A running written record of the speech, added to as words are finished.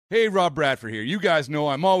Hey, Rob Bradford here. You guys know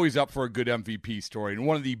I'm always up for a good MVP story, and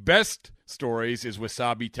one of the best stories is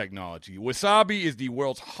Wasabi Technology. Wasabi is the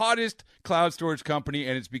world's hottest cloud storage company,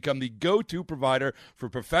 and it's become the go-to provider for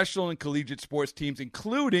professional and collegiate sports teams,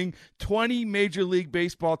 including 20 Major League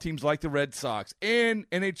Baseball teams like the Red Sox and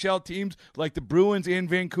NHL teams like the Bruins and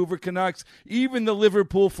Vancouver Canucks. Even the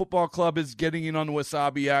Liverpool Football Club is getting in on the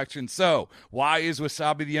Wasabi action. So, why is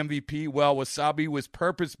Wasabi the MVP? Well, Wasabi was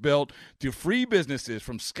purpose-built to free businesses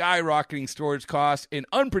from skyrocketing storage costs and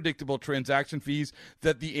unpredictable transaction fees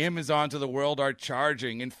that the Amazons of the world are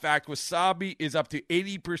charging. In fact, Wasabi is up to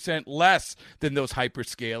 80% less than those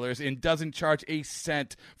hyperscalers and doesn't charge a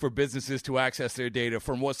cent for businesses to access their data.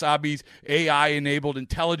 From Wasabi's AI-enabled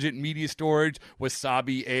intelligent media storage,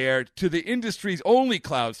 Wasabi Air, to the industry's only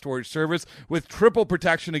cloud storage service with triple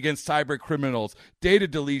protection against cyber criminals, data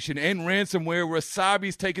deletion, and ransomware,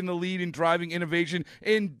 Wasabi's taken the lead in driving innovation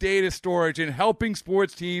in data storage and helping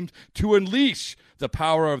sports teams to unleash the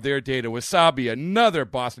power of their data. Wasabi, another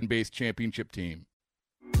Boston-based championship team.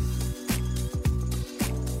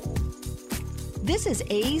 This is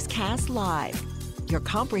A's Cast Live, your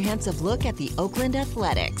comprehensive look at the Oakland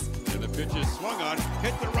Athletics. And the pitch is swung on,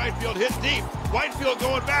 hit the right field, hit deep. Whitefield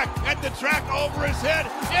going back at the track, over his head,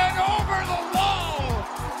 and over the wall.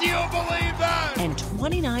 Do you believe that? And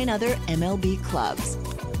 29 other MLB clubs.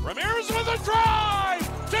 Ramirez with a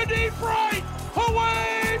drive to deep right,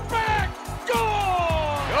 away back, goal!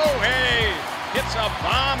 Gohei hits a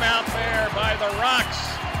bomb out there by the Rocks.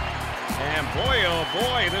 And boy, oh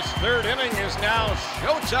boy, this third inning is now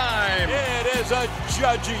showtime. It is a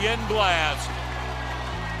Judgian blast.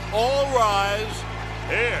 All rise.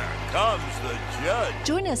 Here comes the judge.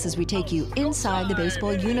 Join us as we take you inside the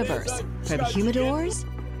baseball universe, from humidors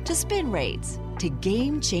to spin rates to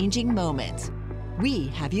game-changing moments. We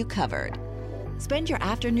have you covered. Spend your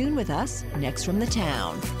afternoon with us next from the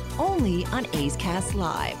town, only on A's Cast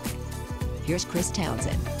Live. Here's Chris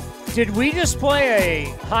Townsend. Did we just play a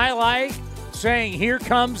highlight saying, "Here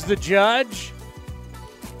comes the judge"?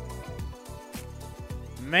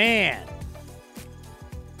 Man,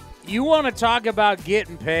 you want to talk about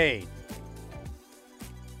getting paid.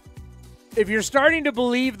 If you're starting to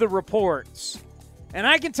believe the reports, and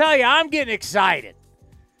I can tell you I'm getting excited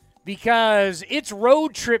because it's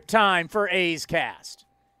road trip time for A's Cast.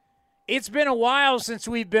 It's been a while since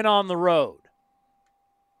we've been on the road.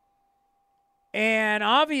 And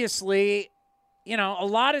obviously, you know, a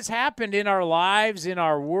lot has happened in our lives, in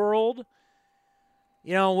our world.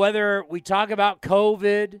 You know, whether we talk about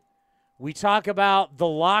COVID, we talk about the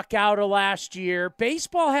lockout of last year,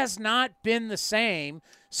 baseball has not been the same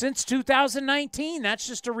since 2019. That's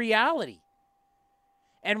just a reality.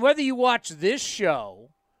 And whether you watch this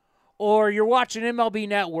show or you're watching MLB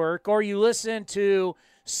Network or you listen to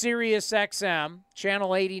Sirius XM,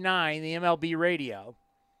 Channel 89, the MLB radio,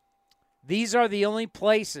 these are the only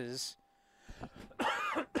places,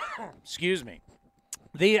 excuse me.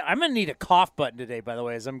 I'm going to need a cough button today, by the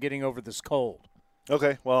way, as I'm getting over this cold.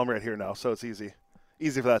 Okay, well, I'm right here now, so it's easy.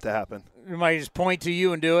 Easy for that to happen. Am I just point to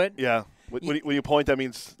you and do it? Yeah. When you point, that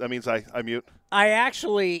means I mute. I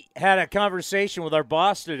actually had a conversation with our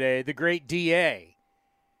boss today, the great DA,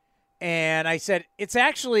 and I said, it's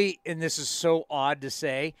actually, and this is so odd to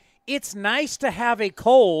say, it's nice to have a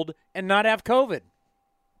cold and not have COVID.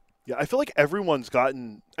 Yeah, I feel like everyone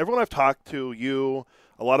I've talked to, you,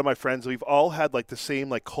 a lot of my friends, we've all had like the same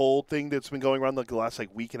like cold thing that's been going around like the last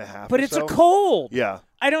like week and a half. But it's a cold. Yeah.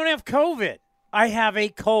 I don't have COVID. I have a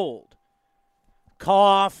cold.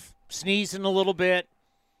 Cough, sneezing a little bit,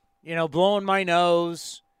 you know, blowing my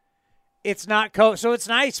nose. It's not COVID. So it's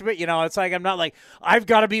nice, but, you know, it's like I'm not like, I've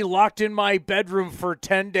got to be locked in my bedroom for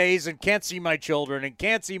 10 days and can't see my children and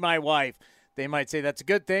can't see my wife. They might say that's a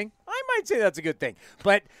good thing. I might say that's a good thing.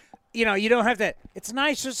 But, you know, you don't have to. It's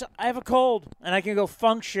nice. Just I have a cold and I can go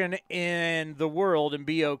function in the world and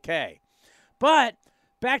be okay. But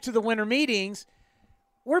back to the winter meetings,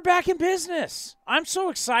 we're back in business. I'm so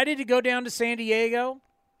excited to go down to San Diego,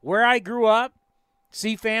 where I grew up,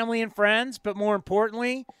 see family and friends, but more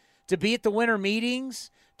importantly, to be at the winter meetings,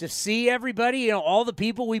 to see everybody, you know, all the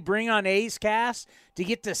people we bring on A's Cast, to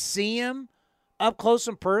get to see them up close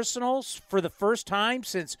and personal for the first time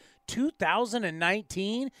since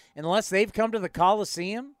 2019, unless they've come to the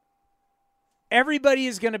Coliseum. Everybody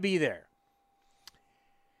is going to be there.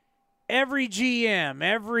 Every GM,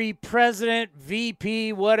 every president,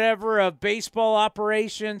 VP, whatever of baseball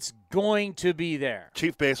operations going to be there.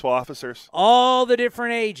 Chief baseball officers. All the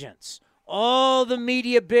different agents, all the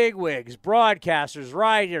media bigwigs, broadcasters,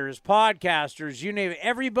 writers, podcasters, you name it.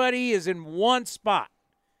 Everybody is in one spot.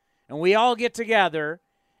 And we all get together,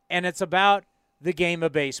 and it's about the game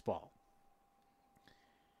of baseball.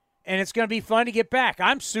 And it's going to be fun to get back.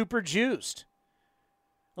 I'm super juiced.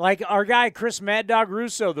 Like our guy, Chris Mad Dog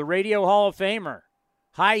Russo, the Radio Hall of Famer,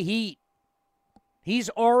 High Heat. He's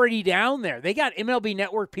already down there. They got MLB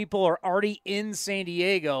Network people are already in San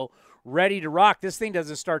Diego ready to rock. This thing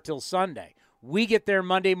doesn't start till Sunday. We get there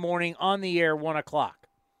Monday morning on the air, 1 o'clock.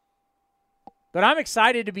 But I'm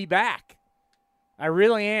excited to be back. I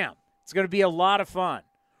really am. It's going to be a lot of fun.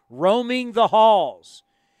 Roaming the halls.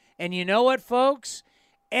 And you know what, folks?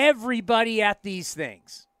 Everybody at these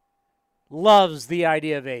things loves the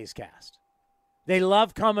idea of A's Cast. They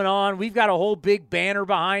love coming on. We've got a whole big banner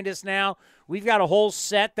behind us now. We've got a whole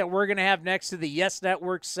set that we're going to have next to the Yes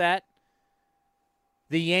Network set.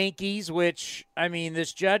 The Yankees, which, I mean,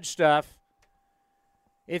 this Judge stuff,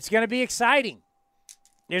 it's going to be exciting.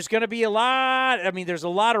 There's going to be there's a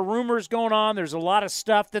lot of rumors going on. There's a lot of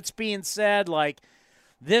stuff that's being said, like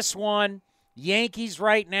this one, Yankees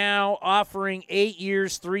right now offering 8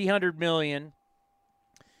 years, $300 million.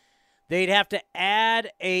 They'd have to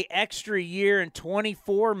add a extra year and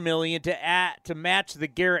 $24 million to match the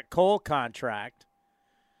Garrett Cole contract.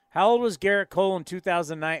 How old was Garrett Cole in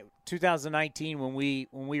 2019 when we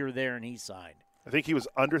were there and he signed? I think he was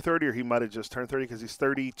under 30, or he might have just turned 30 because he's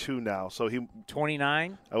 32 now. So he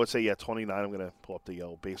 29. I would say 29. I'm going to pull up the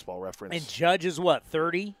Baseball Reference. And Judge is what,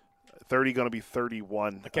 30? 30, going to be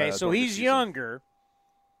 31. Okay, so he's younger.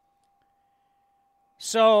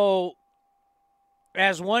 So,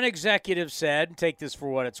 as one executive said, take this for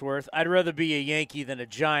what it's worth, I'd rather be a Yankee than a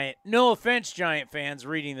Giant. No offense, Giant fans,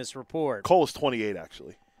 reading this report. Cole is 28,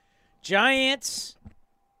 actually. Giants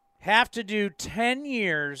have to do 10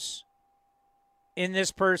 years in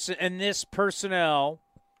this person's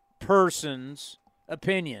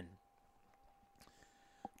opinion.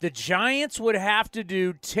 The Giants would have to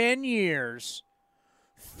do 10 years,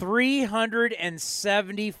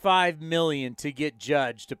 $375 million to get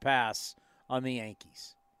Judge to pass on the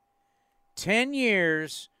Yankees. 10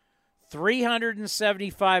 years,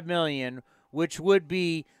 $375 million, which would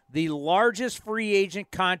be the largest free agent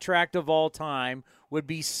contract of all time, would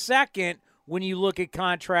be second when you look at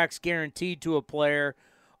contracts guaranteed to a player.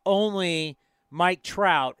 Only Mike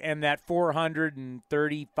Trout and that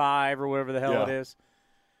 435 or whatever the hell it is.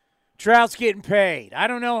 Trout's getting paid. I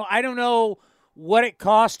don't know what it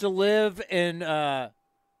costs to live in not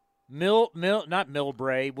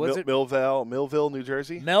Millbrae. Millville, New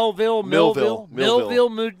Jersey. Millville,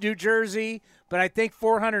 New Jersey. But I think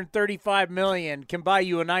 $435 million can buy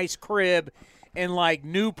you a nice crib in like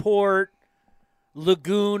Newport,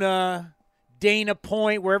 Laguna, Dana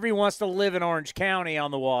Point, wherever he wants to live in Orange County on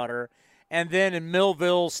the water. And then in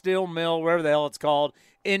Millville, Steel Mill, wherever the hell it's called,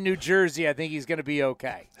 in New Jersey, I think he's going to be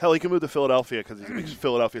okay. Hell, he can move to Philadelphia because he's a big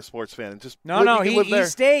Philadelphia sports fan. And just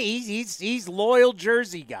he's loyal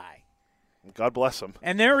Jersey guy. God bless him.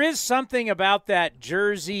 And there is something about that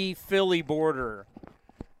Jersey-Philly border.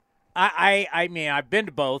 I mean, I've been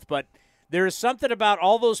to both, but there is something about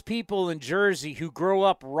all those people in Jersey who grow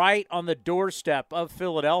up right on the doorstep of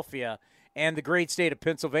Philadelphia and the great state of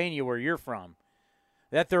Pennsylvania where you're from,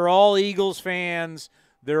 that they're all Eagles fans,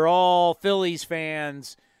 they're all Phillies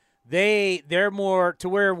fans. They're more to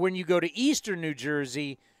where when you go to eastern New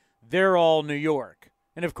Jersey, they're all New York.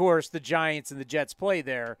 And, of course, the Giants and the Jets play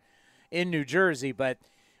there in New Jersey. But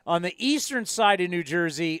on the eastern side of New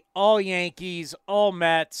Jersey, all Yankees, all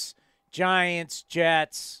Mets, Giants,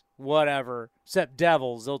 Jets, whatever, except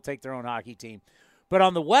Devils. They'll take their own hockey team. But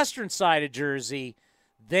on the western side of Jersey,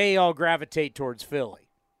 they all gravitate towards Philly.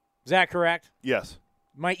 Is that correct? Yes.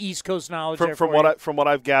 My East Coast knowledge from what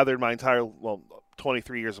I've gathered my entire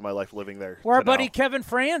 23 years of my life living there. Or our buddy Kevin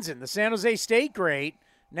Franzen, the San Jose State great,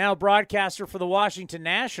 now broadcaster for the Washington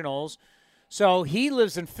Nationals. So he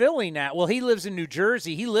lives in Philly now. Well, he lives in New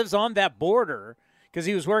Jersey. He lives on that border because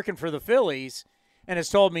he was working for the Phillies and has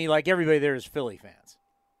told me like everybody there is Philly fans.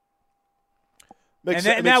 Makes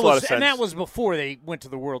a lot of sense. And that was before they went to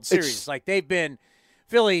the World Series. Like they've been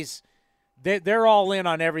Phillies. They're all in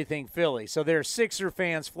on everything Philly. So they're Sixer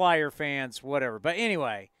fans, Flyer fans, whatever. But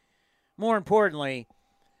anyway, more importantly,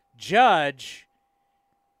 Judge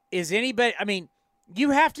is anybody. I mean, you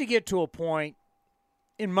have to get to a point,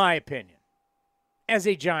 in my opinion, as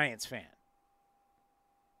a Giants fan,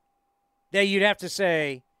 that you'd have to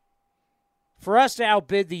say, for us to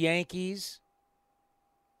outbid the Yankees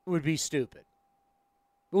would be stupid.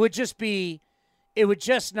 It would just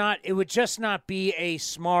not be a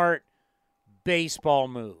smart baseball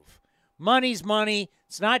move. Money's money.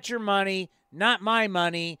 It's not your money, not my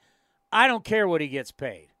money. I don't care what he gets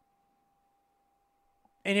paid.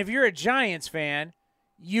 And if you're a Giants fan,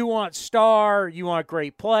 you want star, you want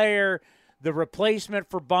great player. the replacement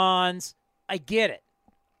for Bonds. I get it.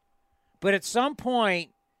 But at some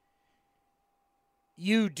point,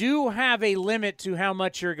 you do have a limit to how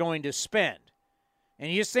much you're going to spend.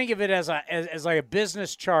 And you just think of it as like a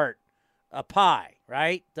business chart, a pie,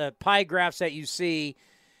 right? The pie graphs that you see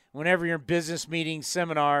whenever you're in business meetings,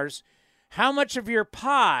 seminars. How much of your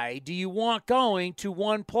pie do you want going to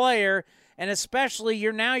one player? And especially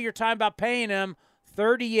you're talking about paying him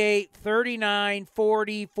 38, 39,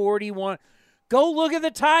 40, 41. Go look at the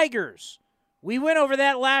Tigers. We went over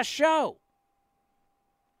that last show.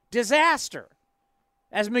 Disaster.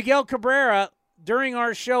 As Miguel Cabrera, during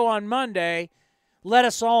our show on Monday, let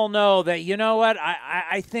us all know that, you know what,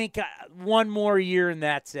 I think one more year and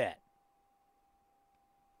that's it.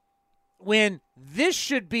 When this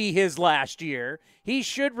should be his last year, he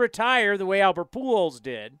should retire the way Albert Pujols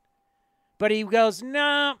did. But he goes,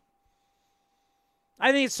 nah,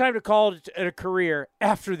 I think it's time to call it a career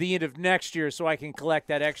after the end of next year so I can collect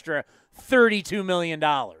that extra $32 million.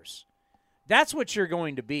 That's what you're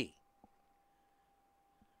going to be.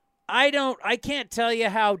 I can't tell you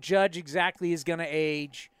how Judge exactly is going to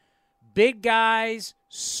age. Big guys,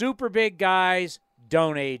 super big guys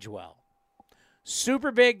don't age well.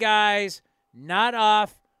 Super big guys, not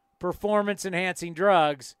off performance-enhancing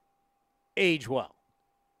drugs, age well.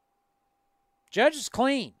 Judge is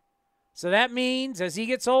clean. So that means as he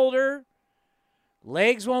gets older,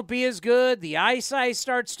 legs won't be as good, the eyesight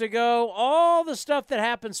starts to go, all the stuff that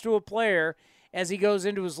happens to a player as he goes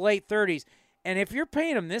into his late 30s. And if you're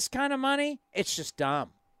paying him this kind of money, it's just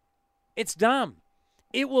dumb. It's dumb.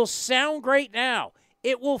 It will sound great now.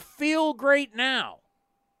 It will feel great now.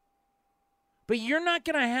 But you're not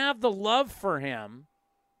going to have the love for him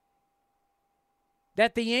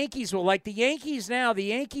that the Yankees will. Like the Yankees now, the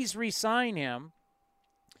Yankees re-sign him,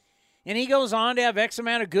 and he goes on to have X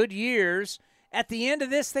amount of good years. At the end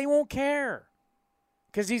of this, they won't care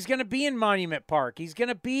because he's going to be in Monument Park. He's going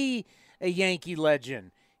to be a Yankee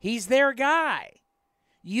legend. He's their guy.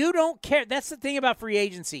 You don't care. That's the thing about free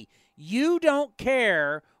agency. You don't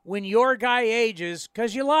care when your guy ages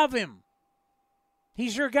because you love him.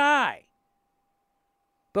 He's your guy.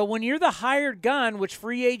 But when you're the hired gun, which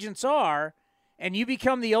free agents are, and you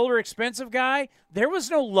become the older, expensive guy, there was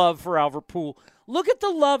no love for Albert Pujols. Look at the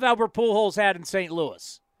love Albert Pujols had in St.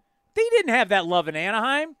 Louis. They didn't have that love in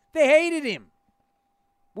Anaheim. They hated him.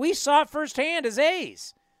 We saw it firsthand as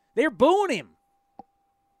A's. They're booing him.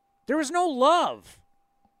 There was no love.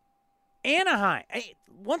 Anaheim.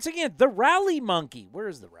 Once again, the rally monkey. Where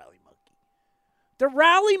is the rally monkey? The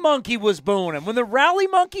rally monkey was booing him. When the rally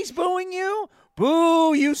monkey's booing you,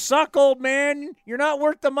 boo, you suck, old man. You're not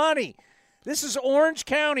worth the money. This is Orange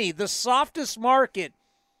County, the softest market.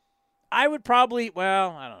 I would probably,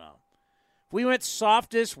 well, I don't know. If we went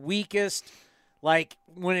softest, weakest, like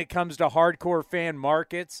when it comes to hardcore fan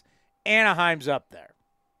markets, Anaheim's up there.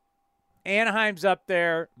 Anaheim's up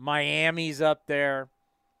there. Miami's up there.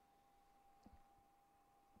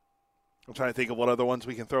 I'm trying to think of what other ones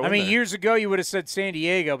we can throw in I mean, there. years ago you would have said San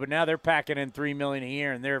Diego, but now they're packing in $3 million a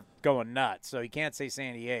year and they're going nuts. So you can't say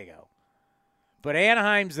San Diego. But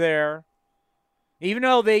Anaheim's there. Even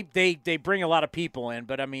though they bring a lot of people in,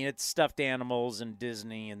 but I mean it's stuffed animals and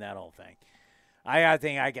Disney and that whole thing. I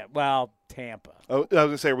think I get Tampa. Oh, I was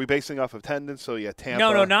gonna say, are we basing off of attendance? So yeah,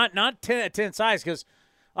 Tampa. No, not 10 size because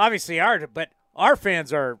obviously our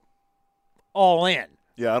fans are all in.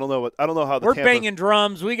 Yeah, I don't know how the We're Tampa, banging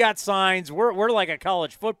drums. We got signs. We're like a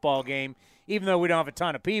college football game, even though we don't have a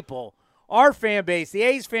ton of people. Our fan base, the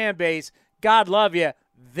A's fan base, God love you,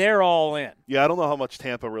 they're all in. Yeah, I don't know how much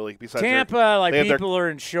Tampa really. Besides Tampa, people are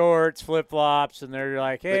in shorts, flip flops, and they're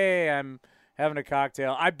like, "Hey, I'm having a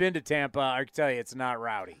cocktail." I've been to Tampa. I can tell you, it's not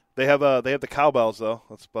rowdy. They have the cowbells though.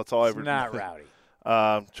 That's all I ever. It's not rowdy.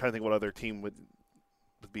 I'm trying to think what other team would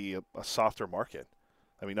be a softer market.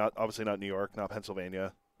 I mean, obviously not New York, not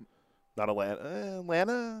Pennsylvania, not Atlanta.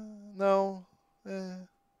 Atlanta, no. I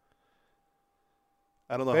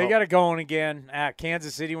don't know. They got it going again at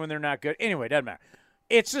Kansas City when they're not good. Anyway, doesn't matter.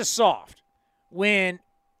 It's just soft. When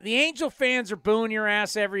the Angel fans are booing your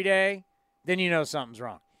ass every day, then you know something's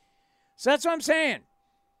wrong. So that's what I'm saying.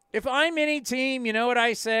 If I'm any team, you know what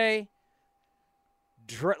I say?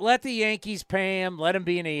 Let the Yankees pay him. Let him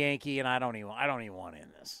be in a Yankee, and I don't even want in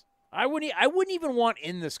this. I wouldn't even want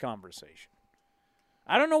in this conversation.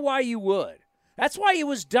 I don't know why you would. That's why it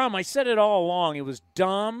was dumb. I said it all along. It was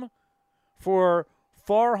dumb for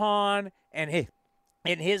Farhan and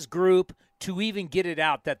his group to even get it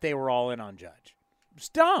out that they were all in on Judge. It's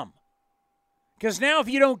dumb. Because now if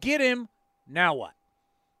you don't get him, now what?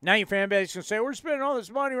 Now your fan base can say, we're spending all this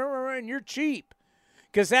money and you're cheap.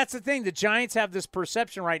 Because that's the thing. The Giants have this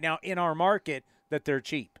perception right now in our market that they're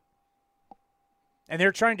cheap. And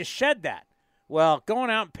they're trying to shed that. Well, going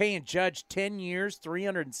out and paying Judge 10 years,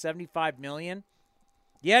 $375 million,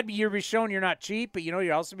 yeah, you'll be showing you're not cheap, but you know what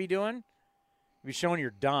you'll also be doing? You'll be showing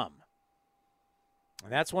you're dumb.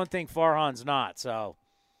 And that's one thing Farhan's not. So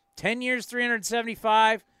 10 years,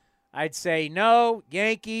 $375, I'd say no.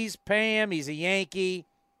 Yankees, pay him. He's a Yankee,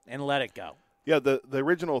 and let it go. Yeah, the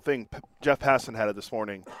original thing, Jeff Passan had it this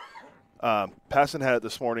morning. Passan had it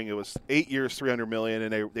this morning. It was 8 years, $300 million,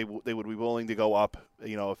 and they would be willing to go up,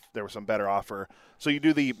 if there was some better offer. So you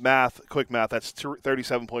do the quick math. That's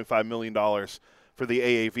 $37.5 million for the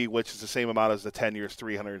AAV, which is the same amount as the 10 years,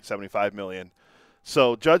 $375 million.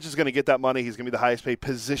 So Judge is going to get that money. He's going to be the highest paid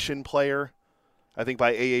position player, I think,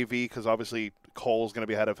 by AAV, because obviously Cole's going to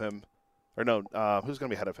be ahead of him. Or no, who's going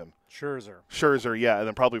to be ahead of him? Scherzer, yeah, and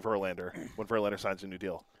then probably Verlander when Verlander signs a new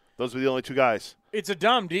deal. Those are the only two guys. It's a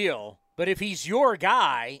dumb deal, but if he's your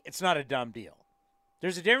guy, it's not a dumb deal.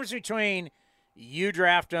 There's a difference between you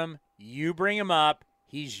draft him, you bring him up,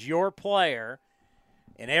 he's your player,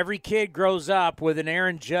 and every kid grows up with an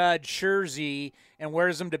Aaron Judge jersey and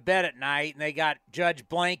wears them to bed at night, and they got Judge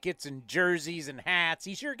blankets and jerseys and hats.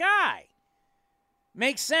 He's your guy.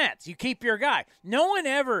 Makes sense. You keep your guy.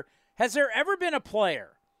 Has there ever been a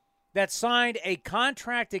player that signed a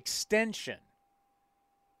contract extension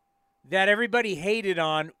that everybody hated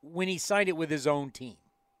on when he signed it with his own team?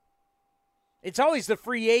 It's always the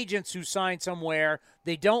free agents who sign somewhere,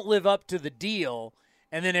 they don't live up to the deal,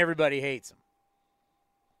 and then everybody hates them.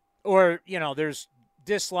 Or, there's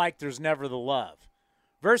dislike, there's never the love.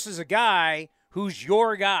 Versus a guy who's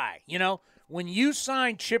your guy. When you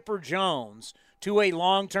sign Chipper Jones to a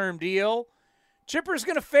long-term deal, Chipper's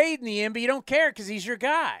going to fade in the end, but you don't care because he's your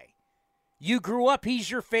guy. You grew up,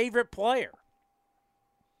 he's your favorite player.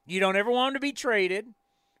 You don't ever want him to be traded.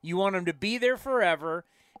 You want him to be there forever.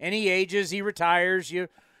 And he ages, he retires, you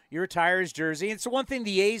retire his jersey. It's the one thing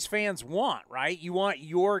the A's fans want, right? You want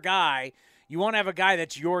your guy. You want to have a guy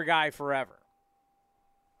that's your guy forever.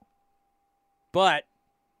 But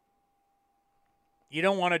you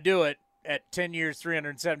don't want to do it at 10 years,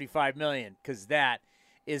 $375 million, because that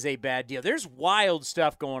is a bad deal. There's wild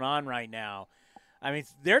stuff going on right now. I mean,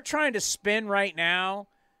 they're trying to spin right now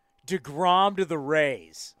DeGrom to the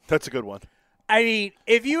Rays. That's a good one. I mean,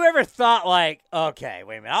 if you ever thought okay,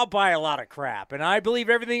 wait a minute, I'll buy a lot of crap, and I believe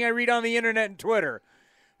everything I read on the internet and Twitter.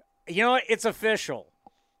 You know what? It's official.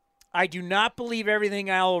 I do not believe everything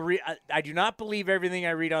I do not believe everything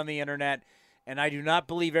I read on the internet, and I do not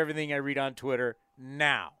believe everything I read on Twitter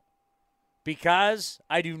now, because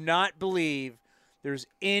I do not believe there's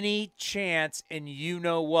any chance, and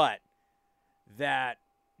that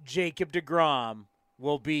Jacob DeGrom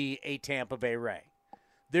will be a Tampa Bay Ray.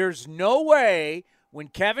 There's no way when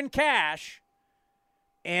Kevin Cash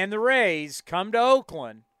and the Rays come to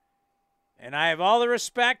Oakland, and I have all the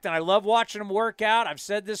respect, and I love watching them work out. I've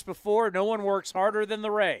said this before. No one works harder than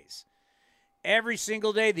the Rays. Every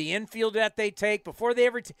single day, the infield that they take, before they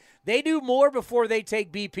ever they do more before they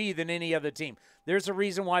take BP than any other team. There's a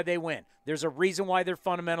reason why they win. There's a reason why they're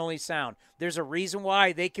fundamentally sound. There's a reason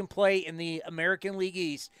why they can play in the American League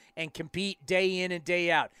East and compete day in and day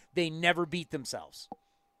out. They never beat themselves.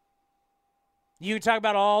 You can talk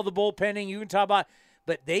about all the bullpenning. You can talk about,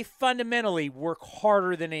 but they fundamentally work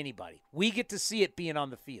harder than anybody. We get to see it being on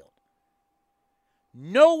the field.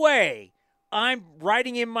 No way I'm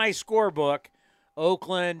writing in my scorebook,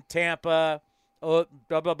 Oakland, Tampa, blah,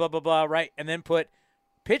 blah, blah, blah, blah, right? And then put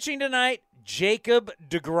pitching tonight, Jacob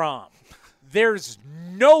DeGrom. There's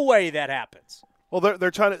no way that happens. Well,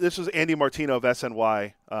 they're trying to. This was Andy Martino of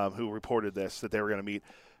SNY who reported this, that they were going to meet.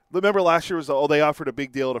 Remember last year they offered a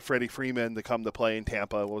big deal to Freddie Freeman to come to play in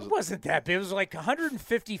Tampa. It wasn't that big. It was like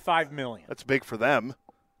 $155 million. That's big for them.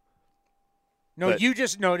 No,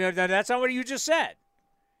 no, that's not what you just said.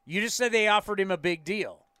 You just said they offered him a big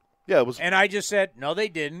deal. Yeah, it was. And I just said, no, they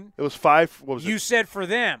didn't. It was five. What was you said for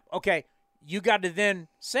them. Okay, you got to then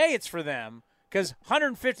say it's for them, because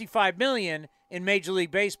 $155 million in Major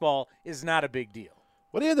League Baseball is not a big deal.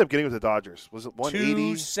 What did he end up getting with the Dodgers? Was it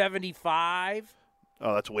 180? $275.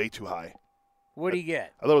 Oh, that's way too high. What do you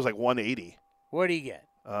get? I thought it was like 180. What do you get?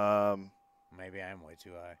 Maybe I'm way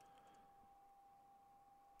too high.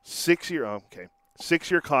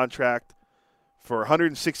 6-year contract for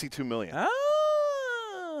 $162 million. Oh.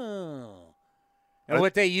 And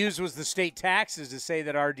what they used was the state taxes to say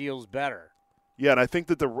that our deal's better. Yeah, and I think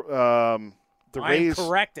that the Rays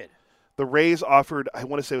corrected. The Rays offered, I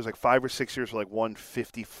want to say it was like 5 or 6 years for like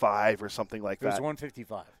 155 or something like that. It was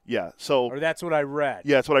 155. Yeah, so or that's what I read.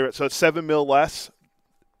 Yeah, that's what I read. So it's $7 million less.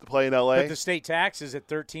 to play in LA. But the state tax is at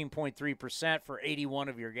 13.3% for 81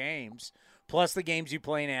 of your games, plus the games you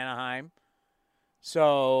play in Anaheim.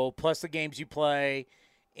 So, plus the games you play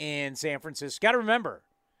in San Francisco. Got to remember,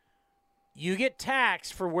 you get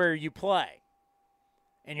taxed for where you play.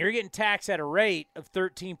 And you're getting taxed at a rate of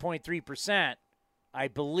 13.3%, I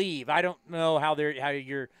believe. I don't know how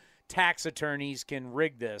your tax attorneys can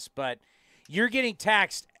rig this, but you're getting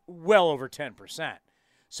taxed well over 10%.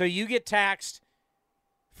 So you get taxed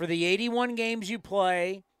for the 81 games you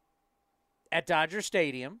play at Dodger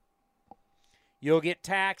Stadium. You'll get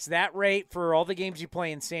taxed that rate for all the games you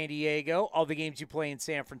play in San Diego, all the games you play in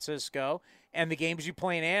San Francisco, and the games you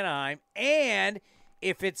play in Anaheim. And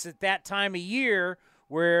if it's at that time of year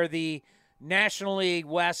where the National League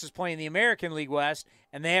West is playing the American League West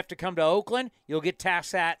and they have to come to Oakland, you'll get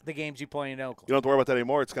taxed at the games you play in Oakland. You don't have to worry about that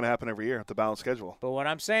anymore. It's going to happen every year at the balanced schedule. But what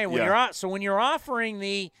I'm saying, when you're offering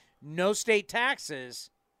the no state taxes,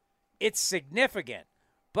 it's significant.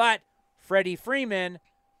 But Freddie Freeman,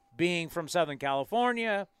 being from Southern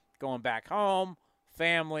California, going back home,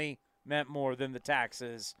 family, meant more than the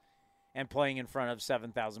taxes and playing in front of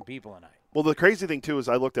 7,000 people a night. Well, the crazy thing, too, is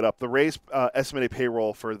I looked it up. The Rays' estimated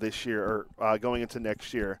payroll for this year, or going into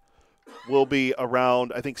next year, will be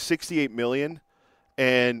around, I think, $68 million.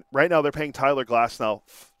 And right now they're paying Tyler Glasnow.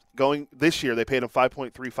 Going this year, they paid him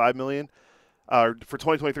 $5.35 million. For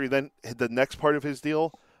 2023, then the next part of his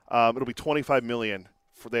deal, it'll be $25 million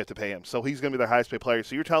they have to pay him. So he's going to be their highest paid player.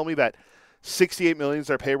 So you're telling me that $68 million is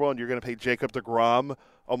their payroll, and you're going to pay Jacob deGrom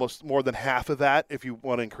almost more than half of that if you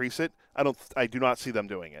want to increase it? I do not see them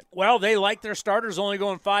doing it. Well, they like their starters only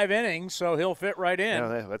going 5 innings, so he'll fit right in.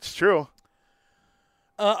 Yeah, that's true.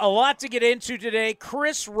 A lot to get into today.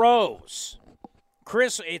 Chris Rose.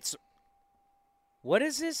 What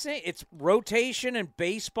is this? It's Rotation and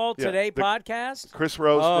Baseball Today podcast? Chris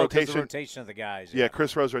Rose Rotation. The rotation of the guys. Yeah,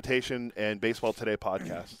 Chris Rose Rotation and Baseball Today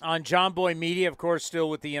podcast. On John Boy Media, of course, still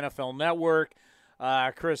with the NFL Network.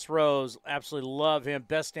 Chris Rose, absolutely love him.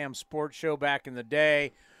 Best damn sports show back in the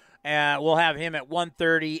day. We'll have him at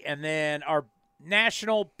 1:30, and then our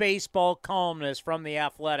national baseball columnist from The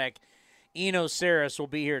Athletic, Eno Saris, will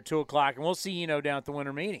be here at 2 o'clock, and we'll see Eno down at the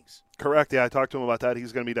winter meetings. Correct. Yeah, I talked to him about that.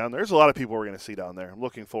 He's going to be down there. There's a lot of people we're going to see down there. I'm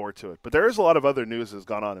looking forward to it. But there is a lot of other news that's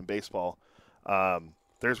gone on in baseball.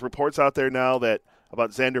 There's reports out there now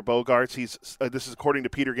about Xander Bogaerts. This is according to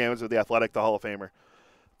Peter Gammons of The Athletic, the Hall of Famer,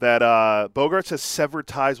 that Bogaerts has severed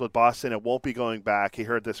ties with Boston and won't be going back. He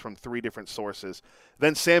heard this from 3 different sources.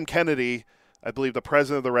 Then Sam Kennedy, I believe the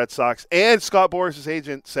president of the Red Sox, and Scott Boras'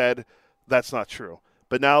 agent said that's not true.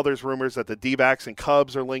 But now there's rumors that the D-backs and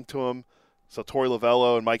Cubs are linked to him. So Torey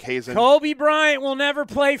Lovello and Mike Hazen. Kobe Bryant will never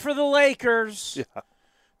play for the Lakers. Yeah.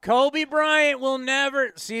 Kobe Bryant will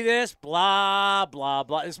never – see this? Blah, blah,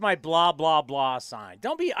 blah. It's my blah, blah, blah sign.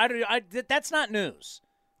 Don't be – that's not news.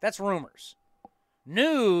 That's rumors.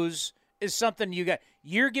 News is something you got –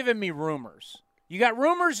 you're giving me rumors. You got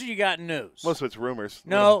rumors or you got news? Most of it's rumors.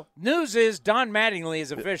 No, news is Don Mattingly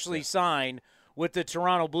is officially signed with the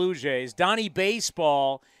Toronto Blue Jays. Donnie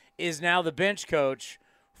Baseball is now the bench coach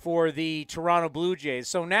for the Toronto Blue Jays.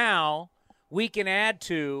 So now we can add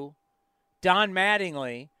to Don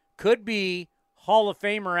Mattingly, could be Hall of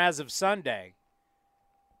Famer as of Sunday,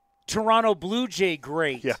 Toronto Blue Jay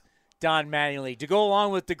great Don Mattingly, to go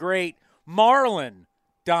along with the great Marlin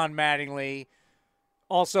Don Mattingly,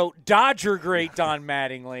 also Dodger great Don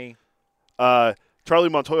Mattingly. Charlie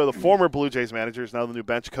Montoyo, the former Blue Jays manager, is now the new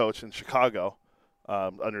bench coach in Chicago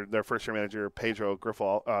under their first-year manager, Pedro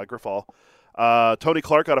Grifol. Tony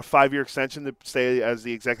Clark got a 5-year extension to stay as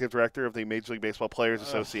the executive director of the Major League Baseball Players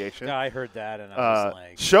Association. I heard that, and I was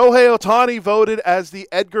like... Shohei Ohtani voted as the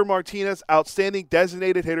Edgar Martinez Outstanding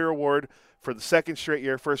Designated Hitter Award for the 2nd straight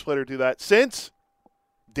year. First player to do that since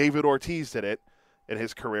David Ortiz did it in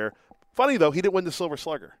his career. Funny, though, he didn't win the Silver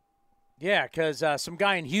Slugger. Yeah, because some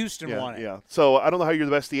guy in Houston won it. Yeah, so I don't know how you're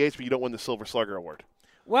the best DH, but you don't win the Silver Slugger Award.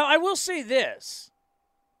 Well, I will say this.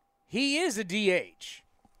 He is a DH.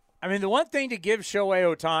 I mean, the one thing to give Shohei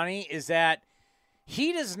Ohtani is that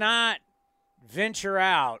he does not venture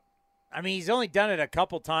out. I mean, he's only done it a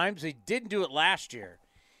couple times. He didn't do it last year.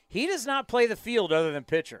 He does not play the field other than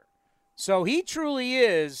pitcher. So he truly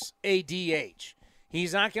is a DH.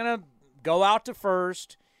 He's not going to go out to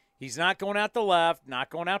first. He's not going out to left,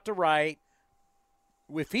 not going out to right.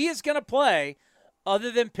 If he is going to play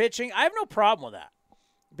other than pitching, I have no problem with that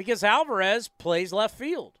because Alvarez plays left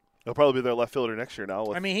field. He'll probably be their left fielder next year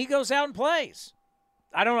now. I mean, he goes out and plays.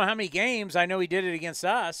 I don't know how many games. I know he did it against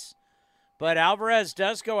us. But Alvarez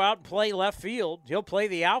does go out and play left field. He'll play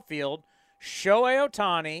the outfield. Shohei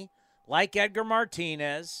Ohtani, like Edgar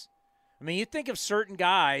Martinez, I mean, you think of certain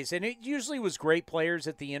guys, and it usually was great players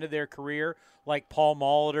at the end of their career, like Paul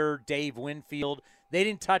Molitor, Dave Winfield. They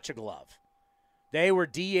didn't touch a glove. They were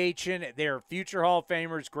DHing. They're future Hall of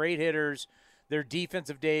Famers, great hitters. Their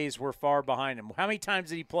defensive days were far behind them. How many times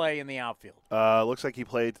did he play in the outfield? Looks like he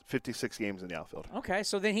played 56 games in the outfield. Okay,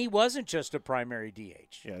 so then he wasn't just a primary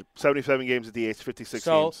DH. Yeah, 77 games at DH, 56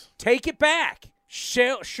 so games. So take it back.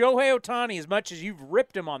 Shohei Ohtani, as much as you've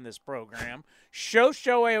ripped him on this program, show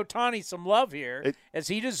Shohei Ohtani some love here as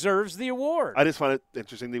he deserves the award. I just find it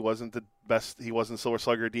interesting that he wasn't the best. He wasn't Silver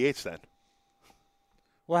Slugger DH then.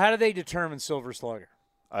 Well, how do they determine Silver Slugger?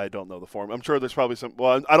 I don't know the formula. I'm sure there's probably some.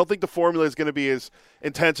 Well, I don't think the formula is going to be as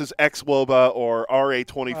intense as xwOBA or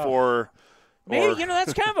RA24. Maybe,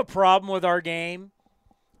 that's kind of a problem with our game.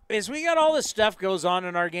 Is we got all this stuff goes on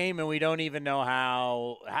in our game and we don't even know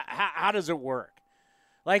how does it work.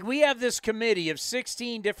 Like we have this committee of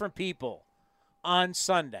 16 different people on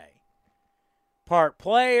Sunday. Part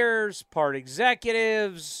players, part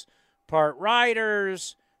executives, part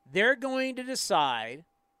writers. They're going to decide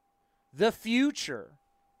the future,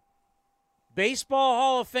 Baseball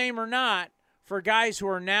Hall of Fame or not, for guys who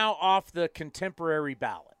are now off the contemporary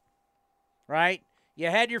ballot, right?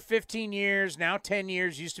 You had your 15 years, now 10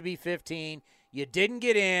 years, used to be 15. You didn't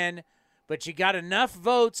get in, but you got enough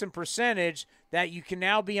votes and percentage that you can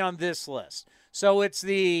now be on this list. So it's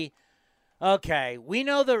it's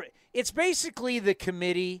basically the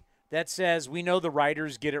committee that says we know the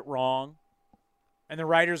writers get it wrong. And the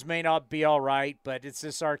writers may not be all right, but it's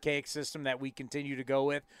this archaic system that we continue to go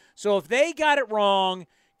with. So if they got it wrong,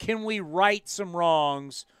 can we right some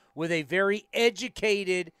wrongs with a very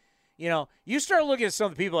educated, you start looking at some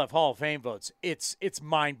of the people that have Hall of Fame votes, it's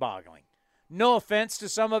mind-boggling. No offense to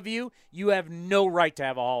some of you, you have no right to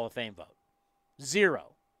have a Hall of Fame vote.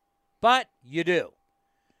 Zero. But you do.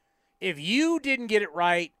 If you didn't get it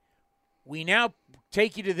right, we now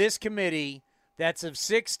take you to this committee that's of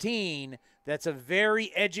 16. That's a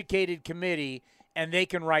very educated committee, and they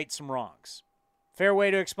can right some wrongs. Fair way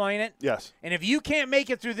to explain it? Yes. And if you can't make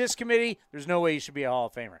it through this committee, there's no way you should be a Hall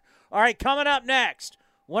of Famer. All right, coming up next,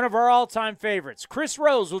 one of our all-time favorites, Chris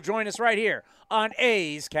Rose, will join us right here on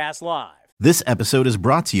A's Cast Live. This episode is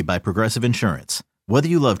brought to you by Progressive Insurance. Whether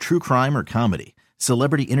you love true crime or comedy,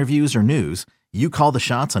 celebrity interviews or news, you call the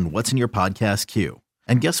shots on what's in your podcast queue.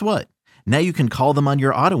 And guess what? Now you can call them on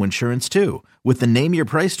your auto insurance, too, with the Name Your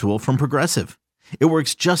Price tool from Progressive. It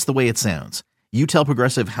works just the way it sounds. You tell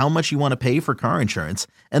Progressive how much you want to pay for car insurance,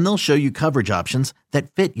 and they'll show you coverage options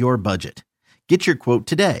that fit your budget. Get your quote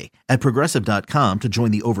today at Progressive.com to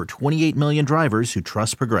join the over 28 million drivers who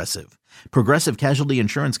trust Progressive. Progressive Casualty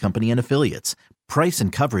Insurance Company and Affiliates. Price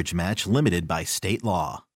and coverage match limited by state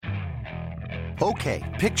law. Okay,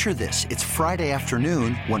 picture this. It's Friday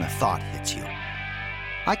afternoon when a thought hits you.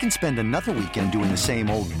 I can spend another weekend doing the same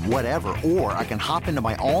old whatever, or I can hop into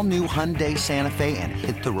my all-new Hyundai Santa Fe and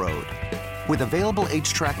hit the road. With available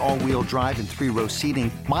H-Track all-wheel drive and 3-row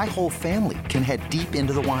seating, my whole family can head deep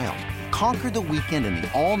into the wild. Conquer the weekend in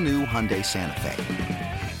the all-new Hyundai Santa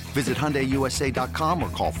Fe. Visit HyundaiUSA.com or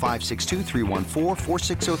call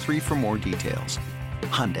 562-314-4603 for more details.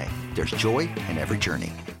 Hyundai, there's joy in every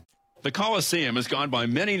journey. The Coliseum has gone by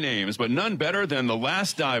many names, but none better than the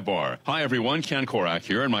Last Dive Bar. Hi, everyone. Ken Korak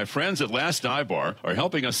here, and my friends at Last Dive Bar are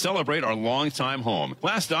helping us celebrate our longtime home.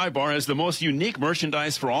 Last Dive Bar has the most unique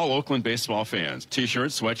merchandise for all Oakland baseball fans.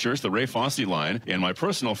 T-shirts, sweatshirts, the Ray Fosse line, and my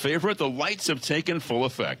personal favorite, the lights have taken full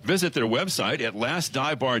effect. Visit their website at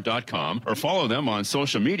lastdivebar.com or follow them on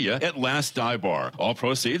social media at Last Dive Bar. All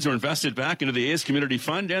proceeds are invested back into the A's Community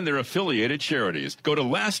Fund and their affiliated charities. Go to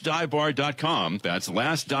lastdivebar.com. That's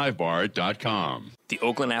lastdivebar.com. The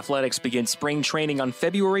Oakland Athletics begin spring training on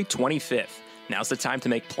February 25th. Now's the time to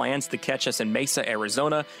make plans to catch us in Mesa,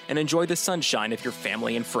 Arizona, and enjoy the sunshine of your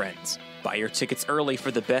family and friends. Buy your tickets early for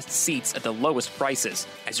the best seats at the lowest prices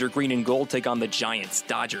as your green and gold take on the Giants,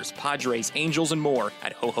 Dodgers, Padres, Angels, and more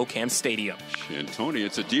at Hohokam Stadium. And Tony,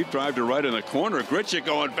 it's a deep drive to right in the corner. Gritchick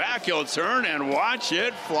going back. He'll turn and watch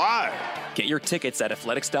it fly. Get your tickets at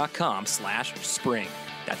athletics.com/spring.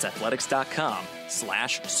 That's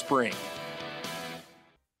athletics.com/spring.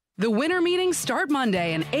 The winter meetings start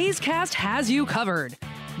Monday, and A's Cast has you covered.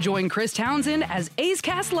 Join Chris Townsend as A's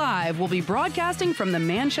Cast Live will be broadcasting from the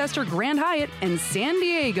Manchester Grand Hyatt in San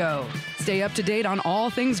Diego. Stay up to date on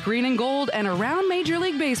all things green and gold and around Major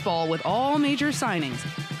League Baseball with all major signings.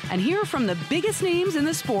 And hear from the biggest names in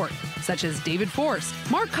the sport, such as David Forst,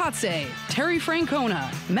 Mark Kotze, Terry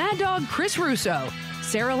Francona, Mad Dog Chris Russo,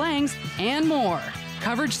 Sarah Langs, and more.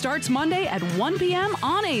 Coverage starts Monday at 1 p.m.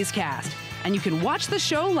 on A's Cast, and you can watch the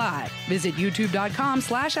show live. Visit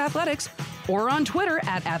youtube.com/athletics or on Twitter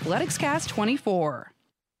at AthleticsCast24.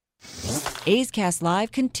 A's Cast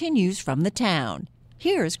Live continues from the town.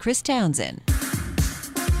 Here's Chris Townsend.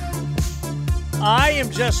 I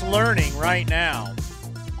am just learning right now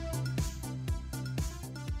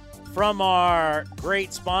from our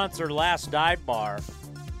great sponsor, Last Dive Bar.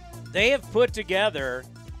 They have put together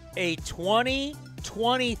a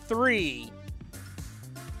 2023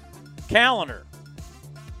 calendar.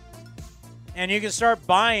 And you can start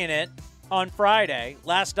buying it on Friday,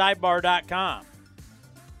 lastdivebar.com.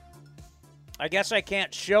 I guess I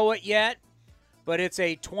can't show it yet, but it's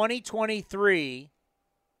a 2023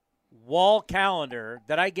 wall calendar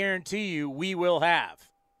that I guarantee you we will have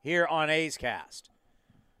here on A's Cast.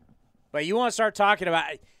 But you want to start talking about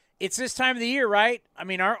it's this time of the year, right? I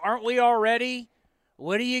mean, aren't we already?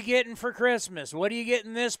 What are you getting for Christmas? What are you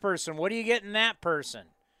getting this person? What are you getting that person?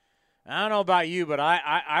 I don't know about you, but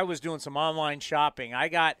I was doing some online shopping. I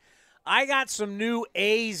got some new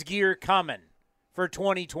A's gear coming for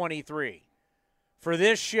 2023. For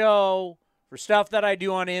this show, for stuff that I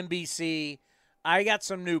do on NBC, I got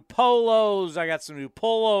some new polos, I got some new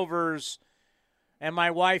pullovers, and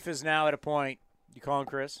my wife is now at a point. You call him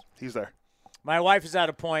Chris? He's there. My wife is at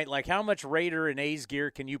a point, like, how much Raider and A's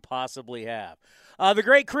gear can you possibly have? The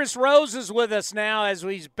great Chris Rose is with us now as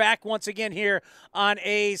he's back once again here on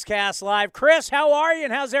A's Cast Live. Chris, how are you,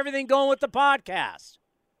 and how's everything going with the podcast?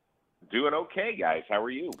 Doing okay, guys. How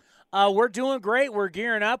are you? We're doing great. We're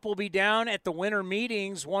gearing up. We'll be down at the winter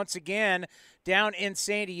meetings once again down in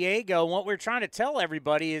San Diego. And what we're trying to tell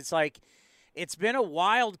everybody is, like, it's been a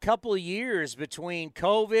wild couple of years between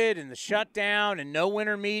COVID and the shutdown and no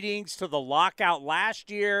winter meetings to the lockout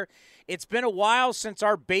last year. It's been a while since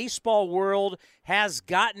our baseball world has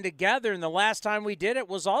gotten together, and the last time we did it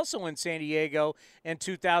was also in San Diego in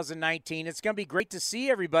 2019. It's going to be great to see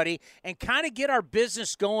everybody and kind of get our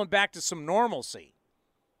business going back to some normalcy.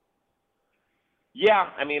 Yeah,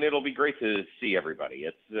 I mean, it'll be great to see everybody.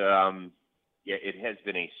 It's it has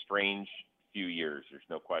been a strange few years. There's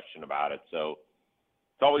no question about it. So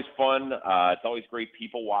it's always fun. It's always great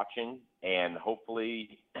people watching, and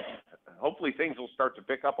hopefully things will start to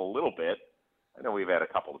pick up a little bit. I know we've had a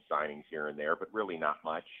couple of signings here and there, but really not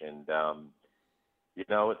much. And the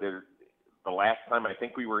last time I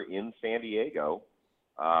think we were in San Diego,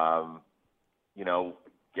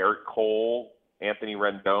 Garrett Cole, Anthony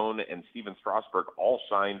Rendon, and Steven Strasburg all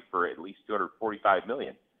signed for at least $245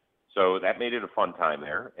 million. So that made it a fun time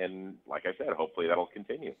there. And like I said, hopefully that'll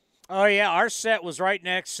continue. Oh, yeah, our set was right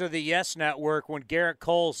next to the Yes Network when Garrett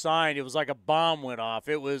Cole signed. It was like a bomb went off.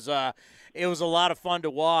 It was a lot of fun to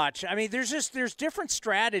watch. I mean, there's different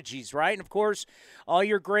strategies, right? And, of course, all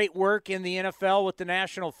your great work in the NFL with the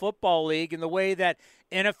National Football League and the way that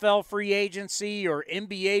NFL free agency or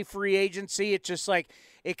NBA free agency, it's just like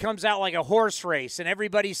it comes out like a horse race and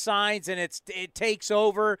everybody signs and it takes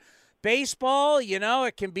over. Baseball,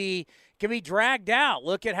 it can be dragged out.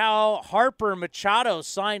 Look at how Harper Machado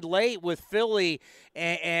signed late with Philly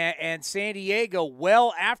and San Diego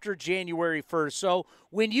well after January 1st. So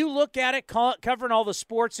when you look at it, covering all the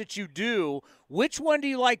sports that you do, which one do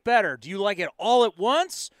you like better? Do you like it all at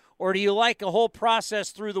once, or do you like a whole process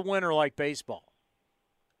through the winter like baseball?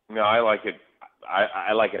 No, I like it.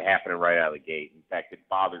 I like it happening right out of the gate. In fact, it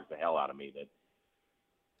bothers the hell out of me that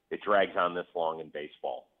it drags on this long in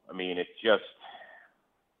baseball. I mean, it's just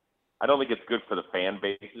 – I don't think it's good for the fan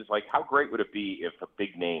bases. Like, how great would it be if a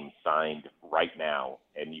big name signed right now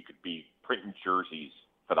and you could be printing jerseys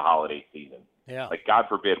for the holiday season? Yeah. Like, God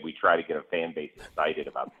forbid we try to get a fan base excited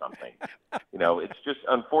about something. It's just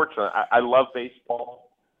unfortunate. I love baseball.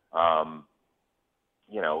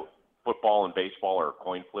 Football and baseball are a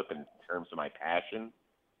coin flip in terms of my passion.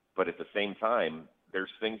 But at the same time, there's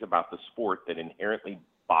things about the sport that inherently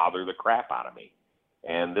bother the crap out of me.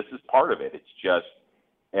 And this is part of it. It's just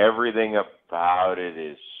everything about it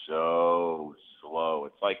is so slow.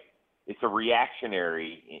 It's like it's a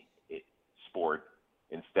reactionary sport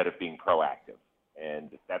instead of being proactive. And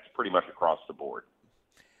that's pretty much across the board.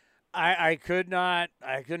 I could not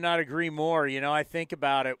agree more. I think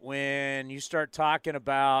about it when you start talking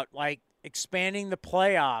about, like, expanding the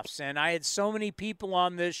playoffs. And I had so many people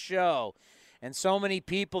on this show and so many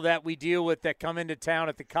people that we deal with that come into town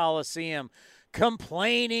at the Coliseum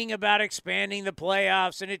complaining about expanding the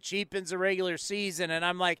playoffs and it cheapens the regular season. And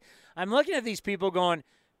I'm looking at these people going,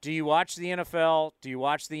 do you watch the NFL? Do you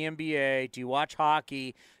watch the NBA? Do you watch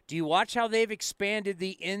hockey? Do you watch how they've expanded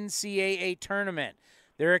the NCAA tournament?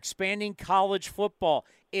 They're expanding college football.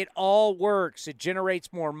 It all works. It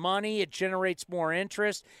generates more money. It generates more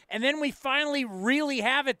interest. And then we finally really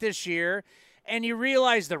have it this year, and you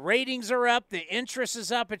realize the ratings are up, the interest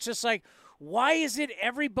is up. It's just like, Why is it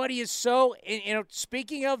everybody is so,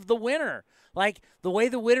 speaking of the winter, like the way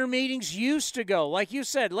the winter meetings used to go, like you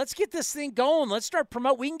said, let's get this thing going. Let's start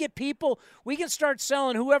promote. We can get people, we can start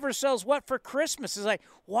selling whoever sells what for Christmas. It's like,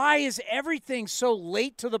 why is everything so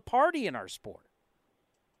late to the party in our sport?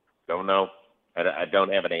 Don't know. I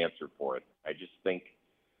don't have an answer for it. I just think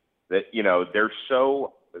that, they're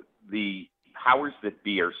the powers that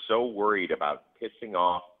be are so worried about pissing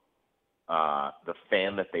off the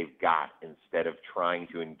fan that they've got instead of trying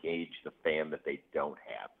to engage the fan that they don't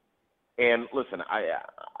have. And listen,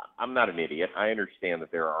 I'm not an idiot. I understand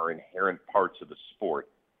that there are inherent parts of the sport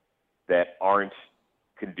that aren't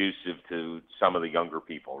conducive to some of the younger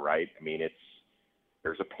people, right? I mean,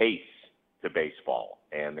 there's a pace to baseball,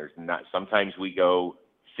 and sometimes we go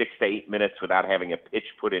 6 to 8 minutes without having a pitch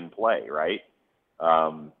put in play, right?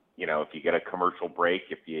 If you get a commercial break,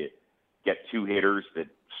 if you get 2 hitters that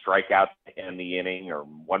strike out to end the inning, or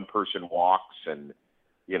one person walks and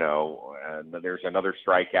and there's another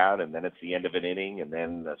strikeout, and then it's the end of an inning, and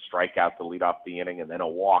then a strikeout to lead off the inning, and then a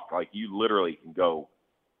walk. Like, you literally can go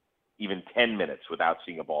even 10 minutes without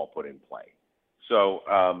seeing a ball put in play. So,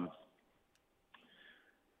 I'm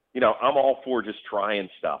all for just trying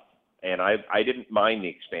stuff, and I didn't mind the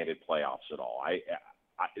expanded playoffs at all.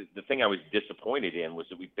 The thing I was disappointed in was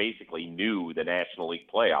that we basically knew the National League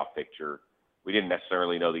playoff picture. We didn't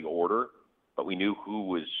necessarily know the order, but we knew who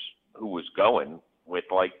was going with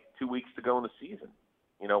like 2 weeks to go in the season.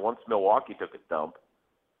 Once Milwaukee took a dump,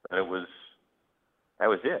 and that was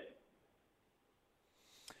it.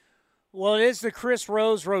 Well, it is the Chris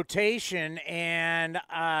Rose rotation and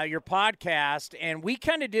your podcast, and we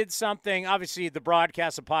kind of did something. Obviously, the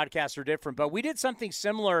broadcast and podcast are different, but we did something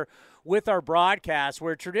similar with our broadcast,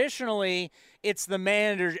 where traditionally it's the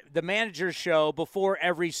manager's show before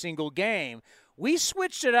every single game. We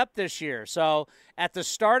switched it up this year. So at the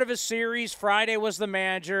start of a series, Friday was the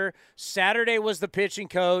manager, Saturday was the pitching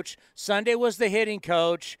coach, Sunday was the hitting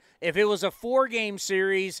coach. If it was a 4-game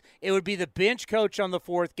series, it would be the bench coach on the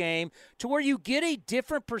 4th game, to where you get a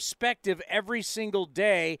different perspective every single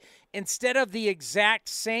day instead of the exact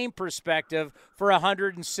same perspective for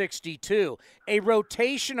 162. A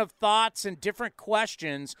rotation of thoughts and different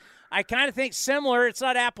questions. I kind of think similar, it's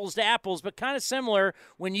not apples to apples, but kind of similar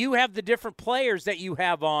when you have the different players that you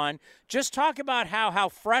have on. Just talk about how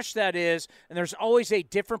fresh that is, and there's always a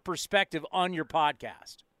different perspective on your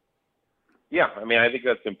podcast. Yeah, I mean, I think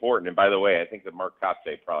that's important. And by the way, I think that Mark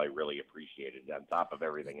Kotsay probably really appreciated it on top of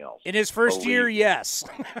everything else. In his first year, yes.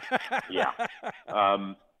 Yeah.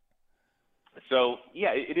 So,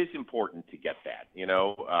 yeah, it is important to get that.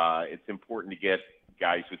 It's important to get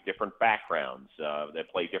guys with different backgrounds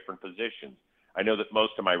that play different positions. I know that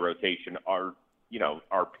most of my rotation are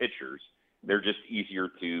pitchers. They're just easier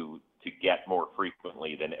to get more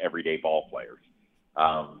frequently than everyday ball players.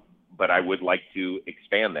 But I would like to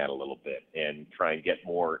expand that a little bit and try and get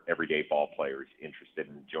more everyday ball players interested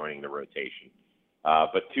in joining the rotation.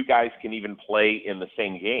 But 2 guys can even play in the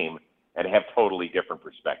same game and have totally different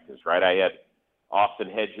perspectives, right? I had Austin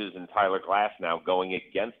Hedges and Tyler Glasnow going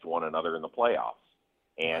against one another in the playoffs.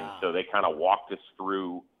 And so they kind of walked us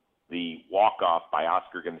through the walk-off by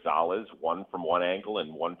Oscar Gonzalez, one from one angle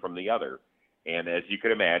and one from the other. And as you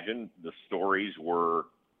could imagine, the stories were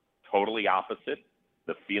totally opposite.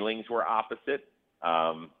 The feelings were opposite.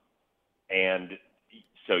 And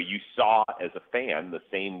so you saw, as a fan, the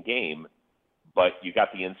same game, but you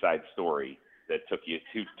got the inside story that took you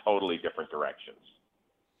 2 totally different directions.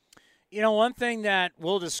 One thing that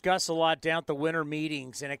we'll discuss a lot down at the winter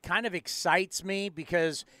meetings, and it kind of excites me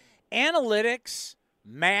because analytics,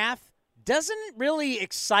 math, doesn't really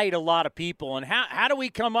excite a lot of people. And how do we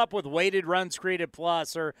come up with weighted runs created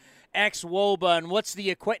plus or xWOBA and what's the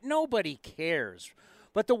equation? Nobody cares.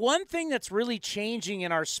 But the one thing that's really changing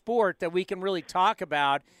in our sport that we can really talk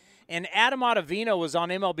about, and Adam Ottavino was on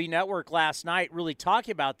MLB Network last night really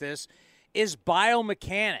talking about this, is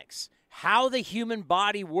biomechanics, how the human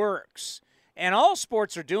body works. And all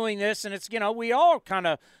sports are doing this, and it's, we all kind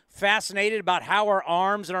of fascinated about how our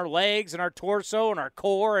arms and our legs and our torso and our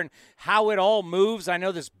core and how it all moves. I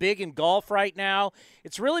know this big in golf right now.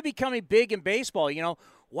 It's really becoming big in baseball.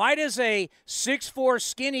 Why does a 6'4"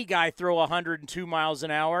 skinny guy throw 102 miles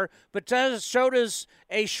an hour, but so does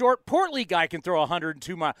a short, portly guy can throw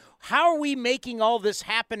 102 miles? How are we making all this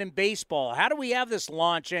happen in baseball? How do we have this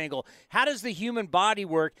launch angle? How does the human body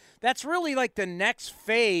work? That's really like the next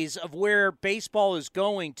phase of where baseball is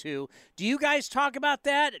going to. Do you guys talk about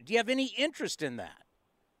that? Do you have any interest in that?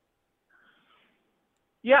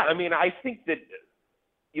 Yeah, I mean, I think that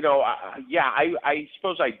I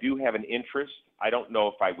suppose I do have an interest. I don't know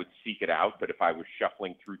if I would seek it out, but if I was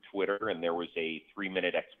shuffling through Twitter and there was a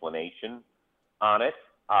 3-minute explanation on it,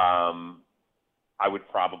 I would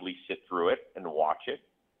probably sit through it and watch it.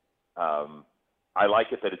 I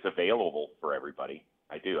like it that it's available for everybody.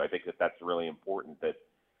 I do. I think that that's really important that,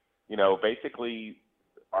 basically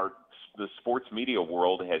the sports media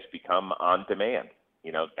world has become on demand.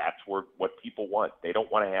 That's what people want. They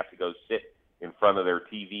don't want to have to go sit in front of their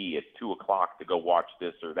TV at 2:00 to go watch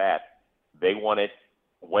this or that. They want it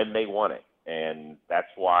when they want it. And that's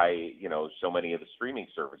why, so many of the streaming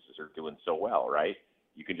services are doing so well, right?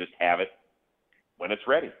 You can just have it when it's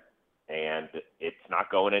ready, and it's not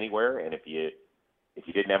going anywhere. And if you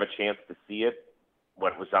didn't have a chance to see it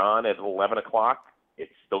when it was on at 11:00,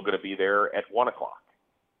 it's still going to be there at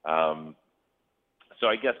 1:00. So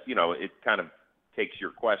I guess, it kind of takes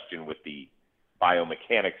your question with the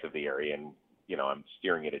biomechanics of the area, and, I'm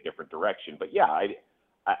steering it a different direction. But, yeah,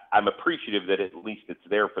 I'm appreciative that at least it's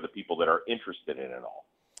there for the people that are interested in it all.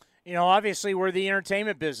 Obviously we're the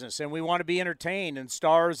entertainment business, and we want to be entertained, and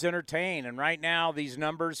stars entertain. And right now these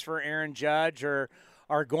numbers for Aaron Judge are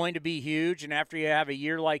going to be huge. And after you have a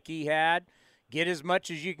year like he had, get as much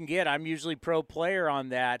as you can get. I'm usually pro player on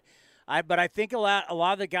that. But I think a lot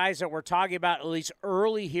of the guys that we're talking about, at least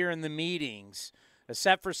early here in the meetings,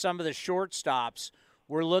 except for some of the shortstops,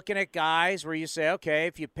 we're looking at guys where you say, okay,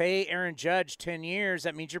 if you pay Aaron Judge 10 years,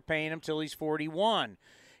 that means you're paying him till he's 41.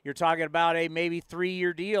 You're talking about a maybe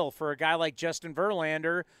 3-year deal for a guy like Justin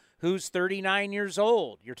Verlander, who's 39 years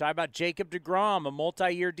old. You're talking about Jacob deGrom, a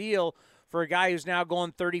multi-year deal for a guy who's now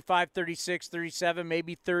going 35, 36, 37,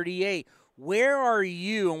 maybe 38. Where are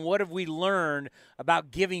you, and what have we learned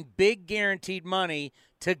about giving big guaranteed money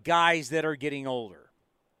to guys that are getting older?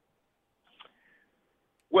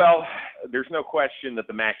 Well, there's no question that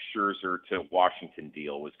the Max Scherzer to Washington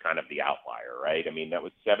deal was kind of the outlier, right? I mean, that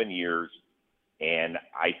was 7 years, and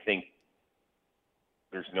I think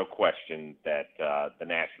there's no question that the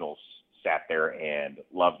Nationals sat there and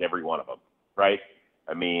loved every one of them, right?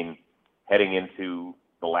 I mean, heading into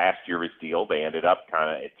the last year of his deal, they ended up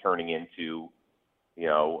kind of turning into,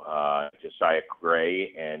 Josiah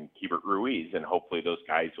Gray and Keibert Ruiz, and hopefully those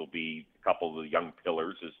guys will be a couple of the young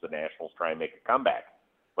pillars as the Nationals try and make a comeback.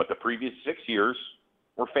 But the previous 6 years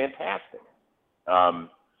were fantastic.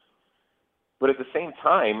 But at the same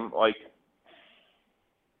time,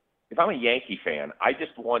 if I'm a Yankee fan, I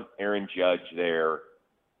just want Aaron Judge there,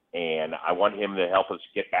 and I want him to help us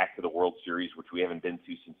get back to the World Series, which we haven't been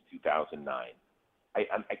to since 2009.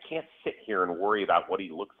 I can't sit here and worry about what he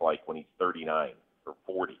looks like when he's 39 or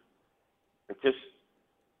 40.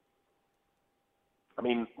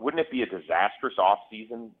 Wouldn't it be a disastrous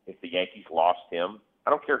offseason if the Yankees lost him? I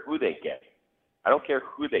don't care who they get.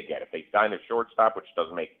 If they sign a shortstop, which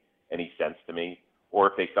doesn't make any sense to me, or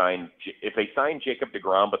if they sign Jacob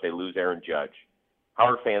deGrom but they lose Aaron Judge, how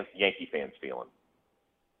are Yankee fans feeling?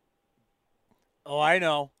 Oh, I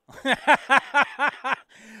know.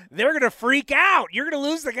 They're going to freak out. You're going to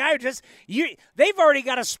lose the guy who they've already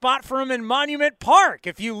got a spot for him in Monument Park.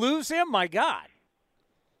 If you lose him, my God.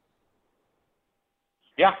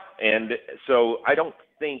 Yeah, and so I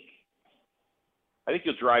think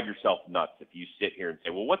you'll drive yourself nuts if you sit here and say,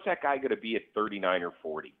 well, what's that guy going to be at 39 or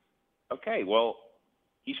 40? Okay, well,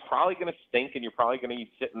 he's probably going to stink, and you're probably going to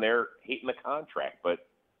be sitting there hating the contract. But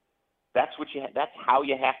that's how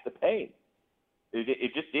you have to pay.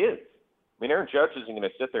 It just is. I mean, Aaron Judge isn't going to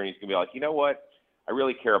sit there and he's going to be like, you know what? I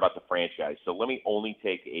really care about the franchise, so let me only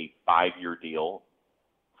take a 5-year deal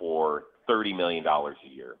for $30 million a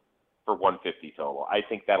year for $150 total. I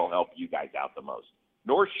think that'll help you guys out the most.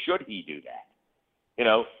 Nor should he do that.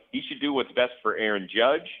 He should do what's best for Aaron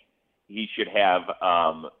Judge. He should have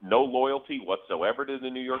no loyalty whatsoever to the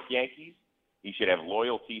New York Yankees. He should have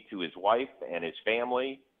loyalty to his wife and his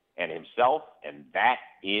family and himself, and that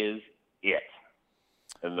is it.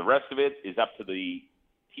 And the rest of it is up to the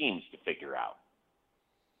teams to figure out.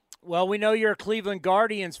 Well, we know you're a Cleveland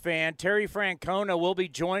Guardians fan. Terry Francona will be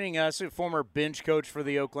joining us, a former bench coach for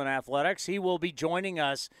the Oakland Athletics. He will be joining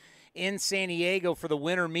us in San Diego for the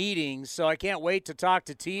winter meetings, so I can't wait to talk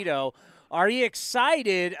to Tito. Are you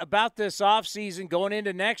excited about this offseason going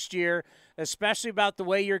into next year, especially about the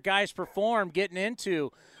way your guys perform getting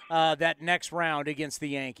into that next round against the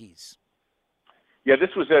Yankees? Yeah,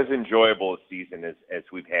 this was as enjoyable a season as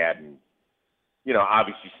we've had, and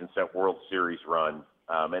obviously since that World Series run,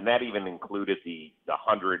 and that even included the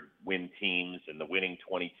 100-win teams and the winning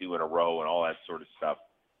 22 in a row and all that sort of stuff,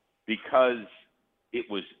 because it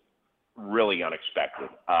was really unexpected.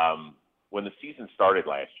 When the season started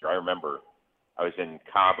last year, I remember I was in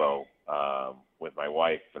Cabo with my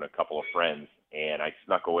wife and a couple of friends, and I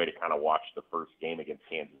snuck away to kind of watch the first game against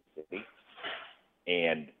Kansas City.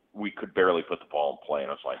 And we could barely put the ball in play, and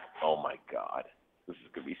I was like, oh, my God, this is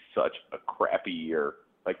going to be such a crappy year.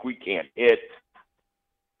 Like, we can't hit.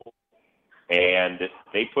 And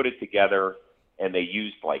they put it together, and they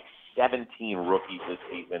used like 17 rookies this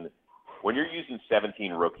season. When you're using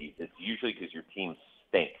 17 rookies, it's usually because your team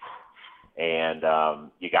stinks and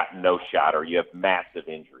you got no shot or you have massive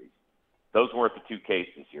injuries. Those weren't the two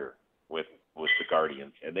cases here with the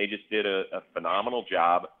Guardians, and they just did a phenomenal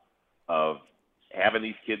job of having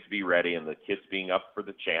these kids be ready and the kids being up for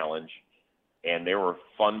the challenge, and they were a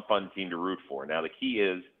fun team to root for. Now, the key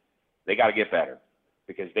is they got to get better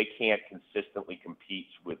because they can't consistently compete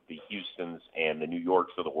with the Houstons and the New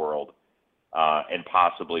Yorks of the world and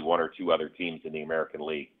possibly one or two other teams in the American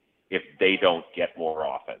League if they don't get more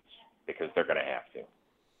offense, because they're going to have to.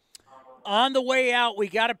 On the way out, we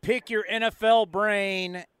got to pick your NFL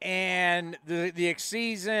brain, and the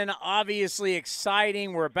season, obviously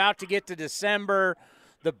exciting. We're about to get to December.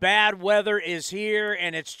 The bad weather is here,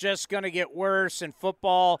 and it's just going to get worse, and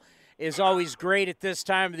football is always great at this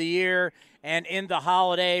time of the year and in the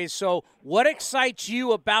holidays. So what excites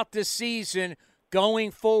you about this season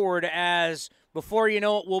going forward, as before you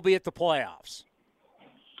know it, we'll be at the playoffs?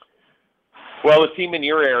 Well, the team in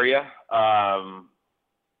your area,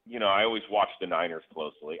 I always watch the Niners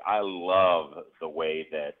closely. I love the way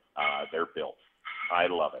that they're built. I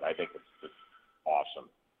love it. I think it's just awesome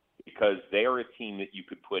because they are a team that you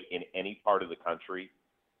could put in any part of the country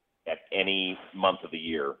at any month of the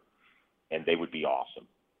year, and they would be awesome.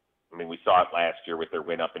 I mean, we saw it last year with their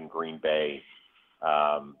win up in Green Bay.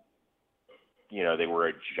 They were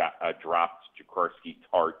a dropped Jaworski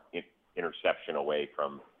Tart interception away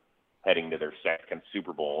from heading to their second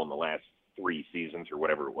Super Bowl in the last 3 seasons or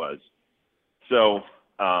whatever it was. So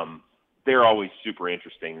they're always super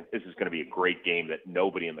interesting. This is going to be a great game that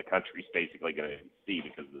nobody in the country is basically going to see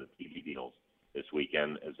because of the TV deals this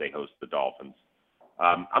weekend as they host the Dolphins.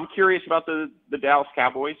 I'm curious about the Dallas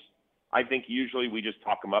Cowboys. I think usually we just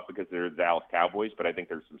talk them up because they're the Dallas Cowboys, but I think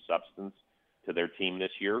there's some substance to their team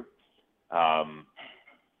this year.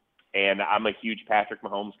 And I'm a huge Patrick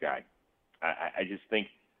Mahomes guy. I just think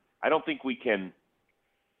 – I don't think we can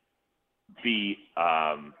be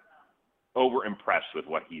over-impressed with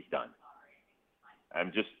what he's done.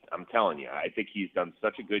 I'm telling you, I think he's done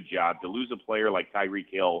such a good job to lose a player like Tyreek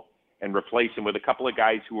Hill and replace him with a couple of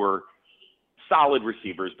guys who are solid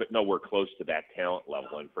receivers but nowhere close to that talent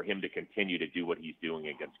level, and for him to continue to do what he's doing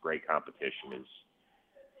against great competition is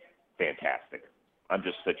fantastic. I'm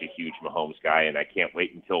just such a huge Mahomes guy, and I can't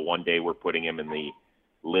wait until one day we're putting him in the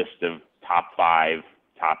list of top 5,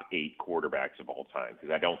 top 8 quarterbacks of all time,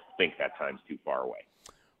 because I don't think that time's too far away.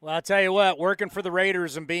 Well, I'll tell you what, working for the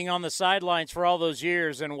Raiders and being on the sidelines for all those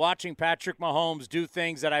years and watching Patrick Mahomes do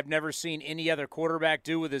things that I've never seen any other quarterback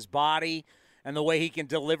do with his body and the way he can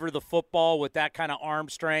deliver the football with that kind of arm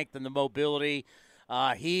strength and the mobility,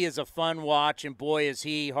 he is a fun watch, and boy, is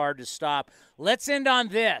he hard to stop. Let's end on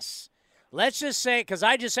this. Let's just say, because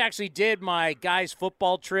I just actually did my guys'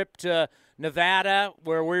 football trip to Nevada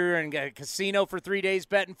where we were in a casino for 3 days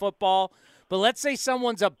betting football. But let's say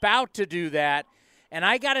someone's about to do that, and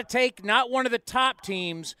I got to take not one of the top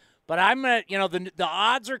teams, but I'm going to, the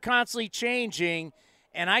odds are constantly changing,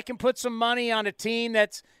 and I can put some money on a team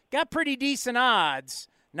that's got pretty decent odds.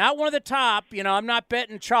 Not one of the top, I'm not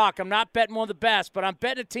betting chalk. I'm not betting one of the best, but I'm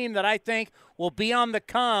betting a team that I think will be on the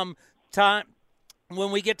come time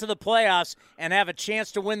when we get to the playoffs and have a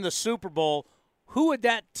chance to win the Super Bowl. Who would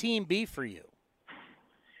that team be for you?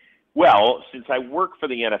 Well, since I work for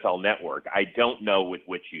the NFL Network, I don't know with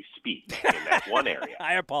which you speak in that one area.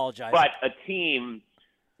 I apologize. But a team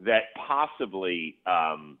that possibly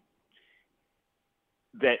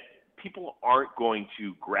that people aren't going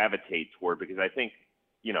to gravitate toward, because I think,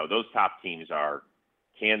 those top teams are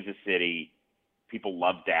Kansas City. People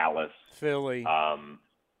love Dallas. Philly.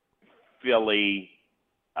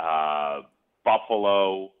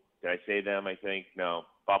 Buffalo. Did I say them, I think? No.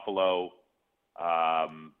 Buffalo. I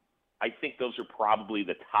think those are probably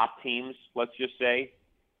the top teams, let's just say.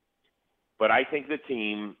 But I think the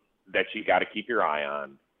team that you got to keep your eye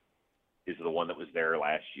on is the one that was there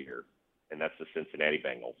last year, and that's the Cincinnati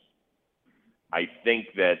Bengals. I think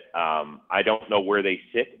that I don't know where they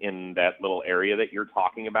sit in that little area that you're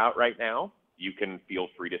talking about right now. You can feel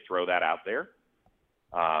free to throw that out there.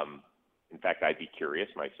 In fact, I'd be curious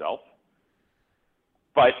myself.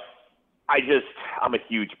 But I'm a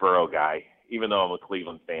huge Burrow guy. Even though I'm a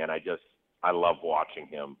Cleveland fan, I love watching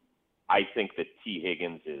him. I think that T.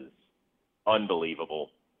 Higgins is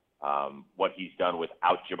unbelievable. What he's done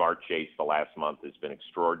without Jamar Chase the last month has been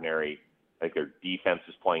extraordinary. I think their defense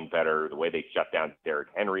is playing better. The way they shut down Derrick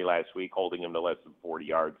Henry last week, holding him to less than 40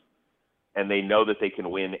 yards. And they know that they can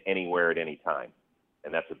win anywhere at any time.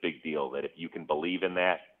 And that's a big deal, that if you can believe in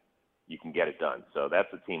that, you can get it done. So that's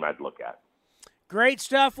the team I'd look at. Great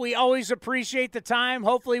stuff. We always appreciate the time.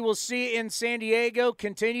 Hopefully we'll see you in San Diego.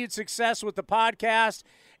 Continued success with the podcast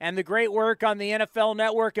and the great work on the NFL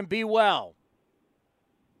Network, and be well.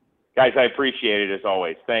 Guys, I appreciate it as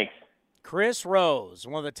always. Thanks. Chris Rose,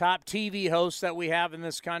 one of the top TV hosts that we have in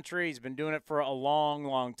this country. He's been doing it for a long,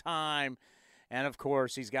 long time. And, of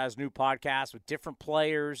course, he's got his new podcast with different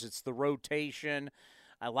players. It's The Rotation.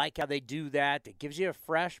 I like how they do that. It gives you a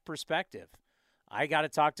fresh perspective. I got to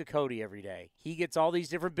talk to Cody every day. He gets all these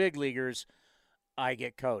different big leaguers. I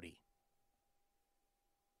get Cody.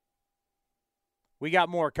 We got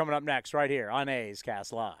more coming up next right here on A's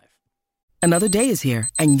Cast Live. Another day is here,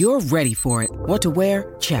 and you're ready for it. What to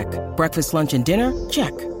wear? Check. Breakfast, lunch, and dinner?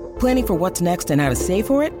 Check. Planning for what's next and how to save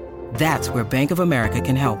for it? That's where Bank of America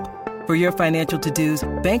can help. For your financial to-dos,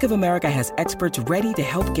 Bank of America has experts ready to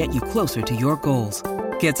help get you closer to your goals.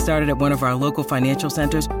 Get started at one of our local financial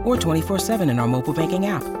centers or 24/7 in our mobile banking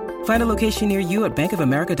app. Find a location near you at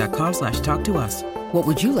bankofamerica.com/talktous. What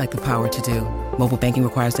would you like the power to do? Mobile banking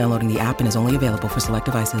requires downloading the app and is only available for select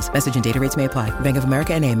devices. Message and data rates may apply. Bank of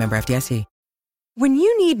America NA, member FDIC. When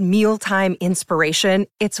you need mealtime inspiration,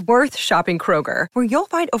 it's worth shopping Kroger, where you'll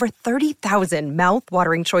find over 30,000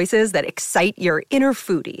 mouth-watering choices that excite your inner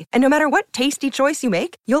foodie. And no matter what tasty choice you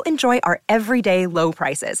make, you'll enjoy our everyday low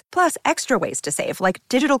prices, plus extra ways to save, like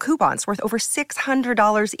digital coupons worth over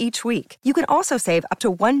 $600 each week. You can also save up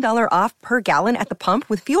to $1 off per gallon at the pump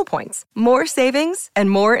with fuel points. More savings and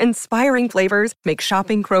more inspiring flavors make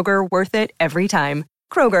shopping Kroger worth it every time.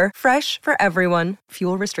 Kroger, fresh for everyone.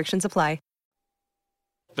 Fuel restrictions apply.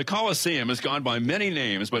 The Coliseum has gone by many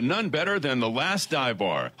names, but none better than the Last Dive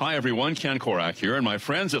Bar. Hi, everyone. Ken Korak here, and my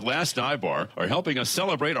friends at Last Dive Bar are helping us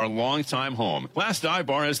celebrate our longtime home. Last Dive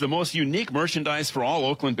Bar has the most unique merchandise for all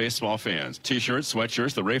Oakland baseball fans. T-shirts,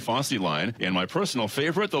 sweatshirts, the Ray Fosse line, and my personal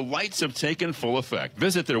favorite, the lights have taken full effect.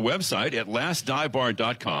 Visit their website at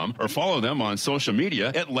lastdivebar.com or follow them on social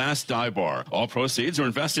media at Last Dive Bar. All proceeds are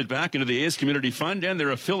invested back into the A's Community Fund and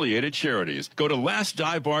their affiliated charities. Go to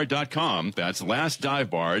lastdivebar.com. That's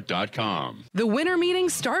lastdivebar.com. The winter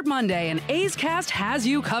meetings start Monday, and A's Cast has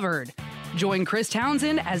you covered. Join Chris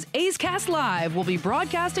Townsend as A's Cast Live will be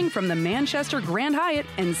broadcasting from the Manchester Grand Hyatt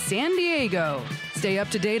in San Diego. Stay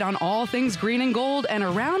up to date on all things green and gold and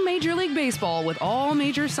around Major League Baseball with all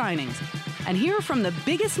major signings. And hear from the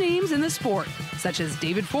biggest names in the sport, such as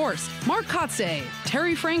David Forst, Mark Kotze,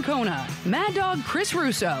 Terry Francona, Mad Dog Chris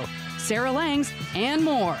Russo, Sarah Langs, and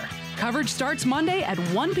more. Coverage starts Monday at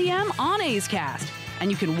 1 p.m. on A's Cast. And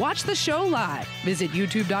you can watch the show live. Visit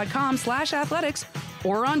youtube.com/athletics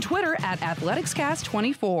or on Twitter at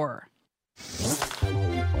athleticscast24.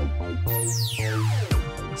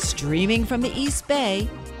 Streaming from the East Bay,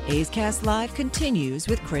 A's Cast Live continues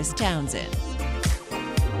with Chris Townsend.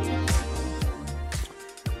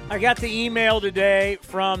 I got the email today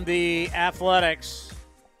from the Athletics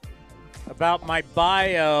about my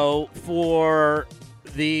bio for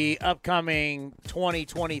the upcoming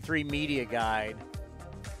 2023 media guide.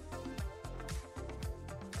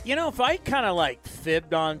 You know, if I kind of like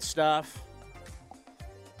fibbed on stuff,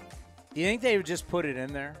 do you think they would just put it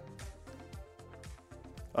in there?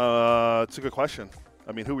 It's a good question.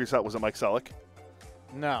 I mean, who was that? Was it Mike Selleck?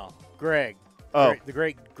 No, Greg. Oh. The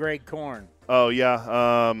great Greg Korn. Oh, yeah.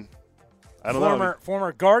 I don't know.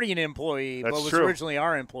 Former Guardian employee, That's but was true. originally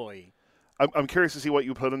our employee. I'm curious to see what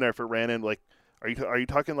you put in there if it ran in. Like, are you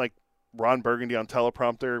talking like Ron Burgundy on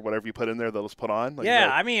teleprompter? Whatever you put in there, they'll just put on. Like, yeah,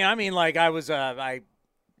 I mean, like I was a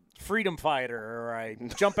freedom fighter, or I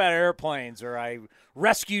jump out of airplanes, or I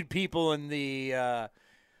rescued people in the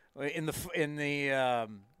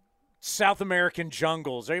South American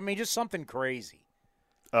jungles. I mean, just something crazy.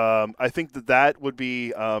 I think that would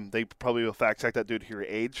be they probably will fact check that due to your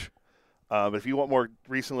age. But if you want more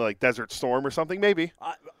recently, like Desert Storm or something, maybe.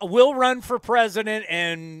 Will run for president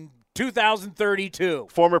in 2032.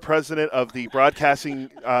 Former president of the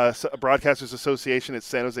Broadcasters Association at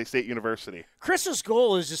San Jose State University. Chris's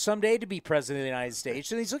goal is just someday to be president of the United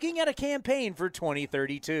States, and he's looking at a campaign for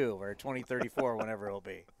 2032 or 2034, whenever it'll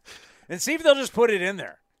be. And see if they'll just put it in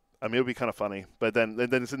there. I mean, it would be kind of funny. But then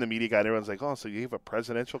it's in the media guide. Everyone's like, oh, so you have a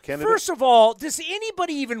presidential candidate? First of all, does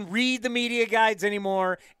anybody even read the media guides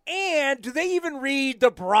anymore? And do they even read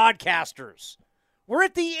the broadcasters? We're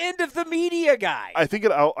at the end of the media guide. I think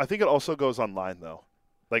it also goes online, though.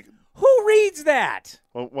 Like, Who reads that?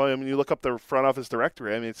 Well, I mean, you look up the front office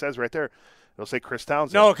directory. I mean, it says right there. It'll say Chris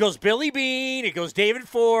Townsend. No, it goes Billy Bean. It goes David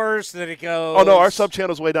Force. Then it goes. Oh no, our sub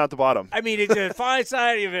channel's way down at the bottom. I mean, it's a fine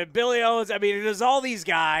side. You have Billy Owens. I mean, there's all these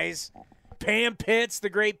guys. Pam Pitts, the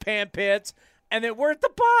great Pam Pitts, and then we're at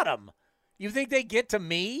the bottom. You think they get to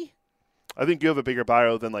me? I think you have a bigger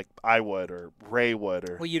bio than like I would or Ray would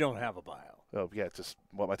or. Well, you don't have a bio. Oh yeah, it's just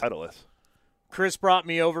what my title is. Chris brought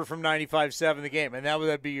me over from 95.7 The Game, and that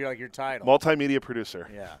would be like your title. Multimedia producer.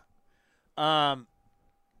 Yeah.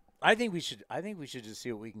 I think we should just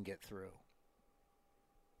see what we can get through.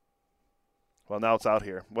 Well, now it's out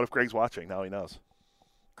here. What if Greg's watching? Now he knows.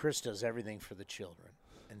 Chris does everything for the children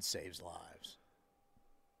and saves lives.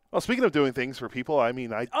 Well, speaking of doing things for people, I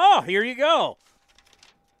mean, Oh, here you go.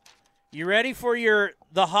 You ready for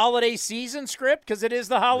the holiday season script? Because it is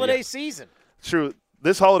the holiday season. True.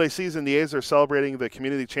 This holiday season, the A's are celebrating the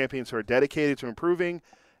community champions who are dedicated to improving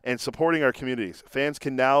and supporting our communities. Fans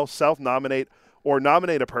can now self-nominate or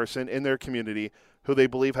nominate a person in their community who they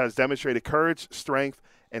believe has demonstrated courage, strength,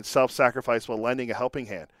 and self-sacrifice while lending a helping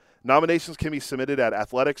hand. Nominations can be submitted at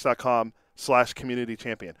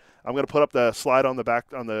athletics.com/community-champion. I'm going to put up the slide on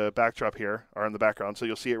the backdrop here, or in the background, so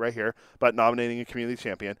you'll see it right here, about nominating a community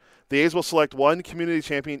champion. The A's will select one community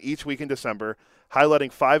champion each week in December,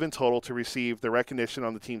 highlighting 5 in total to receive the recognition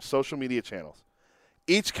on the team's social media channels.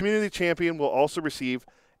 Each community champion will also receive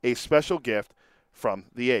a special gift from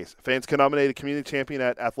the A's. Fans can nominate a community champion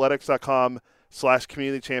at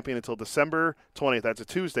athletics.com/community-champion until December 20th. That's a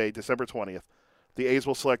Tuesday, December 20th. The A's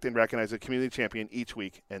will select and recognize a community champion each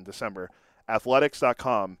week in December.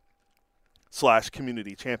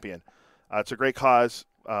 Athletics.com/community-champion. It's a great cause.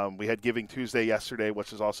 We had Giving Tuesday yesterday,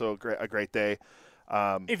 which is also a great day.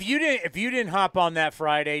 If you didn't hop on that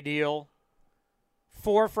Friday deal,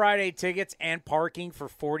 4 Friday tickets and parking for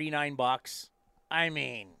 $49. I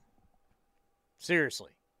mean,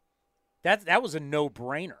 seriously, that was a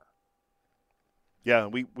no-brainer. Yeah,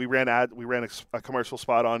 we ran a commercial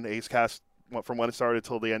spot on A's Cast from when it started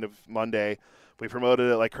till the end of Monday. We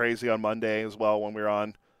promoted it like crazy on Monday as well when we were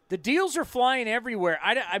on. The deals are flying everywhere.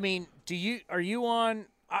 I mean, are you on?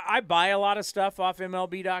 I buy a lot of stuff off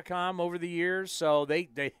MLB.com over the years, so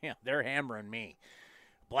they're hammering me.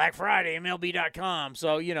 Black Friday, MLB.com.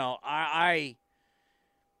 So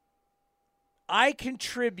I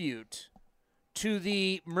contribute to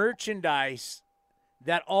the merchandise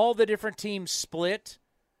that all the different teams split.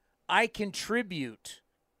 I contribute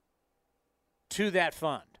to that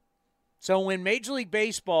fund. So when Major League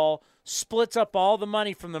Baseball splits up all the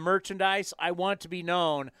money from the merchandise, I want to be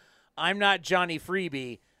known I'm not Johnny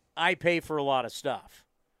Freebie. I pay for a lot of stuff.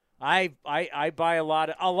 I buy a lot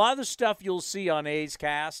of the stuff you'll see on A's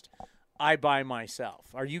Cast. I buy myself.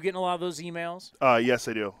 Are you getting a lot of those emails? Yes,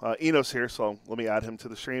 I do. Eno's here, so let me add him to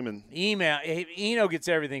the stream. And Eno gets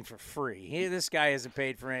everything for free. This guy hasn't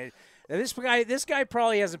paid for anything. This guy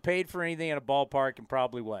probably hasn't paid for anything at a ballpark in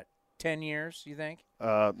probably 10 years? You think?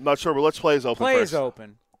 Not sure, but let's play is open. Play first. is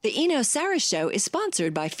open. The Eno Saris Show is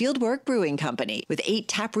sponsored by Fieldwork Brewing Company. With 8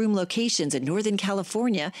 taproom locations in Northern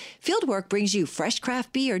California, Fieldwork brings you fresh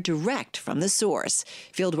craft beer direct from the source.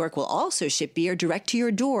 Fieldwork will also ship beer direct to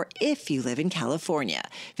your door if you live in California.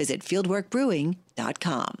 Visit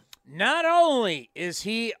fieldworkbrewing.com. Not only is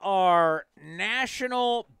he our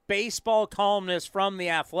national baseball columnist from The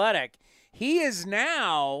Athletic, he is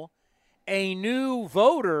now a new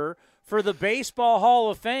voter for the Baseball Hall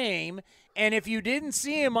of Fame. And if you didn't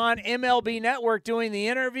see him on MLB Network doing the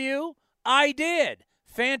interview, I did.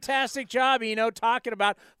 Fantastic job, talking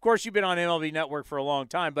about, of course, you've been on MLB Network for a long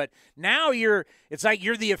time, but now it's like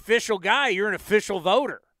you're the official guy. You're an official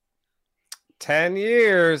voter. 10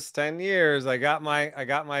 years. I got my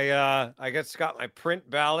print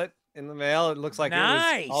ballot in the mail. It looks like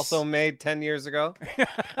nice. It was also made 10 years ago.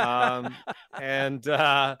 No,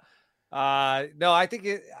 I think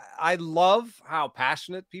I love how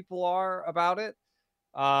passionate people are about it.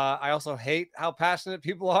 I also hate how passionate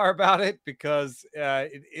people are about it because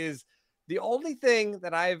it is the only thing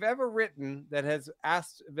that I've ever written that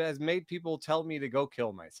has made people tell me to go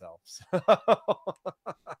kill myself. So,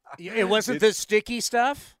 it wasn't the sticky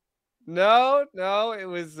stuff? No, it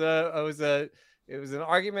was an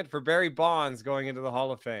argument for Barry Bonds going into the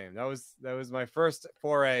Hall of Fame. That was my first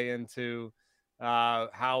foray into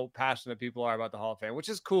how passionate people are about the Hall of Fame, which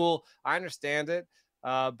is cool. I understand it.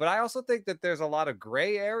 But I also think that there's a lot of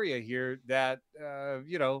gray area here that,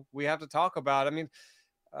 we have to talk about. I mean,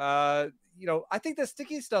 I think the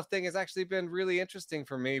sticky stuff thing has actually been really interesting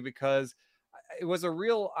for me because it was a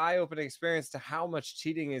real eye-opening experience to how much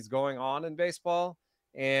cheating is going on in baseball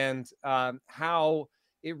and how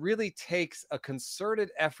it really takes a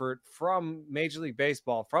concerted effort from Major League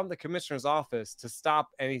Baseball, from the commissioner's office, to stop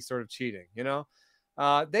any sort of cheating.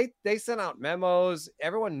 They sent out memos.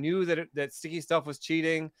 Everyone knew that sticky stuff was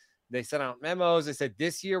cheating. They sent out memos. They said,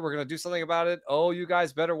 this year we're going to do something about it. Oh, you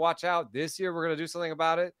guys better watch out. This year we're going to do something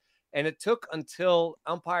about it. And it took until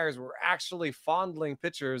umpires were actually fondling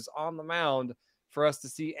pitchers on the mound for us to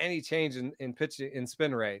see any change in pitching, in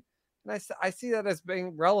spin rate. And I see that as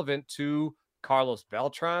being relevant to Carlos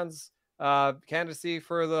Beltran's candidacy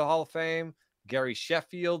for the Hall of Fame, Gary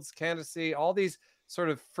Sheffield's candidacy, all these sort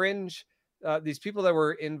of fringe, these people that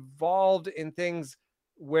were involved in things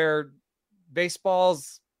where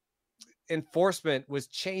baseball's enforcement was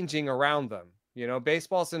changing around them.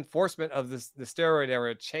 Baseball's enforcement of the steroid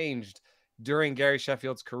era changed during Gary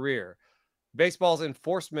Sheffield's career. Baseball's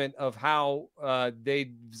enforcement of how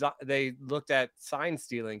they looked at sign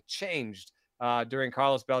stealing changed during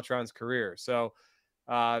Carlos Beltran's career. So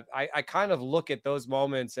I kind of look at those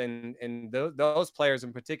moments, and those players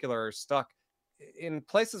in particular are stuck in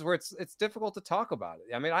places where it's difficult to talk about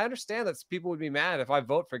it. I mean, I understand that people would be mad if I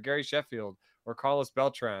vote for Gary Sheffield or Carlos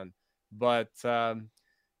Beltran, but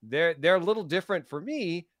they're a little different for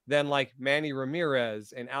me than like Manny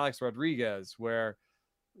Ramirez and Alex Rodriguez, where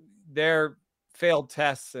their failed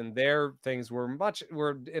tests and their things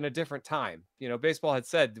were in a different time. Baseball had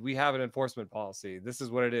said, we have an enforcement policy. This is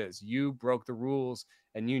what it is. You broke the rules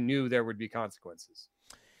and you knew there would be consequences.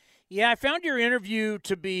 Yeah, I found your interview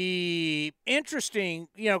to be interesting,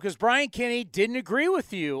 because Brian Kenny didn't agree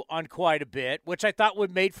with you on quite a bit, which I thought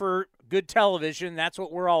would make for good television. That's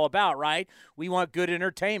what we're all about, right? We want good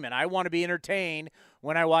entertainment. I want to be entertained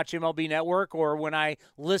when I watch MLB Network, or when I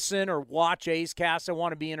listen or watch A's Cast, I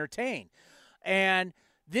want to be entertained. And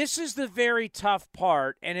this is the very tough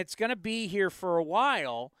part, and it's going to be here for a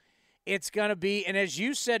while. It's going to be, and as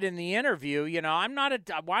you said in the interview, I'm not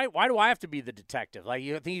why do I have to be the detective? Like,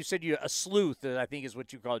 I think you said a sleuth, I think is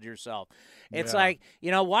what you called yourself. It's like,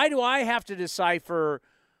 why do I have to decipher,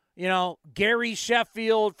 Gary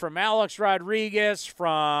Sheffield from Alex Rodriguez,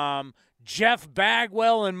 from Jeff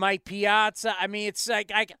Bagwell and Mike Piazza? I mean, it's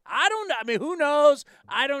like, I don't know. I mean, who knows?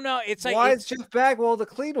 I don't know. It's like, why is Jeff Bagwell the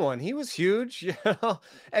clean one? He was huge,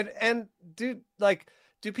 and dude, like,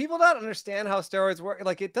 do people not understand how steroids work?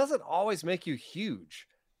 Like, it doesn't always make you huge.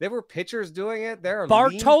 There were pitchers doing it. There are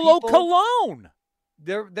Bartolo Colon.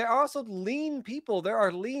 There are also lean people. There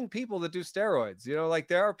are lean people that do steroids. Like,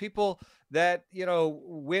 there are people that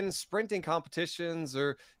win sprinting competitions,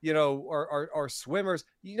 or or swimmers.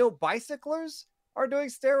 Bicyclers are doing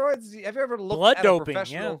steroids. Have you ever looked blood at doping? A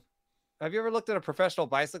professional? Yeah. Have you ever looked at a professional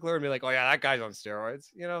bicycler and be like, oh yeah, that guy's on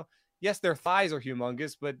steroids? Yes, their thighs are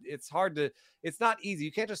humongous, but it's not easy.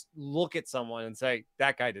 You can't just look at someone and say,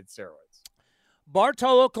 that guy did steroids.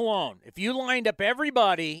 Bartolo Colon, if you lined up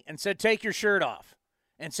everybody and said, take your shirt off,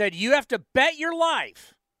 and said, you have to bet your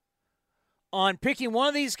life on picking one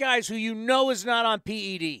of these guys who is not on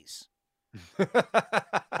PEDs.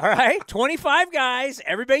 All right? 25 guys,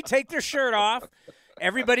 everybody take their shirt off.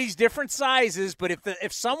 Everybody's different sizes, but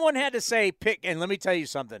if someone had to say pick, and let me tell you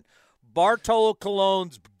something, Bartolo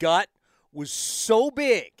Colon's gut was so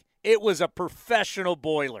big, it was a professional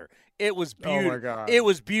boiler. It was beautiful. Oh my God. It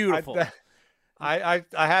was beautiful. I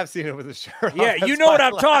have seen it with a shirt. Yeah, on. you know what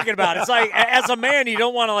I'm talking about. It's like, as a man, you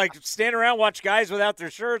don't want to like stand around watch guys without their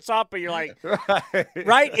shirts off, but you're like,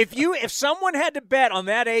 right? If someone had to bet on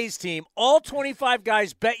that A's team, all 25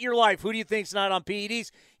 guys, bet your life, who do you think's not on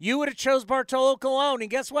PEDs? You would have chose Bartolo Colon, and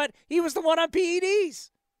guess what? He was the one on PEDs.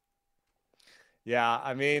 Yeah,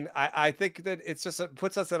 I mean, I think that it's just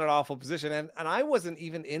puts us in an awful position, and I wasn't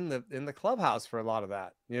even in the clubhouse for a lot of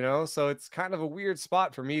that, so it's kind of a weird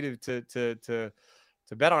spot for me to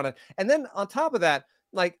bet on it. And then on top of that,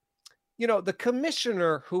 like, the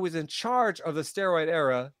commissioner who was in charge of the steroid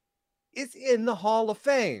era is in the Hall of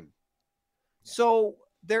Fame, so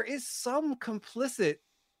there is some complicit,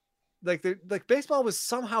 like baseball was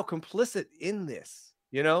somehow complicit in this.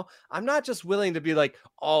 I'm not just willing to be like,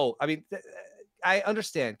 oh, I mean. I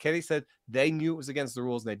understand. Kenny said they knew it was against the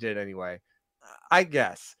rules and they did it anyway. I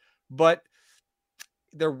guess. But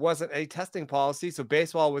there wasn't a testing policy. So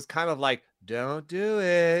baseball was kind of like, don't do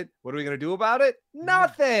it. What are we going to do about it?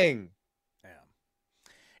 Nothing. Yeah.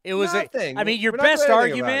 It was nothing. Your best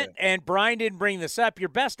argument, and Brian didn't bring this up, your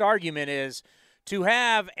best argument is to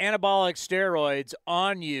have anabolic steroids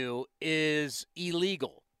on you is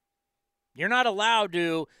illegal. You're not allowed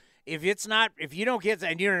to. if you don't get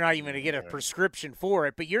that, and you're not even going to get a prescription for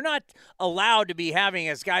it, but you're not allowed to be having,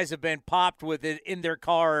 as guys have been popped with it in their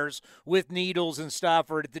cars with needles and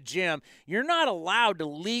stuff, or at the gym, you're not allowed to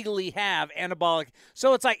legally have anabolic.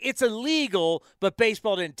 So it's like it's illegal, but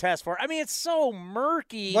baseball didn't test for it. I mean, it's so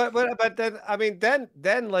murky. But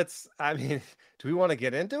then let's. Do we want to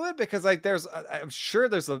get into it? Because I'm sure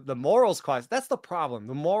there's the morals clause. That's the problem.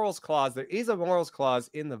 The morals clause. There is a morals clause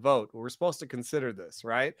in the vote. We're supposed to consider this,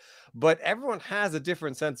 right? But everyone has a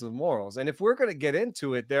different sense of morals. And if we're going to get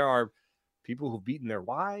into it, there are people who've beaten their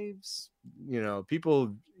wives,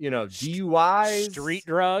 people, DUIs, street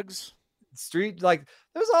drugs,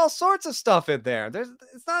 there's all sorts of stuff in there.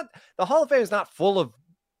 The Hall of Fame is not full of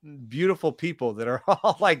beautiful people that are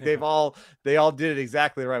all like they all did it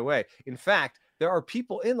exactly the right way. In fact, there are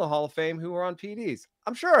people in the Hall of Fame who are on PDs.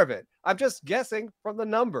 I'm sure of it. I'm just guessing from the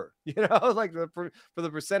number, for the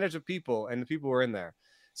percentage of people and the people who are in there.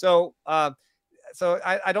 So I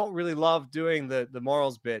don't really love doing the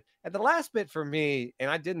morals bit. And the last bit for me, and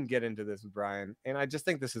I didn't get into this with Brian, and I just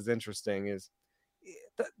think this is interesting, is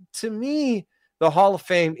to me, the Hall of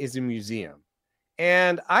Fame is a museum.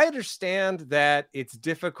 And I understand that it's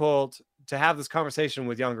difficult to have this conversation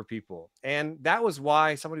with younger people. And that was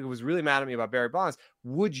why somebody who was really mad at me about Barry Bonds,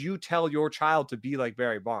 would you tell your child to be like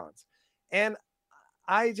Barry Bonds? And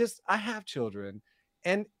I have children,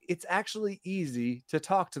 and it's actually easy to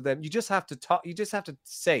talk to them. You just have to talk. You just have to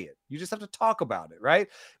say it. You just have to talk about it, right?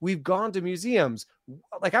 We've gone to museums.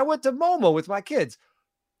 Like I went to MoMA with my kids.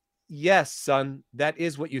 Yes, son, that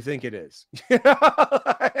is what you think it is.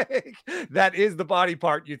 That is the body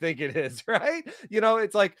part you think it is, right?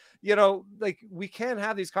 It's like we can't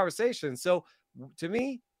have these conversations. So to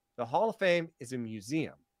me, the Hall of Fame is a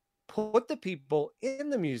museum. Put the people in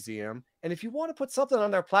the museum. And if you want to put something on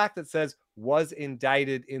their plaque that says, was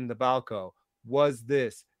indicted in the Balco, was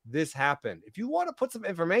this happened. If you want to put some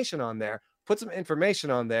information on there, put some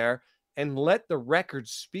information on there and let the record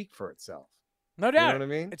speak for itself. No doubt. You know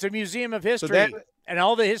what I mean? It's a museum of history and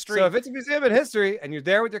all the history. So if it's a museum of history and you're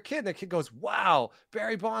there with your kid and the kid goes, wow,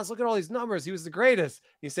 Barry Bonds, look at all these numbers. He was the greatest.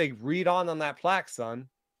 You say, read on that plaque, son.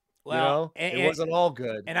 Well, it wasn't all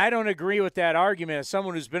good. And I don't agree with that argument. As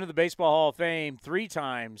someone who's been to the Baseball Hall of Fame 3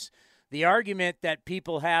 times, the argument that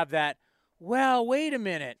people have that, well, wait a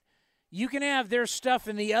minute. You can have their stuff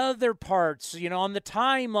in the other parts, on the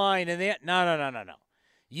timeline. And no.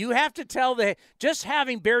 You have to tell just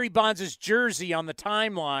having Barry Bonds' jersey on the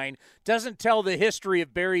timeline doesn't tell the history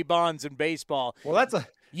of Barry Bonds in baseball. Well, that's an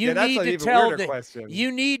even weirder question. You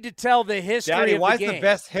need to tell the history Daddy, of the game. Why is the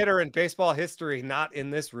best hitter in baseball history not in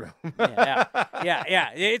this room? Yeah.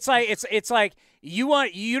 It's like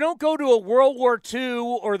you don't go to a World War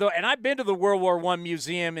II and I've been to the World War I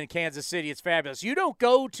museum in Kansas City. It's fabulous. You don't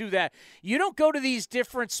go to that. You don't go to these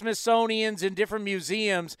different Smithsonians and different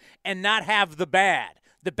museums and not have the bad.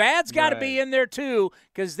 The bad's got to be in there, too,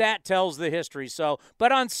 because that tells the history. So,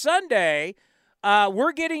 but on Sunday,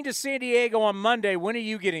 we're getting to San Diego on Monday. When are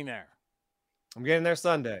you getting there? I'm getting there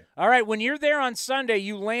Sunday. All right. When you're there on Sunday,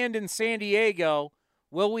 you land in San Diego.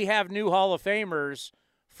 Will we have new Hall of Famers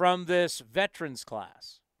from this veterans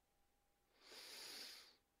class?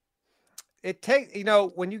 It takes,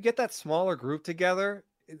 when you get that smaller group together,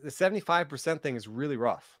 the 75% thing is really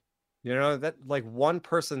rough. That like one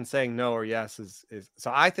person saying no or yes is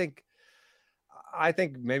so I think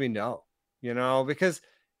maybe no, because,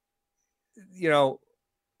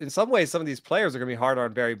 in some ways, some of these players are going to be harder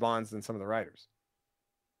on Barry Bonds than some of the writers.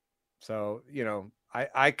 So,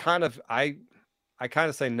 I kind of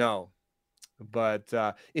say no,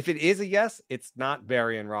 but if it is a yes, it's not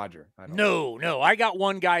Barry and Roger. No. I got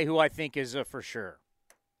one guy who I think is a for sure.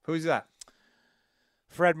 Who's that?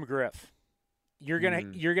 Fred McGriff. You're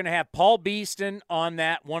gonna have Paul Beeston on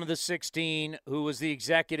that, one of the 16, who was the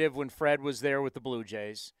executive when Fred was there with the Blue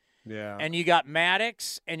Jays. Yeah. And you got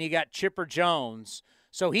Maddox and you got Chipper Jones.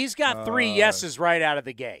 So he's got 3 yeses right out of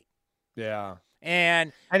the gate. Yeah.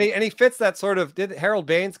 And he fits that sort of. Did Harold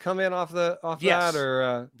Baines come in off yes. that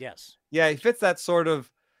or? Yes. Yeah, he fits that sort of.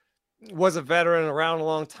 Was a veteran around a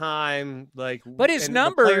long time, But his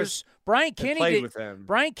numbers, Brian Kenny did. With him.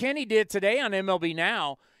 Brian Kenny did today on MLB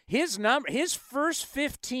Now. His first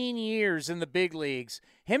 15 years in the big leagues,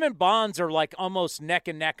 him and Bonds are like almost neck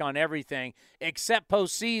and neck on everything, except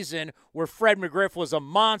postseason where Fred McGriff was a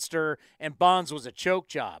monster and Bonds was a choke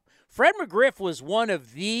job. Fred McGriff was one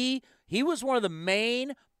of the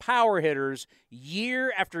main power hitters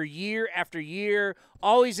year after year after year,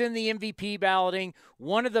 always in the MVP balloting,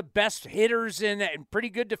 one of the best hitters and pretty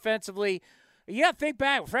good defensively. Yeah, think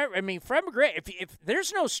back. Fred McGriff, if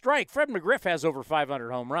there's no strike, Fred McGriff has over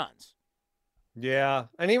 500 home runs. Yeah,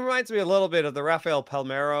 and he reminds me a little bit of the Rafael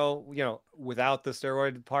Palmeiro, without the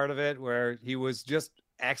steroid part of it, where he was just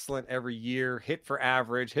excellent every year, hit for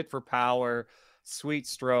average, hit for power, sweet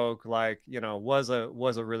stroke, was a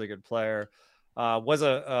really good player, was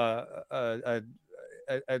a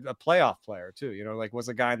playoff player too, was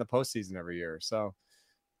a guy in the postseason every year. So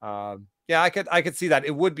I could see that.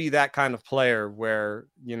 It would be that kind of player where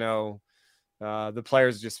the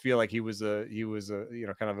players just feel like he was a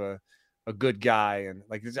kind of a good guy, and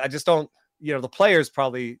I just don't. The players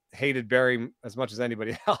probably hated Barry as much as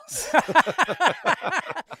anybody else.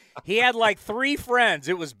 He had 3 friends.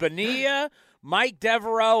 It was Bonilla, Mike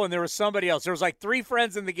Devereaux, and there was somebody else. There was 3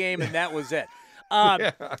 friends in the game, and that was it.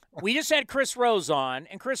 We just had Chris Rose on,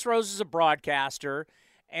 and Chris Rose is a broadcaster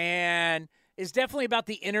and is definitely about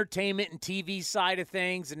the entertainment and TV side of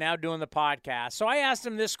things and now doing the podcast. So I asked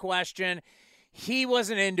him this question. He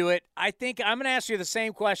wasn't into it. I think I'm going to ask you the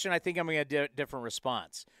same question. I think I'm going to get a different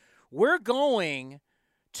response. We're going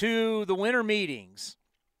to the winter meetings,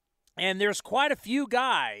 and there's quite a few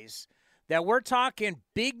guys that we're talking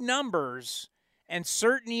big numbers and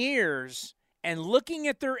certain years, and looking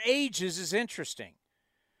at their ages is interesting.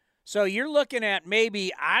 So you're looking at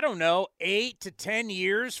maybe, 8 to 10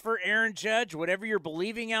 years for Aaron Judge, whatever you're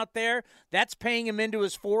believing out there. That's paying him into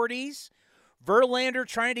his 40s. Verlander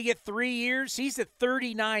trying to get 3 years. He's at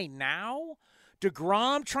 39 now.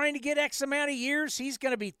 DeGrom trying to get X amount of years. He's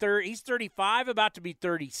going to be he's 35, about to be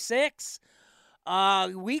 36.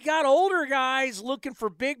 We got older guys looking for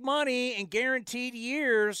big money and guaranteed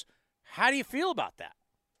years. How do you feel about that?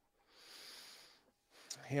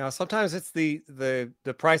 Sometimes it's the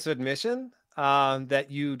price of admission that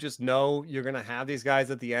you just know you're going to have these guys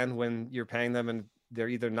at the end when you're paying them and they're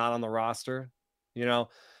either not on the roster.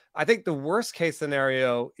 I think the worst case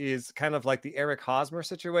scenario is kind of like the Eric Hosmer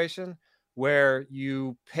situation, where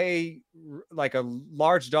you pay a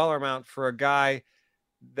large dollar amount for a guy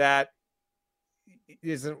that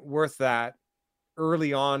isn't worth that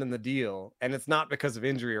early on in the deal, and it's not because of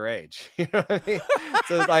injury or age. You know what I mean?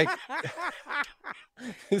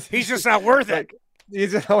 So he's just not worth it.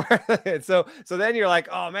 He's just not worth it. So then you're like,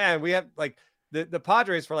 oh man, we have the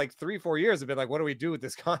Padres for 3-4 years have been like, what do we do with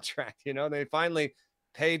this contract? They finally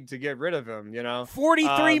paid to get rid of him.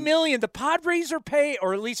 $43 million. The Padres are paying,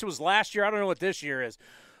 or at least it was last year. I don't know what this year is.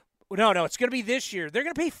 No, it's going to be this year. They're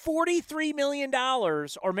going to pay $43 million,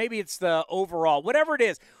 or maybe it's the overall, whatever it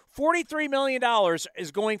is. $43 million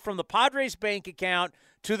is going from the Padres bank account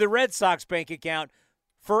to the Red Sox bank account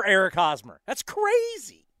for Eric Hosmer. That's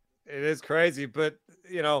crazy. It is crazy, but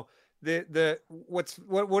what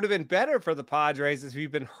would have been better for the Padres is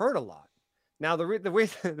we've been hurt a lot. Now the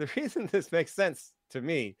reason this makes sense to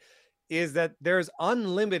me is that there's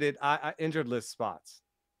unlimited injured list spots.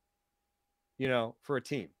 For a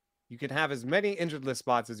team, you can have as many injured list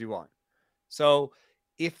spots as you want. So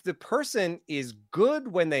if the person is good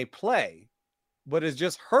when they play, but is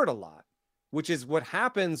just hurt a lot, which is what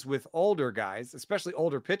happens with older guys, especially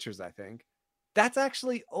older pitchers, I think, that's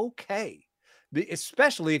actually okay.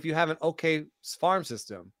 Especially if you have an okay farm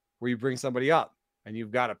system where you bring somebody up and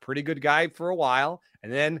you've got a pretty good guy for a while.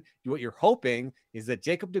 And then what you're hoping is that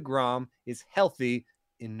Jacob deGrom is healthy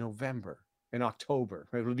in October.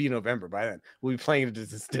 It'll be November by then. We'll be playing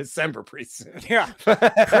it December pretty soon. Yeah.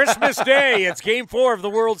 Christmas Day. It's Game 4 of the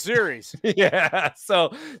World Series. Yeah.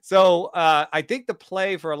 So I think the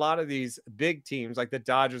play for a lot of these big teams like the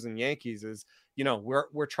Dodgers and Yankees is,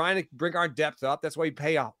 we're trying to bring our depth up. That's why we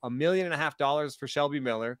pay $1.5 million for Shelby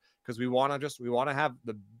Miller, because we want to have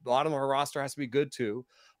the bottom of our roster has to be good too.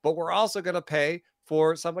 But we're also going to pay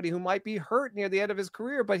for somebody who might be hurt near the end of his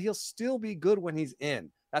career, but he'll still be good when he's in.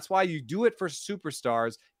 That's why you do it for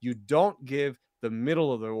superstars. You don't give the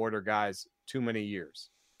middle of the order guys too many years.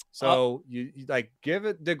 So you give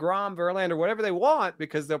it DeGrom, Verlander, whatever they want,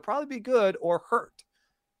 because they'll probably be good or hurt.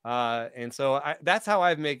 And so that's how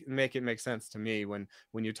I make it make sense to me when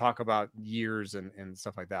you talk about years and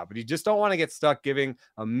stuff like that. But you just don't want to get stuck giving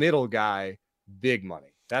a middle guy big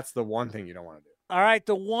money. That's the one thing you don't want to do. All right,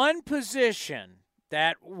 the one position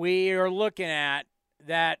that we are looking at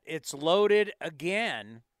that it's loaded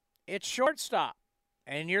again, it's shortstop.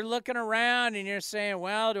 And you're looking around and you're saying,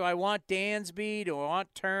 well, do I want Dansby? Do I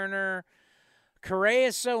want Turner? Correa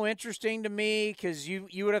is so interesting to me because you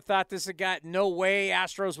would have thought this had got no way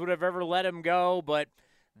Astros would have ever let him go, but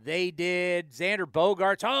they did. Xander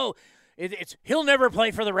Bogaerts, he'll never play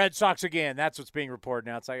for the Red Sox again. That's what's being reported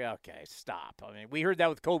now. It's like, okay, stop. I mean, we heard that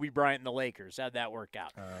with Kobe Bryant and the Lakers. How'd that work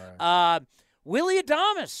out? Willy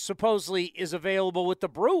Adames supposedly is available with the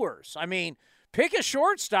Brewers. I mean, pick a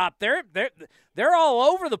shortstop. They're all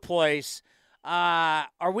over the place.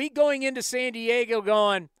 Are we going into San Diego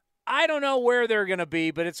going, I don't know where they're going to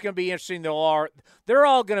be, but it's going to be interesting. They're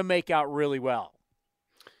all going to make out really well.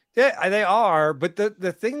 Yeah, they are. But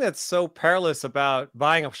the thing that's so perilous about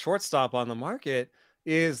buying a shortstop on the market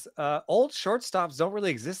is old shortstops don't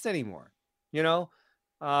really exist anymore.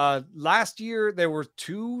 Last year there were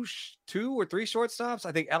two or three shortstops.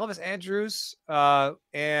 I think Elvis Andrus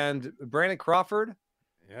and Brandon Crawford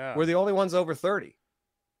were the only ones over 30.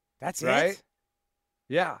 That's right? it?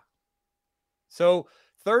 Yeah. So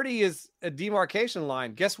 30 is a demarcation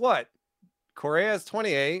line. Guess what? Correa is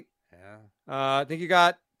 28. Yeah. I think you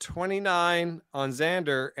got 29 on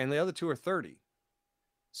Xander, and the other two are 30.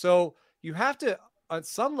 So you have to, at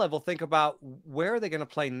some level, think about where are they going to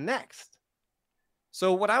play next.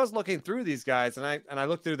 So when I was looking through these guys, and I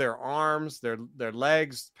looked through their arms, their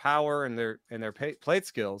legs, power, and their plate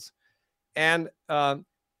skills, and none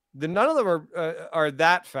of them are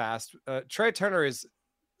that fast. Trey Turner is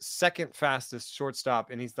second fastest shortstop,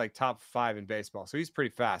 and he's like top 5 in baseball, so he's pretty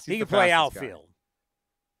fast. He can play outfield.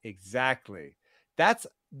 Exactly.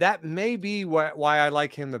 That may be why I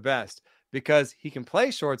like him the best, because he can play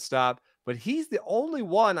shortstop, but he's the only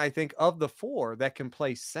one, I think, of the 4 that can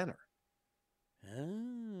play center.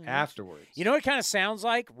 Afterwards. You know what it kind of sounds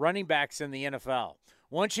like? Running backs in the NFL.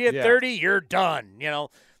 Once you hit 30, you're done.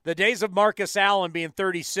 The days of Marcus Allen being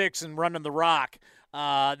 36 and running the rock,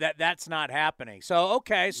 that's not happening. So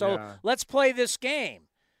let's play this game.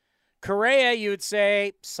 Correa, you would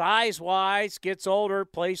say, size-wise, gets older,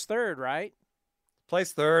 plays third, right?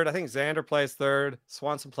 Plays third. I think Xander plays third.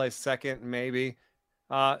 Swanson plays second, maybe.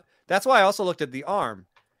 That's why I also looked at the arm.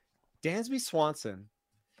 Dansby Swanson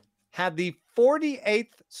had the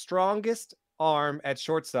 48th strongest arm at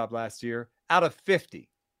shortstop last year out of 50.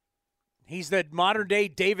 He's the modern-day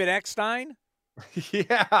David Eckstein?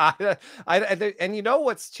 Yeah. And you know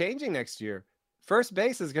what's changing next year? First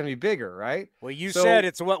base is going to be bigger, right? Well, you said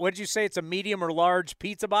it's what did you say? It's a medium or large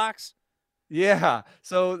pizza box? Yeah.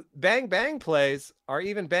 So bang plays are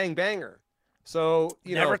even bang banger. So,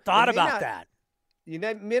 never thought about that. You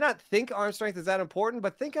may not think arm strength is that important,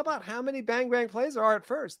 but think about how many bang plays there are at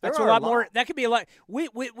first. That's a lot more. That could be a lot.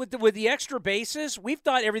 With the extra bases, we've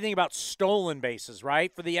thought everything about stolen bases,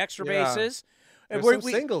 right? For the extra bases. There's some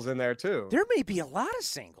singles in there, too. There may be a lot of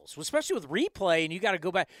singles, especially with replay, and you got to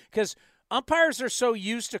go back. Because umpires are so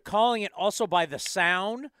used to calling it also by the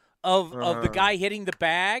sound of the guy hitting the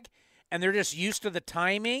bag, and they're just used to the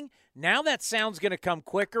timing. Now that sound's going to come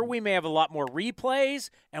quicker. We may have a lot more replays,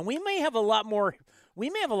 and we may have a lot more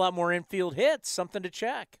infield hits, something to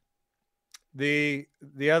check. The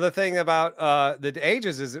other thing about the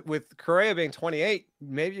ages is with Correa being 28,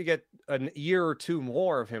 maybe you get a year or two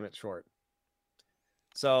more of him at short.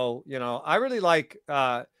 So, I really like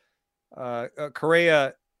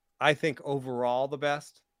Correa, I think, overall the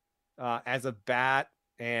best as a bat,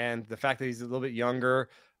 and the fact that he's a little bit younger.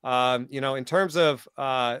 In terms of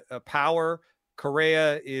power,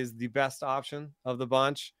 Correa is the best option of the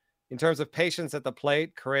bunch. In terms of patience at the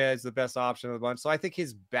plate, Correa is the best option of the bunch. So I think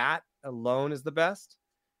his bat alone is the best.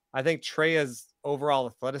 I think Treya's overall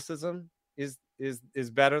athleticism is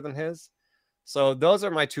better than his. So those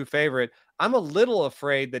are my two favorite. I'm a little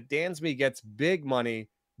afraid that Dansby gets big money,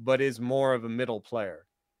 but is more of a middle player.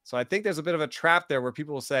 So I think there's a bit of a trap there where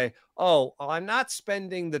people will say, oh, I'm not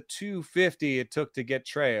spending the $250 it took to get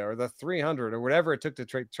Trey, or the $300 or whatever it took to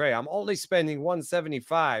trade Trey. I'm only spending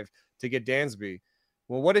 $175 to get Dansby.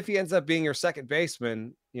 Well, what if he ends up being your second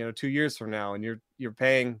baseman, 2 years from now, and you're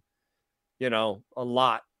paying, a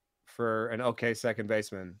lot for an okay second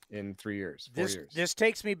baseman in 3 years, 4 years. This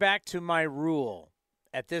takes me back to my rule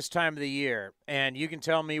at this time of the year, and you can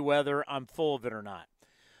tell me whether I'm full of it or not.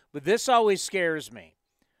 But this always scares me.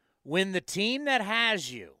 When the team that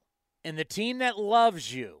has you and the team that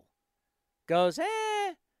loves you goes,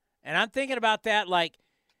 and I'm thinking about that, like,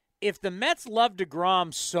 if the Mets love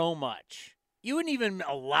DeGrom so much, you wouldn't even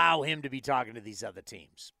allow him to be talking to these other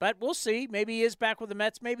teams. But we'll see. Maybe he is back with the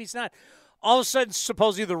Mets. Maybe he's not. All of a sudden,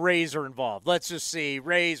 supposedly the Rays are involved. Let's just see.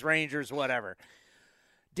 Rays, Rangers, whatever.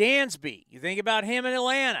 Dansby, you think about him in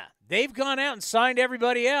Atlanta. They've gone out and signed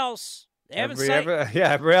everybody else. They haven't signed.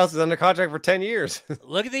 Everybody else is under contract for 10 years.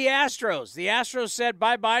 Look at the Astros. The Astros said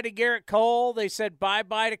bye-bye to Garrett Cole. They said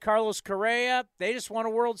bye-bye to Carlos Correa. They just won a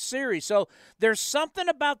World Series. So there's something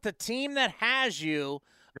about the team that has you,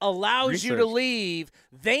 allows you to leave.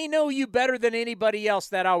 They know you better than anybody else.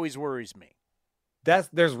 That always worries me.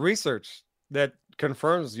 There's research that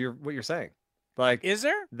confirms what you're saying. Like, is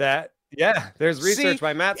there? There's research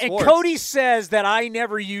by Matt Swartz. And Cody says that I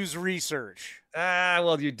never use research.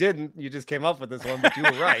 Well, you didn't. You just came up with this one, but you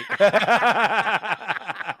were right.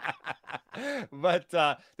 But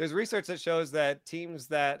there's research that shows that teams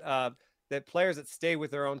that players that stay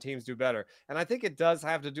with their own teams do better. And I think it does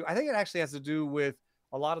have to do, I think it actually has to do with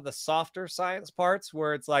a lot of the softer science parts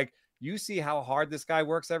where it's like, you see how hard this guy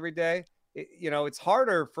works every day. It's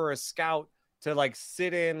harder for a scout to like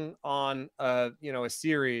sit in on a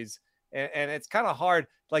series. And it's kind of hard.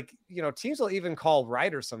 Like, teams will even call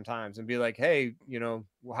writers sometimes and be like, hey,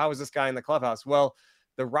 how is this guy in the clubhouse? Well,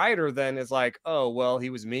 the writer then is like, oh, well, he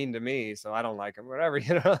was mean to me, so I don't like him, whatever,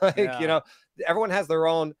 everyone has their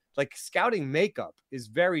own, like, scouting makeup is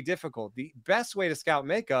very difficult. The best way to scout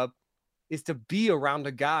makeup is to be around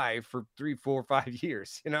a guy for 3, 4, 5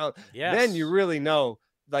 years, Yes. Then you really know,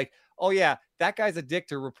 like, oh yeah, that guy's a dick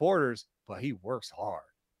to reporters, but he works hard.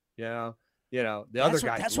 The other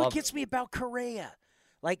guys. That's what gets me about Correa.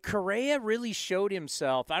 Like, Correa really showed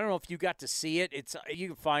himself. I don't know if you got to see it. You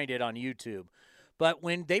can find it on YouTube. But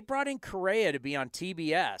when they brought in Correa to be on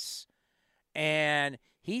TBS, and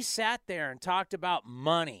he sat there and talked about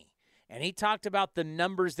money, and he talked about the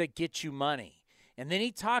numbers that get you money, and then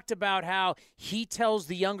he talked about how he tells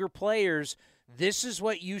the younger players, this is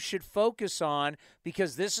what you should focus on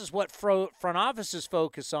because this is what front offices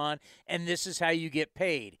focus on, and this is how you get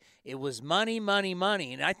paid. It was money, money,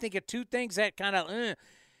 money. And I think of two things that kind of,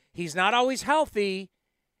 he's not always healthy,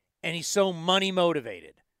 and he's so money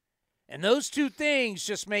motivated. And those two things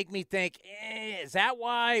just make me think, is that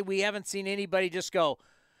why we haven't seen anybody just go?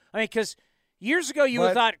 I mean, because years ago you would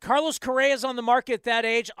have thought Carlos Correa's on the market at that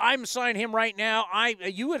age. I'm signing him right now.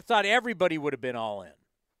 You would have thought everybody would have been all in.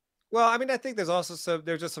 Well, I mean, I think there's also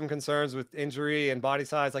there's just some concerns with injury and body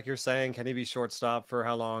size, like you're saying. Can he be shortstop for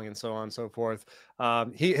how long, and so on and so forth.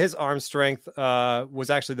 His arm strength was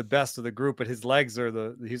actually the best of the group, but his legs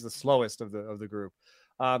are he's the slowest of the group.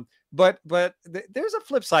 But there's a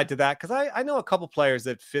flip side to that, because I know a couple players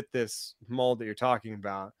that fit this mold that you're talking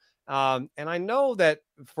about. And I know that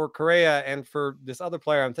for Correa and for this other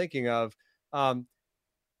player I'm thinking of,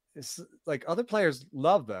 it's like other players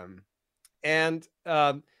love them. And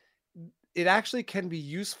it actually can be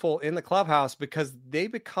useful in the clubhouse because they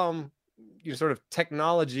become sort of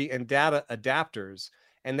technology and data adapters.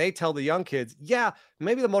 And they tell the young kids, yeah,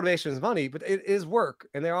 maybe the motivation is money, but it is work.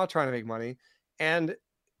 And they're all trying to make money. And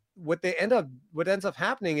what ends up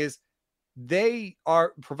happening is they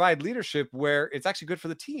provide leadership where it's actually good for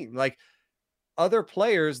the team. Like, other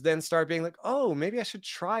players then start being like, oh, maybe I should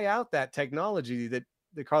try out that technology that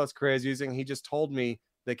Carlos Correa is using. He just told me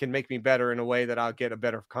that can make me better in a way that I'll get a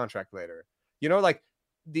better contract later. Like,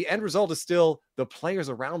 the end result is still the players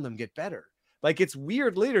around them get better. Like, it's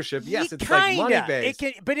weird leadership. Yes, it's like money based,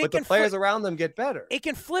 but the players around them get better. It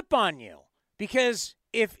can flip on you, because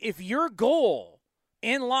if your goal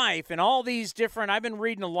in life and all these different, I've been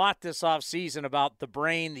reading a lot this offseason about the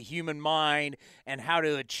brain, the human mind, and how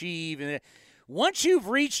to achieve. And once you've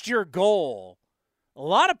reached your goal, a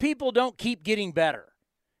lot of people don't keep getting better.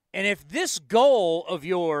 And if this goal of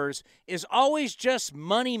yours is always just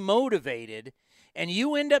money motivated, and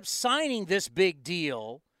you end up signing this big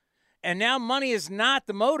deal, and now money is not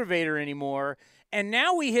the motivator anymore, and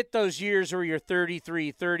now we hit those years where you're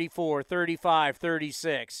 33, 34, 35,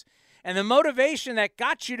 36, and the motivation that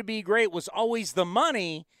got you to be great was always the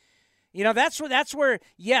money, that's where,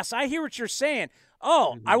 yes, I hear what you're saying.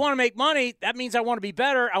 Oh, I want to make money. That means I want to be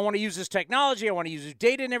better. I want to use this technology. I want to use this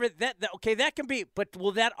data and everything. That can be, but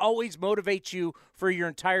will that always motivate you for your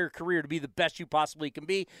entire career to be the best you possibly can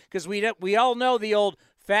be? Because we all know the old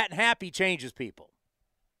fat and happy changes people.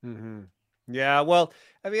 Mm-hmm. Yeah, well,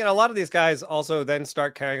 I mean, a lot of these guys also then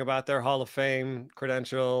start caring about their Hall of Fame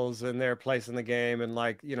credentials and their place in the game. And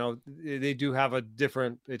they do have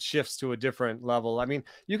it shifts to a different level. I mean,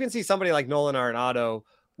 you can see somebody like Nolan Arenado,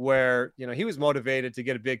 where, he was motivated to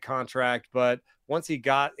get a big contract, but once he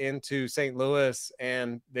got into St. Louis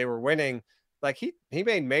and they were winning, like he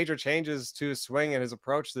made major changes to his swing and his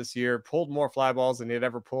approach this year, pulled more fly balls than he had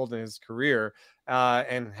ever pulled in his career,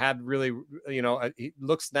 and had really, he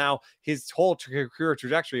looks now, his whole career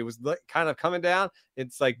trajectory was kind of coming down.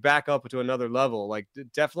 It's like back up to another level. Like,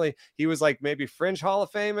 definitely he was like maybe fringe Hall of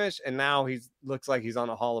Fame-ish, and now looks like he's on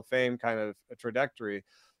a Hall of Fame kind of a trajectory.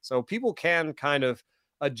 So people can kind of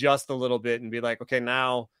adjust a little bit and be like, okay,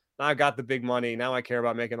 now I've got the big money. Now I care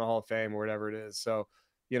about making the Hall of Fame or whatever it is. So,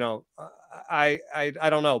 I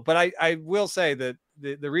don't know, but I will say that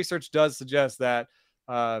the research does suggest that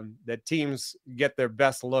that teams get their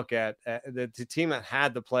best look at the team that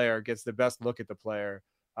had the player gets the best look at the player,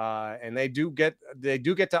 and they do get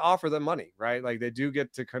to offer them money, right? Like, they do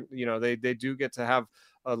get to, they do get to have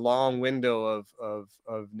a long window of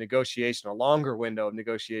negotiation, a longer window of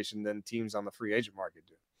negotiation than teams on the free agent market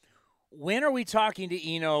do. When are we talking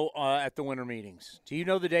to Eno at the winter meetings? Do you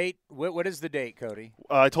know the date? What is the date, Cody?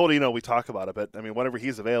 I told Eno we talk about it, but I mean, whenever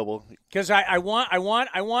he's available. Because I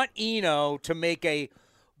want Eno to make a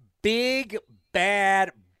big,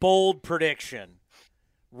 bad, bold prediction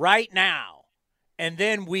right now, and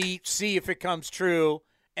then we see if it comes true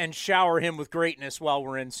and shower him with greatness while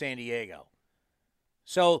we're in San Diego.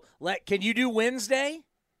 So, can you do Wednesday?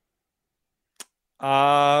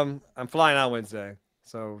 I'm flying out Wednesday.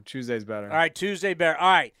 So Tuesday's better. All right, Tuesday better.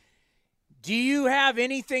 All right. Do you have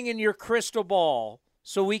anything in your crystal ball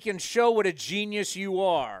so we can show what a genius you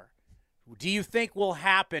are? Do you think will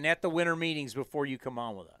happen at the winter meetings before you come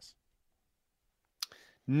on with us?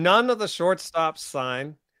 None of the shortstops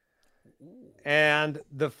sign. And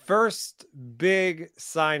the first big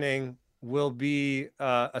signing will be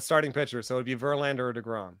a starting pitcher. So it would be Verlander or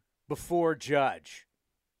DeGrom. Before Judge.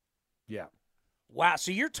 Yeah. Wow.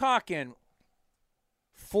 So you're talking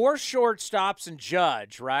 4 shortstops and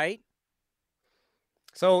Judge, right?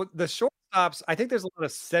 So the shortstops, I think there's a lot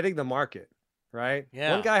of setting the market, right?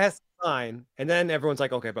 Yeah. One guy has to sign, and then everyone's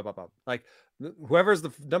like, okay, like whoever's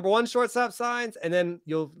the number 1 shortstop signs, and then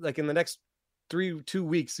you'll like in the next 2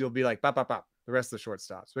 weeks, you'll be like, the rest of the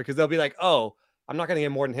shortstops, because they'll be like, oh, I'm not going to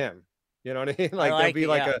get more than him. You know what I mean? Like there'll be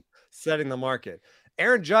a setting the market.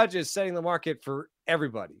 Aaron Judge is setting the market for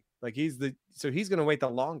everybody. Like he's going to wait the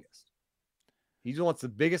longest. He just wants the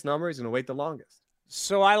biggest number. He's going to wait the longest.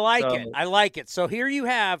 So I like it. I like it. So here you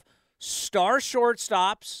have star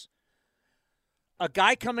shortstops, a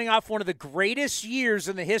guy coming off one of the greatest years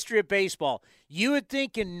in the history of baseball. You would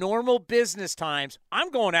think in normal business times, I'm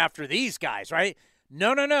going after these guys, right?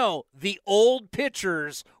 No. The old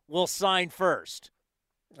pitchers will sign first.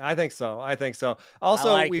 I think so.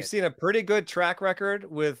 Also, we've seen a pretty good track record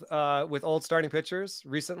with old starting pitchers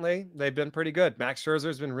recently. They've been pretty good. Max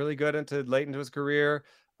Scherzer's been really good late into his career.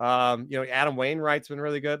 Adam Wainwright's been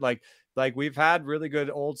really good. Like we've had really good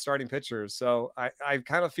old starting pitchers. So I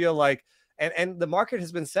kind of feel like, and the market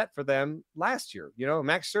has been set for them last year.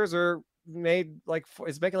 Max Scherzer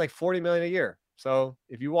is making like $40 million a year. So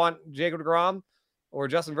if you want Jacob deGrom or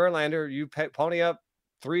Justin Verlander, you pony up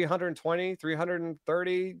 320,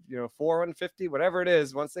 330, 450, whatever it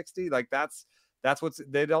is, 160. Like that's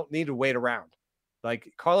they don't need to wait around.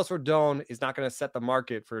 Like Carlos Rodon is not going to set the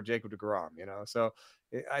market for Jacob deGrom, So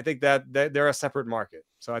I think that they're a separate market.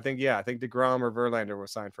 So I think deGrom or Verlander will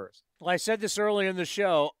sign first. Well, I said this earlier in the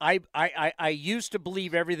show. I used to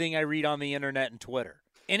believe everything I read on the internet and Twitter.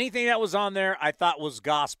 Anything that was on there I thought was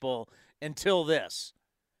gospel until this.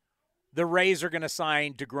 The Rays are going to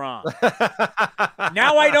sign DeGrom.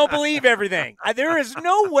 Now I don't believe everything. There is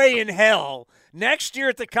no way in hell next year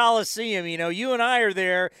at the Coliseum, you and I are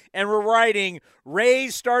there and we're writing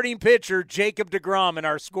Rays starting pitcher Jacob deGrom in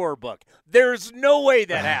our scorebook. There's no way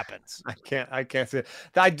that happens. I can't see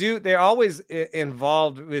it. They're always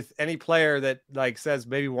involved with any player that says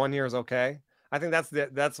maybe 1 year is okay. I think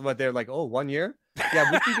that's what they're like. Oh, 1 year?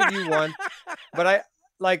 Yeah, we can give you one. But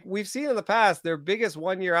we've seen in the past, their biggest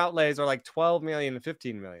 1 year outlays are like 12 million and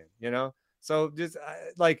 15 million, So just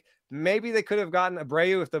maybe they could have gotten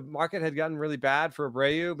Abreu if the market had gotten really bad for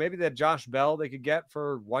Abreu. Maybe that Josh Bell they could get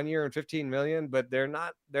for 1 year and 15 million, but they're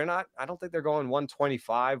not, I don't think they're going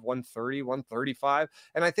 125, 130, 135.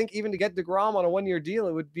 And I think even to get DeGrom on a 1 year deal,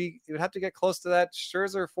 it would have to get close to that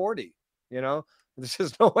Scherzer 40, There's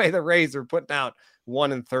just no way the Rays are putting out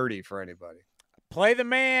 1 and 30 for anybody. Play the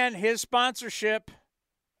man, his sponsorship.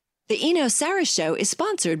 The Eno Saris Show is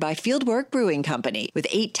sponsored by Fieldwork Brewing Company. With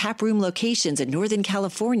 8 taproom locations in Northern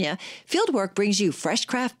California, Fieldwork brings you fresh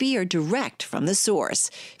craft beer direct from the source.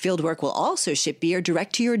 Fieldwork will also ship beer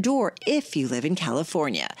direct to your door if you live in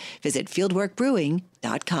California. Visit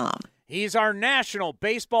fieldworkbrewing.com. He's our national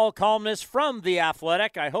baseball columnist from The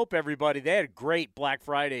Athletic. I hope they had a great Black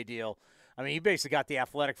Friday deal. I mean, you basically got The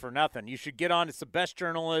Athletic for nothing. You should get on. It's the best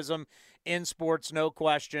journalism in sports, no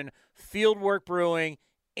question. Fieldwork Brewing.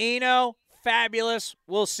 Eno, fabulous.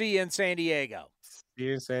 We'll see you in San Diego. See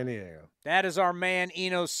you in San Diego. That is our man,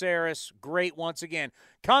 Eno Saris. Great once again.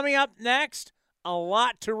 Coming up next, a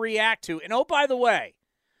lot to react to. And, oh, by the way,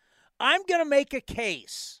 I'm going to make a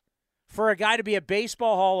case for a guy to be a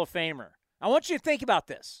Baseball Hall of Famer. I want you to think about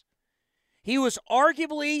this. He was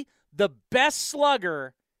arguably the best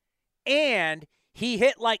slugger, and he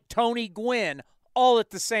hit like Tony Gwynn all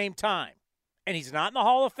at the same time. And he's not in the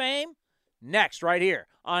Hall of Fame? Next, right here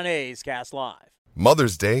on A's Cast Live.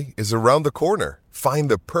 Mother's Day is around the corner. Find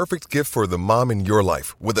the perfect gift for the mom in your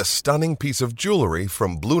life with a stunning piece of jewelry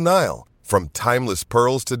from Blue Nile. From timeless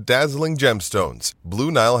pearls to dazzling gemstones,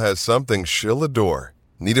 Blue Nile has something she'll adore.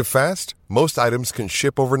 Need it fast? Most items can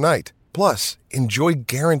ship overnight. Plus, enjoy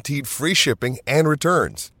guaranteed free shipping and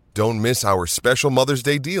returns. Don't miss our special Mother's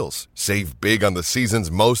Day deals. Save big on the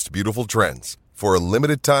season's most beautiful trends. For a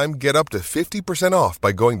limited time, get up to 50% off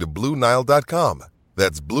by going to BlueNile.com.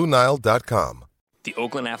 That's BlueNile.com. The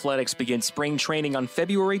Oakland Athletics begin spring training on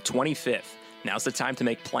February 25th. Now's the time to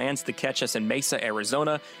make plans to catch us in Mesa,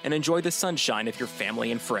 Arizona, and enjoy the sunshine with your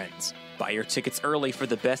family and friends. Buy your tickets early for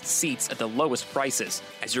the best seats at the lowest prices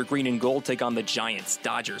as your green and gold take on the Giants,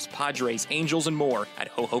 Dodgers, Padres, Angels, and more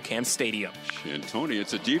at Hohokam Stadium. And Tony,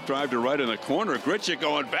 it's a deep drive to right in the corner. Gritchick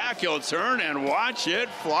going back. He'll turn and watch it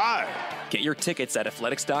fly. Get your tickets at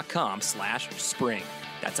athletics.com/spring.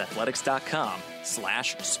 That's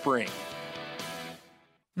athletics.com/spring.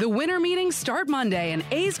 The winter meetings start Monday, and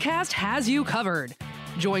A's Cast has you covered.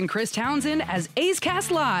 Join Chris Townsend as A's Cast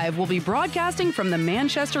Live will be broadcasting from the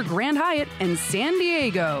Manchester Grand Hyatt in San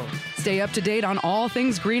Diego. Stay up to date on all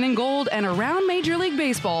things green and gold and around Major League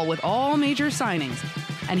Baseball with all major signings.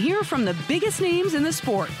 And hear from the biggest names in the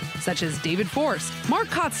sport, such as David Forst, Mark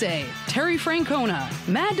Kotze, Terry Francona,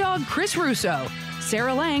 Mad Dog Chris Russo,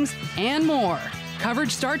 Sarah Langs, and more.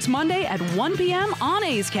 Coverage starts Monday at 1 p.m. on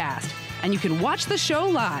A's Cast. And you can watch the show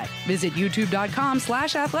live. Visit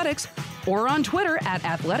youtube.com/athletics or on Twitter at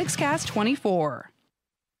athleticscast24.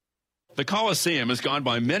 The Coliseum has gone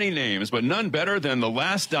by many names, but none better than the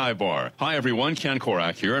Last Dive Bar. Hi, everyone. Ken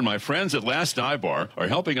Korak here, and my friends at Last Dive Bar are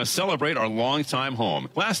helping us celebrate our longtime home.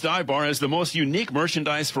 Last Dive Bar has the most unique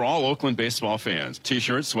merchandise for all Oakland baseball fans.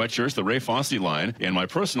 T-shirts, sweatshirts, the Ray Fosse line, and my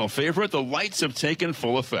personal favorite, the lights have taken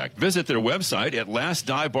full effect. Visit their website at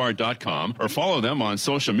lastdivebar.com or follow them on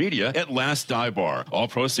social media at Last Dive Bar. All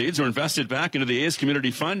proceeds are invested back into the A's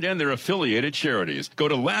Community Fund and their affiliated charities. Go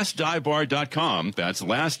to lastdivebar.com. That's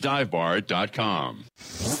lastdivebar.com.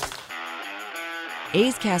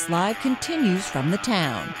 A's Cast Live continues from the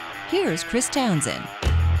town. Here's Chris Townsend.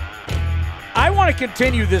 I want to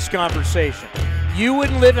continue this conversation. You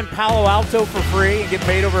wouldn't live in Palo Alto for free and get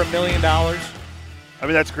paid over $1 million? I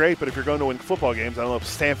mean, that's great, but if you're going to win football games, I don't know if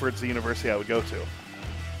Stanford's the university I would go to.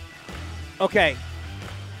 Okay.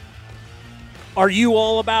 Are you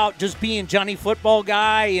all about just being Johnny Football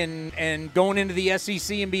Guy and going into the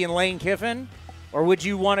SEC and being Lane Kiffin? Or would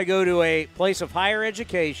you want to go to a place of higher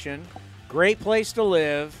education, great place to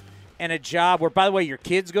live, and a job where, by the way, your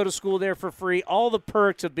kids go to school there for free, all the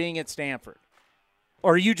perks of being at Stanford?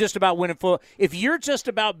 Or are you just about winning football? If you're just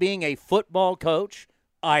about being a football coach,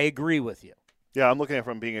 I agree with you. Yeah, I'm looking at it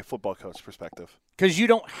from being a football coach perspective. Because you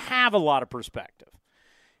don't have a lot of perspective.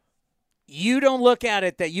 You don't look at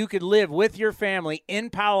it that you could live with your family in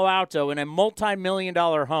Palo Alto in a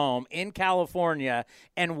multi-million-dollar home in California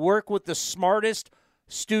and work with the smartest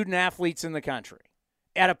student athletes in the country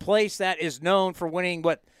at a place that is known for winning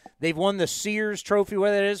what they've won the Sears Trophy,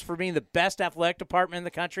 whether it is for being the best athletic department in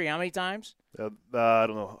the country. How many times? I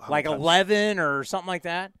don't know. Like 11 or something like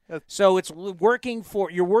that. So it's working for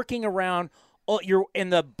you're working around. You're in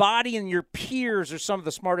the body, and your peers are some of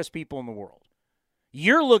the smartest people in the world.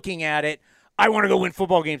 You're looking at it, I want to go win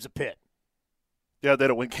football games at Pitt. Yeah, they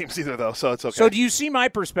don't win games either, though, so it's okay. So do you see my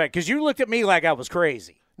perspective? Because you looked at me like I was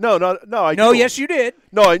crazy. No, I do. Yes, you did.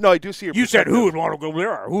 No, I do see your You said who would want to go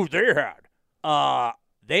there? Who they had?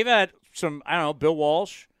 They've had some, I don't know, Bill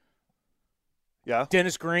Walsh. Yeah.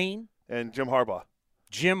 Dennis Green. And Jim Harbaugh.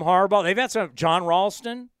 They've had some, John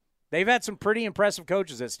Ralston. They've had some pretty impressive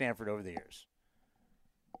coaches at Stanford over the years.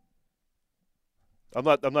 I'm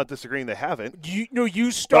not disagreeing they haven't.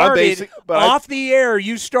 You started off the air.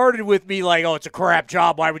 You started with me like, oh, it's a crap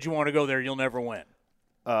job. Why would you want to go there? You'll never win.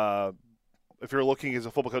 If you're looking as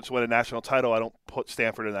a football coach to win a national title, I don't put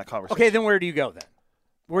Stanford in that conversation. Okay, then where do you go then?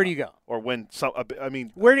 Where do you go? Or win some? I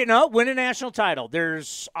mean, win a national title.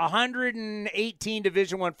 There's 118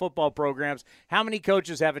 Division I football programs. How many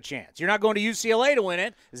coaches have a chance? You're not going to UCLA to win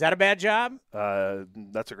it. Is that a bad job?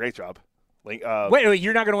 That's a great job. Wait,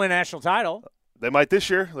 you're not going to win a national title. They might this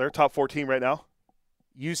year. They're a top 4 team right now.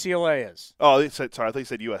 UCLA is. Oh, sorry. I thought you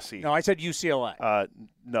said USC. No, I said UCLA.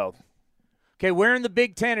 No. Okay, where in the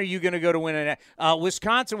Big Ten are you going to go to win it?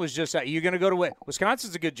 Wisconsin was just – you're going to go to win.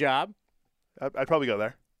 Wisconsin's a good job. I'd probably go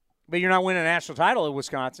there. But you're not winning a national title at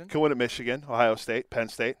Wisconsin. Can win at Michigan, Ohio State, Penn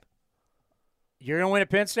State. You're going to win at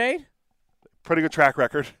Penn State? Pretty good track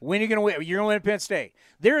record. When are you going to win? You're going to win at Penn State.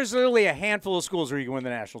 There is literally a handful of schools where you can win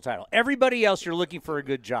the national title. Everybody else, you're looking for a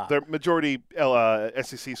good job. They're majority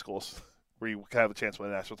SEC schools where you can have a chance to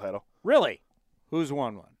win a national title. Really? Who's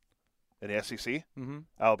won one? In the SEC? Mm-hmm.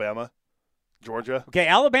 Alabama, Georgia. Okay,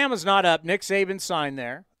 Alabama's not up. Nick Saban signed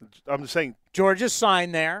there. I'm just saying. Georgia's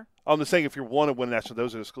signed there. I'm just saying if you want to win a national,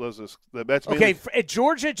 those are that's okay.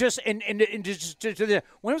 Georgia just when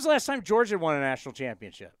was the last time Georgia won a national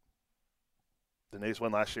championship? Didn't they just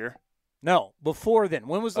win last year? No, before then.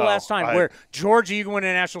 When was the last time where Georgia you can win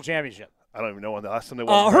a national championship? I don't even know when the last time they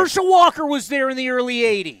won. Herschel Walker was there in the early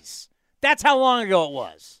 80s. That's how long ago it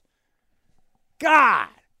was. God.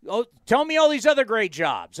 Oh, tell me all these other great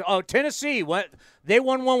jobs. Oh, Tennessee, they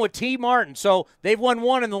won one with T. Martin, so they've won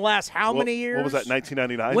one in the last how many years? What was that,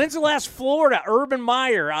 1999? When's the last Florida? Urban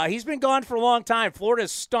Meyer. He's been gone for a long time.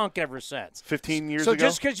 Florida's stunk ever since. 15 years ago? So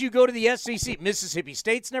just because you go to the SEC, Mississippi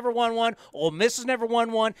State's never won one, Ole Miss has never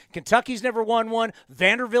won one, Kentucky's never won one,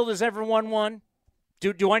 Vanderbilt has never won one.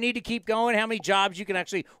 Do I need to keep going? How many jobs you can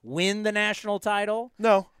actually win the national title?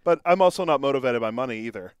 No, but I'm also not motivated by money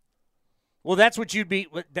either. Well, that's what you'd be.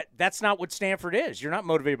 That's not what Stanford is. You're not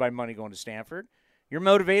motivated by money going to Stanford. You're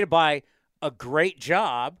motivated by a great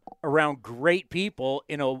job around great people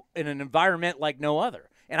in an environment like no other.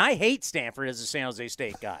 And I hate Stanford as a San Jose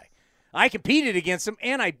State guy. I competed against them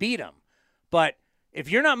and I beat them. But if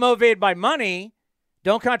you're not motivated by money,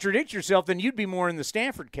 don't contradict yourself. Then you'd be more in the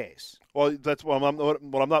Stanford case. Well, that's when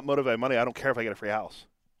I'm not motivated by money. I don't care if I get a free house.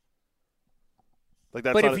 Like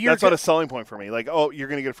that's not a selling point for me. Like, oh, you're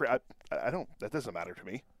going to get a free. I don't. That doesn't matter to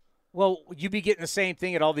me. Well, you'd be getting the same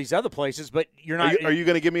thing at all these other places, but you're not. Are you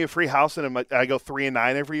going to give me a free house and I go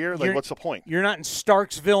 3-9 every year? Like, what's the point? You're not in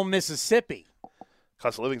Starksville, Mississippi.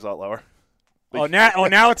 Cost of living's a lot lower.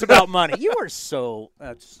 Now it's about money. You are so.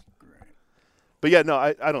 That's great. But yeah, no,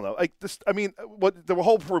 I don't know. What the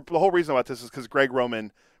whole reason about this is because Greg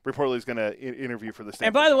Roman reportedly is going to interview for the Stanford.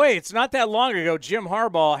 And by the way, it's not that long ago. Jim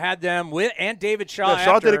Harbaugh had them and David Shaw. Yeah,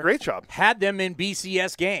 Shaw did a great job. Had them in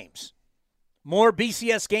BCS games. More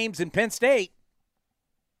BCS games than Penn State.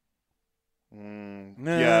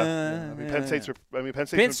 Yeah,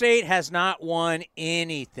 Penn State has not won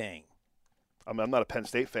anything. I'm not a Penn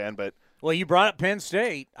State fan, but well, you brought up Penn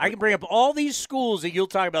State. I can bring up all these schools that you'll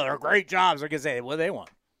talk about. They're great jobs. I can say, what they won.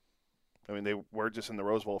 I mean, they were just in the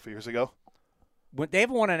Rose Bowl a few years ago. They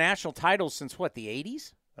haven't won a national title since, what, the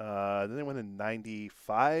 80s? Then they won in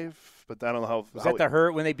 95, but I don't know how. Was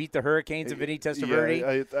that when they beat the Hurricanes of Vinny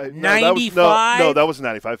Testaverde? Yeah, 95? No, that was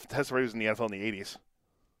 95. Testaverde was in the NFL in the 80s.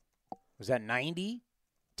 Was that 90?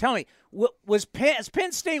 Tell me, has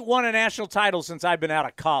Penn State won a national title since I've been out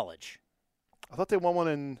of college? I thought they won one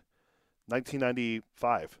in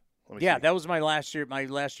 1995. Yeah, that was my last year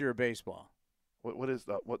of baseball. What is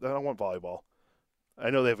that? I don't want volleyball. I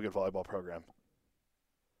know they have a good volleyball program.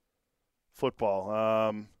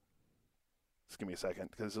 Football. Just give me a second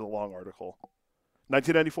because this is a long article.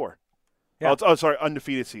 1994. Yeah. Sorry,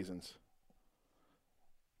 undefeated seasons.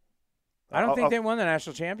 I don't think they won the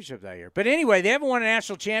national championship that year. But anyway, they haven't won a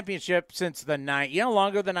national championship since the 90s. You know how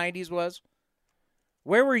long ago the 90s was?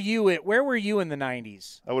 Where were you in the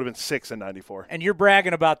 90s? I would have been 6 in 94. And you're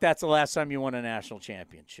bragging about that's the last time you won a national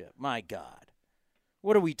championship. My God.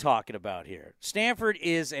 What are we talking about here? Stanford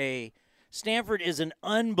is an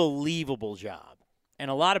unbelievable job. And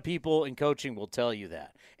a lot of people in coaching will tell you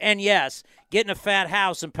that. And yes, getting a fat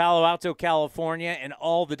house in Palo Alto, California, and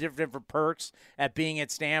all the different perks at being at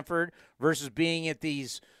Stanford versus being at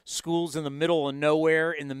these schools in the middle of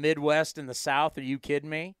nowhere in the Midwest and the South. Are you kidding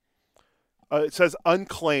me? It says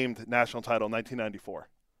unclaimed national title, 1994.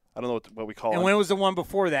 I don't know what we call it. And when was the one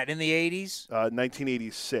before that? In the 80s?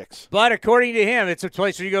 1986. But according to him, it's a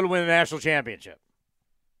place where you go to win the national championship.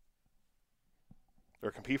 Or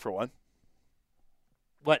compete for one.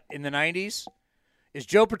 What, in the 90s? Is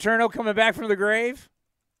Joe Paterno coming back from the grave?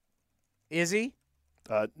 Is he?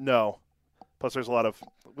 No. Plus, there's a lot of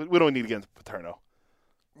 – we don't need to get into Paterno.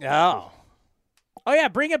 Oh. Oh, yeah,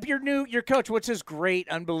 bring up your coach. What's his great,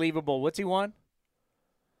 unbelievable? What's he won?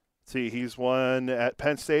 See, he's won at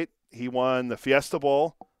Penn State. He won the Fiesta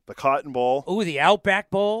Bowl, the Cotton Bowl. Oh, the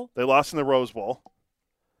Outback Bowl. They lost in the Rose Bowl.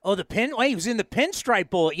 Oh, he was in the Pinstripe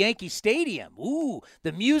Bowl at Yankee Stadium. Ooh,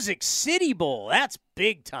 the Music City Bowl. That's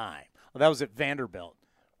big time. Well, that was at Vanderbilt.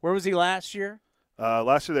 Where was he last year?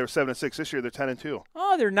 Last year they were 7-6. This year they're 10-2.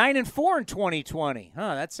 Oh, they're 9-4 in 2020.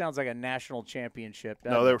 Huh, that sounds like a national championship.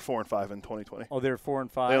 No, they were 4-5 in 2020. Oh, they were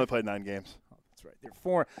 4-5. They only played 9 games. Oh, that's right.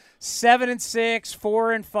 They're 7-6,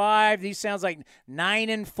 4-5. These sounds like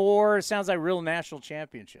 9-4. It sounds like real national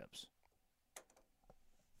championships.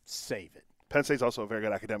 Save it. Penn State's also a very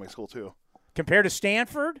good academic school, too. Compared to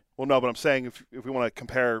Stanford? Well, no, but I'm saying if we want to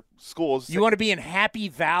compare schools. You want to be in Happy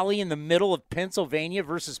Valley in the middle of Pennsylvania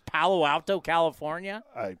versus Palo Alto, California?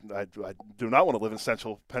 I do not want to live in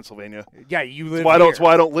central Pennsylvania. Yeah, you live here. That's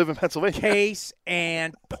why I don't live in Pennsylvania. Case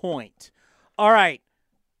and point. All right.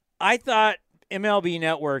 I thought MLB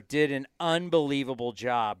Network did an unbelievable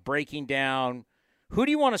job breaking down. Who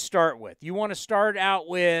do you want to start with? You want to start out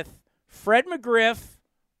with Fred McGriff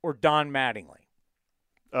or Don Mattingly?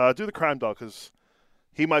 Do the crime dog because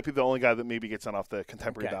He might be the only guy that maybe gets on off the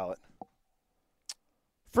contemporary ballot.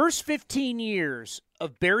 First 15 years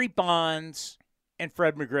of Barry Bonds and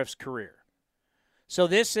Fred McGriff's career. So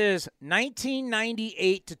this is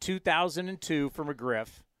 1998 to 2002 for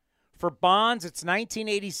McGriff. For Bonds, it's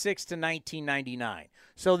 1986 to 1999.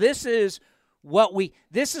 So this is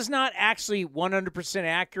this is not actually 100%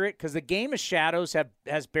 accurate because the Game of Shadows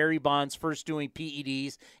has Barry Bonds first doing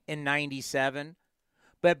PEDs in 97.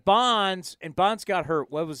 But Bonds got hurt.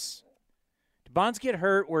 Did Bonds get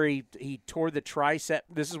hurt where he tore the tricep?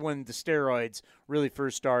 This is when the steroids really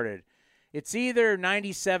first started. It's either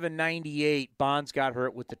 97, 98, Bonds got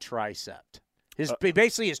hurt with the tricep.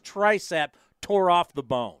 Basically his tricep tore off the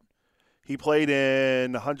bone. He played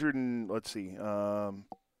in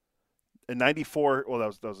in 94. Well,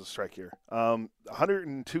 that was a strike year.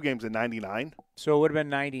 102 games in 99. So it would have been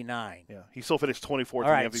 99. Yeah, he still finished 24th All in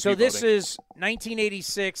right, the MVP so this voting. is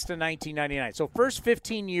 1986 to 1999. So first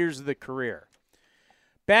 15 years of the career.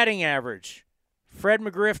 Batting average, Fred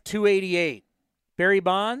McGriff, 288. Barry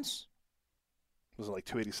Bonds? Was it like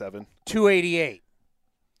 287? 288.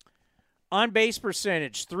 On base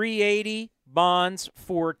percentage, 380. Bonds,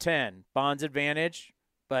 410. Bonds advantage,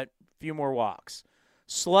 but a few more walks.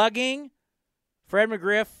 Slugging, Fred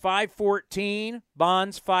McGriff, 514.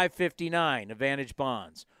 Bonds, 559. Advantage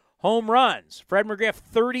Bonds. Home runs, Fred McGriff,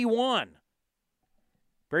 31.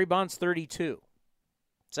 Barry Bonds, 32.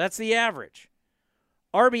 So that's the average.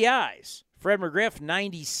 RBIs, Fred McGriff,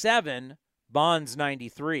 97. Bonds,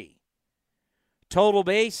 93. Total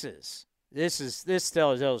bases. This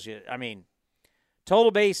tells you. I mean,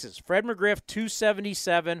 total bases. Fred McGriff,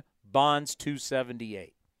 277. Bonds,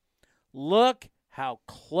 278. Look how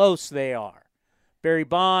close they are. Barry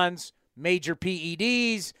Bonds, major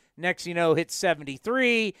PEDs. Next you know, hits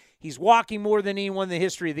 73. He's walking more than anyone in the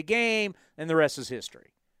history of the game, and the rest is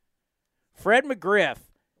history. Fred McGriff.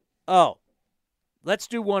 Let's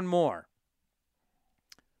do one more.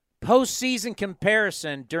 Postseason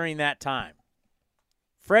comparison during that time.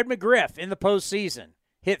 Fred McGriff in the postseason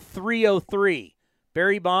hit 303.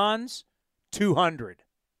 Barry Bonds, 200.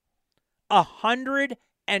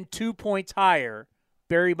 102 points higher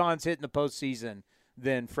Barry Bonds hit in the postseason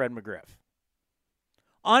than Fred McGriff.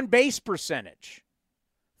 On base percentage,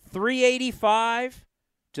 385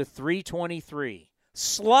 to 323.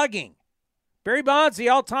 Slugging, Barry Bonds, the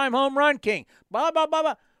all-time home run king.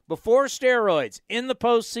 Before steroids, in the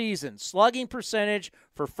postseason, slugging percentage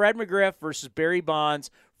for Fred McGriff versus Barry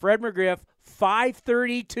Bonds. Fred McGriff,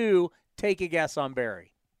 532. Take a guess on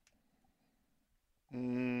Barry.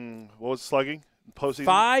 What was slugging? Postseason?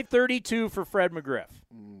 532 for Fred McGriff.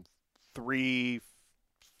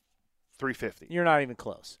 350. You're not even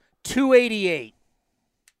close. 288.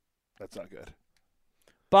 That's not good.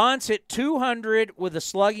 Bonds hit 200 with a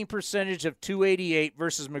slugging percentage of 288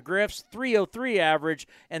 versus McGriff's 303 average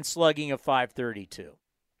and slugging of 532.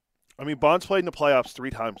 I mean, Bonds played in the playoffs 3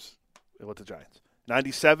 times with the Giants.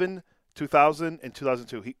 97, 2000, and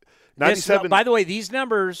 2002. 97. By the way, these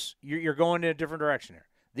numbers, you're going in a different direction here.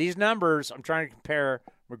 These numbers, I'm trying to compare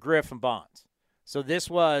McGriff and Bonds. So this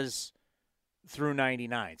was through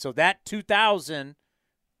 99. So that 2000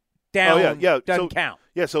 down doesn't count.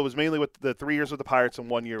 Yeah, so it was mainly with the 3 years with the Pirates and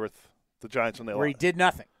 1 year with the Giants when they where lost. He did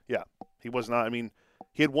nothing. Yeah, he was not. I mean,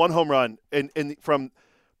 he had 1 home run. And from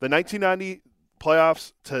the 1990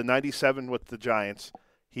 playoffs to 97 with the Giants,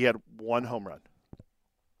 he had 1 home run.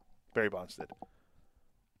 Barry Bonds did.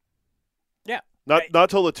 Yeah. Not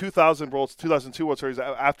until the 2002 World Series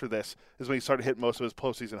after this is when he started hitting most of his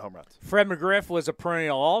postseason home runs. Fred McGriff was a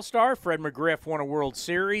perennial All-Star. Fred McGriff won a World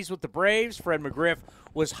Series with the Braves. Fred McGriff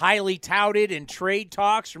was highly touted in trade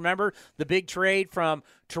talks. Remember the big trade from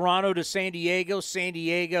Toronto to San Diego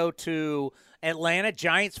to Atlanta?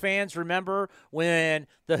 Giants fans remember when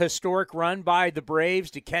the historic run by the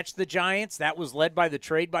Braves to catch the Giants? That was led by the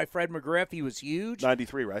trade by Fred McGriff. He was huge.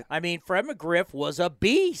 93, right? I mean, Fred McGriff was a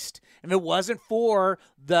beast. If it wasn't for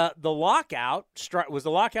the lockout, was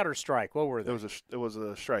the lockout or strike? What were they? It was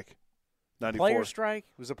a strike. 94. Player strike?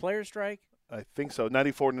 Was it a player strike? I think so.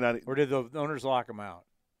 94 to 90. Or did the owners lock him out?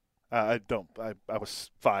 I don't. I was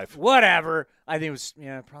 5. Whatever. I think it was.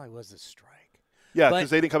 Yeah, it probably was a strike. Yeah, because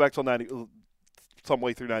they didn't come back till 90. Some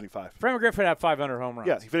way through 95. Fred McGriff would have 500 home runs.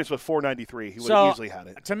 Yeah, he finished with 493. He would have easily had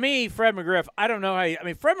it. To me, Fred McGriff, I don't know how I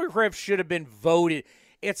mean, Fred McGriff should have been voted.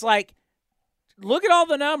 It's like, look at all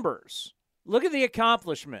the numbers. Look at the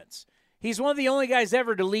accomplishments. He's one of the only guys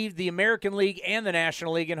ever to lead the American League and the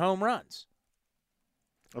National League in home runs.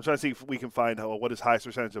 I'm trying to see if we can find what his highest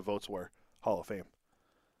percentage of votes were, Hall of Fame.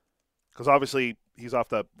 Because obviously he's off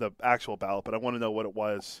the actual ballot, but I want to know what it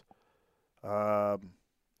was.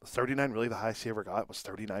 39 really the highest he ever got was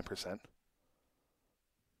 39%.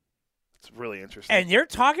 It's really interesting. And you're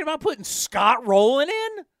talking about putting Scott Rowland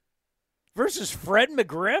in versus Fred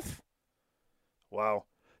McGriff? Wow.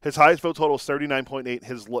 His highest vote total was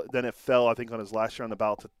 39.8. Then it fell, I think, on his last year on the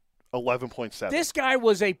ballot to 11.7. This guy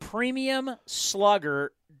was a premium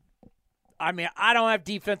slugger. I mean, I don't have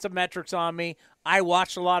defensive metrics on me. I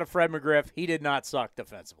watched a lot of Fred McGriff. He did not suck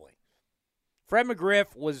defensively. Fred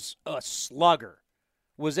McGriff was a slugger,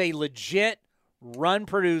 was a legit run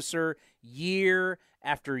producer year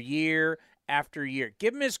after year after year.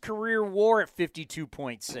 Give him his career WAR at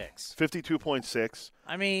 52.6. 52.6.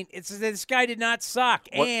 I mean, this guy did not suck,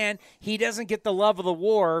 and he doesn't get the love of the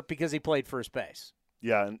WAR because he played first base.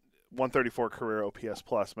 Yeah, and 134 career OPS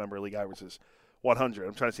plus. Remember, league average is 100.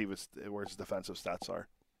 I'm trying to see where his defensive stats are.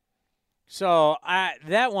 So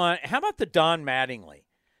that one, how about the Don Mattingly?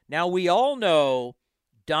 Now, we all know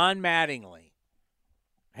Don Mattingly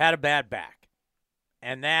had a bad back,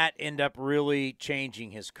 and that ended up really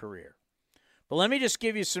changing his career. But let me just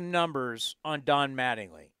give you some numbers on Don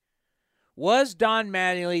Mattingly. Was Don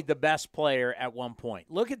Mattingly the best player at one point?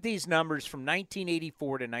 Look at these numbers from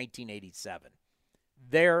 1984 to 1987.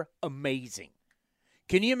 They're amazing.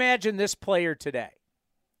 Can you imagine this player today?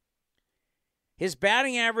 His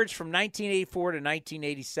batting average from 1984 to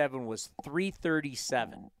 1987 was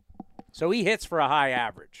 .337. So he hits for a high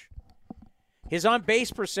average. His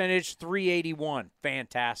on-base percentage, .381.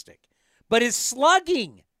 Fantastic. But his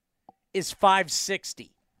slugging is .560.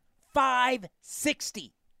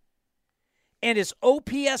 .560. And his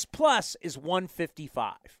OPS plus is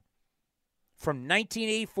 .155 from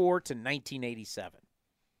 1984 to 1987.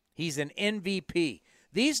 He's an MVP.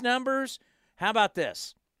 These numbers, how about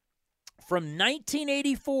this? From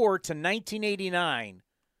 1984 to 1989,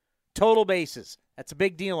 total bases. That's a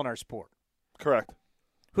big deal in our sport. Correct.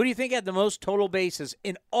 Who do you think had the most total bases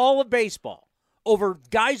in all of baseball? Over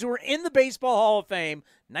guys who were in the Baseball Hall of Fame,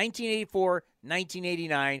 1984,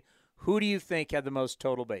 1989, who do you think had the most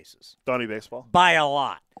total bases? Donnie Baseball. By a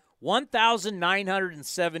lot.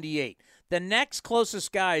 1,978. The next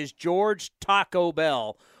closest guy is George Taco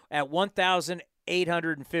Bell at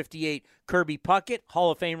 1,858. Kirby Puckett,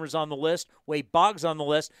 Hall of Famers on the list. Wade Boggs on the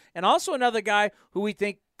list. And also another guy who we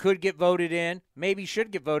think could get voted in, maybe should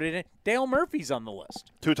get voted in, Dale Murphy's on the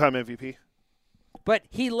list. 2-time MVP. But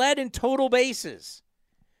he led in total bases.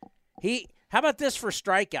 How about this for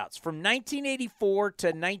strikeouts? From 1984 to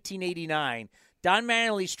 1989, Don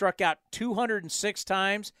Mattingly struck out 206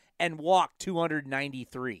 times and walked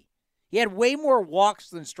 293. He had way more walks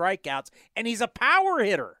than strikeouts, and he's a power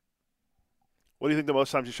hitter. What do you think the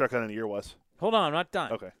most times you struck out in a year was? Hold on, I'm not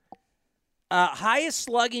done. Okay. Highest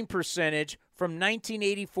slugging percentage from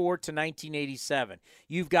 1984 to 1987.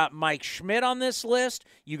 You've got Mike Schmidt on this list.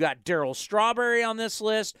 You got Darryl Strawberry on this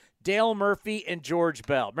list, Dale Murphy, and George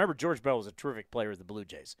Bell. Remember, George Bell was a terrific player of the Blue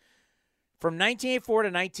Jays. From 1984 to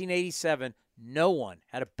 1987, no one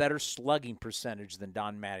had a better slugging percentage than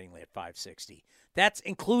Don Mattingly at .560. That's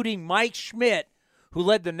including Mike Schmidt, who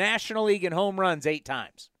led the National League in home runs 8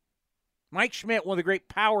 times. Mike Schmidt, one of the great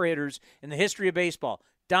power hitters in the history of baseball.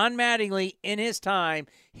 Don Mattingly, in his time,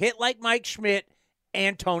 hit like Mike Schmidt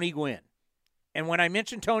and Tony Gwynn. And when I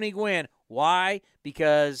mention Tony Gwynn, why?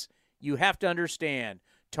 Because you have to understand,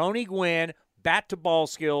 Tony Gwynn, bat-to-ball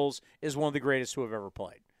skills, is one of the greatest who have ever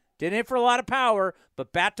played. Didn't hit for a lot of power,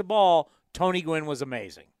 but bat-to-ball, Tony Gwynn was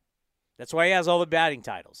amazing. That's why he has all the batting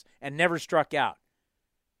titles and never struck out.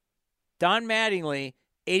 Don Mattingly,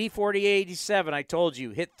 84 to 87, I told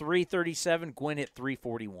you, hit .337. Gwynn hit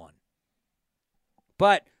 .341.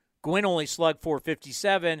 But Gwynn only slugged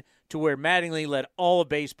 .457 to where Mattingly led all of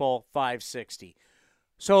baseball .560.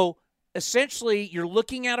 So essentially, you're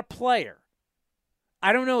looking at a player.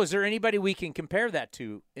 I don't know, is there anybody we can compare that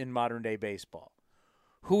to in modern-day baseball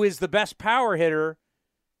who is the best power hitter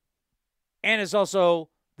and is also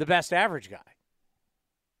the best average guy?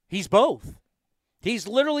 He's both. He's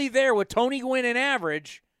literally there with Tony Gwynn in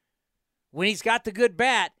average when he's got the good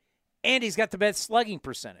bat and he's got the best slugging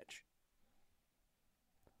percentage.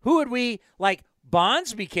 Who would we, like,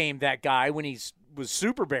 Bonds became that guy when he was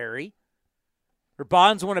Super Barry. Or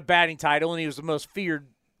Bonds won a batting title and he was the most feared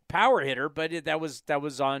power hitter, but that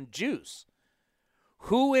was on juice.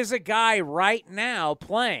 Who is a guy right now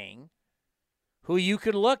playing who you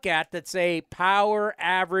could look at that's a power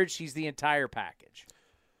average, he's the entire package?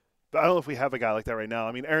 I don't know if we have a guy like that right now.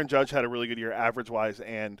 I mean, Aaron Judge had a really good year average-wise,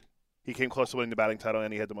 and he came close to winning the batting title,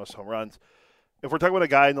 and he had the most home runs. If we're talking about a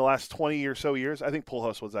guy in the last 20 or so years, I think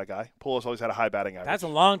Pujols was that guy. Pujols always had a high batting average. That's a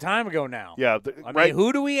long time ago now. Yeah. I mean,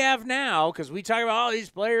 who do we have now? Because we talk about all these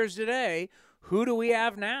players today. Who do we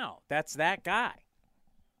have now? That's that guy.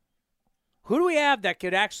 Who do we have that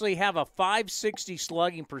could actually have a 560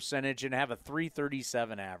 slugging percentage and have a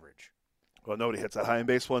 337 average? Well, nobody hits that high in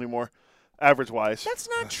baseball anymore, average-wise. That's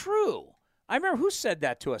not true. I remember who said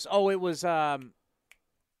that to us. Oh, it was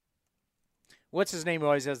what's his name who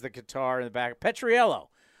always has the guitar in the back? Petriello.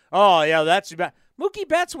 Oh, yeah, that's about Mookie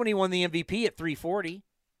Betts when he won the MVP at 340.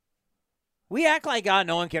 We act like,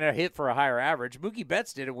 no one can hit for a higher average. Mookie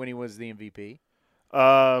Betts did it when he was the MVP.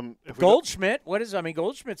 Goldschmidt,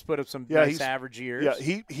 Goldschmidt's put up some nice average years. Yeah,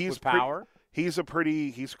 he's with power. He's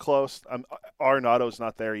close. Arenado's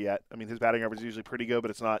not there yet. I mean, his batting average is usually pretty good,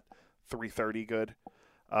 but it's not 330 good.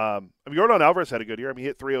 Yordan Alvarez had a good year. I mean, he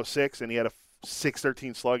hit 306, and he had a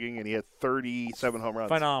 613 slugging, and he had 37 home runs.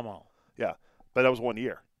 Phenomenal. Yeah, but that was 1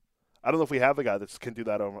 year. I don't know if we have a guy that can do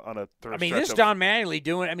that on a third. This Don Mattingly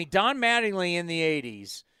Don Mattingly in the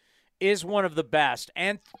 80s is one of the best,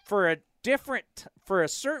 and for a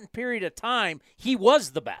certain period of time, he was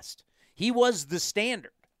the best. He was the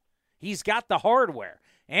standard. He's got the hardware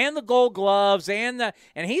and the Gold Gloves and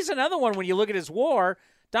he's another one when you look at his WAR.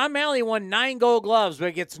 Don Mattingly won 9 Gold Gloves,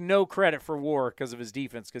 but gets no credit for WAR because of his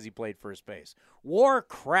defense because he played first base. WAR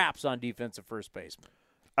craps on defensive first baseman.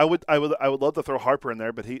 I would love to throw Harper in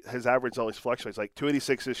there, but his average always fluctuates. Like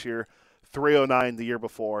 286 this year, 309 the year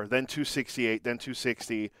before, then 268, then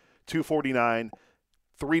 260, 249,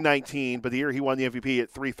 319. But the year he won the MVP at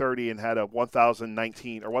 330 and had a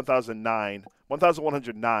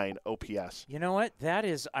 1,109 OPS. You know what?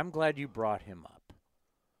 I'm glad you brought him up.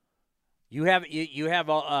 You have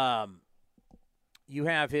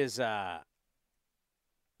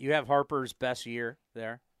Harper's best year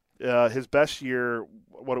there. His best year.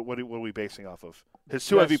 What are we basing off of? His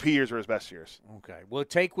two MVP years were his best years. Okay, we'll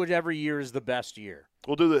take whichever year is the best year.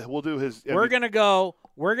 We'll do his. We're gonna go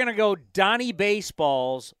Donnie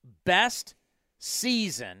Baseball's best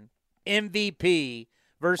season MVP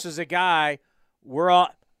versus a guy.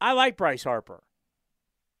 I like Bryce Harper.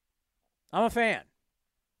 I'm a fan.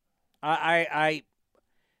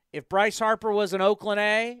 If Bryce Harper was an Oakland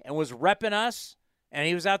A and was repping us, and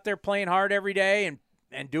he was out there playing hard every day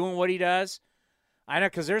and doing what he does, I know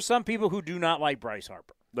because there's some people who do not like Bryce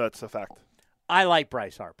Harper. That's a fact. I like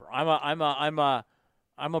Bryce Harper. I'm a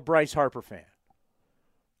Bryce Harper fan.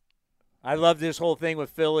 I love this whole thing with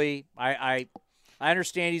Philly. I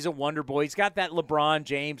understand he's a wonder boy. He's got that LeBron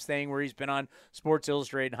James thing where he's been on Sports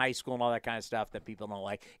Illustrated in high school and all that kind of stuff that people don't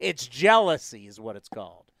like. It's jealousy is what it's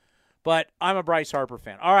called. But I'm a Bryce Harper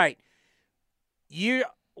fan. All right.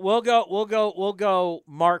 We'll go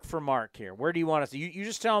mark for mark here. Where do you want us to? You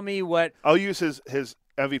just tell me what. I'll use his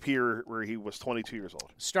MVP year where he was 22 years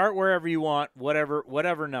old. Start wherever you want,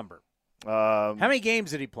 whatever number. How many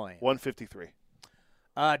games did he play in? 153.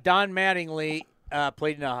 Don Mattingly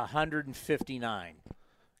played in 159.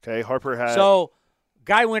 Okay, Harper had. So,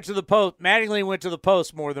 guy went to the post. Mattingly went to the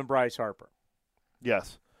post more than Bryce Harper.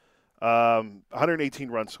 Yes. 118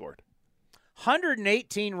 runs scored.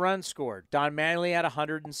 118 runs scored. Don Mattingly had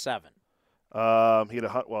 107. He had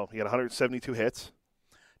 172 hits.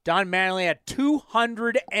 Don Mattingly had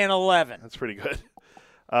 211. That's pretty good.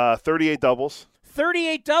 38 doubles.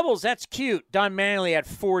 38 doubles. That's cute. Don Mattingly had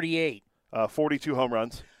 48. 42 home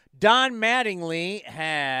runs. Don Mattingly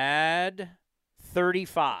had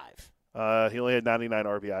 35. He only had 99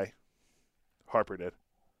 RBI. Harper did.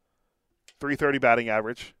 330 batting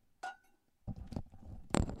average.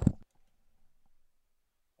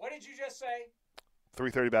 What did you just say?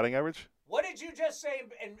 330 batting average. What did you just say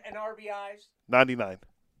in RBIs? 99.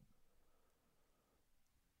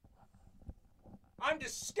 I'm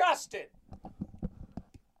disgusted.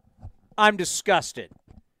 I'm disgusted.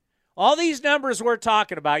 All these numbers we're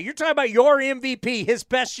talking about, you're talking about your MVP, his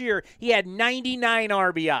best year, he had 99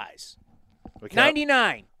 RBIs.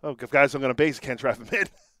 99. Oh, if guys aren't going to base, can't drive him in.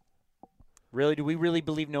 Really? Do we really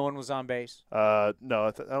believe no one was on base? No, I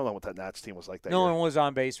don't know what that Nats team was like that year. No one was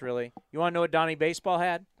on base, really. You want to know what Donnie Baseball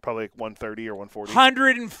had? Probably like 130 or 140.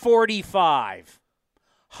 145.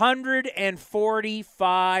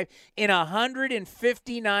 145. In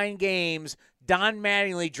 159 games, Don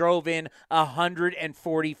Mattingly drove in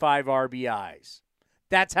 145 RBIs.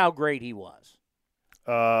 That's how great he was.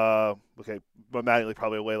 Okay, but Mattingly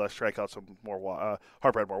probably had way less strikeouts and more.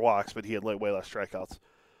 Harper had more walks, but he had way less strikeouts.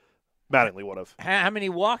 Mattingly would have. How many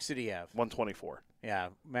walks did he have? 124. Yeah,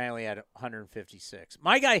 Mattingly had 156.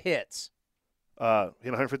 My guy hits. He had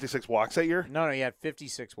 156 walks that year? No, he had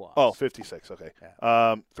 56 walks. Oh, 56, okay.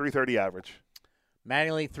 Yeah. 330 average.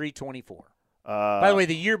 Mattingly, 324. By the way,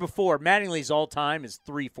 the year before, Mattingly's all-time is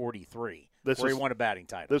 343, where he won a batting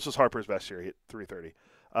title. This was Harper's best year. He hit 330.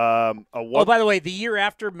 By the way, the year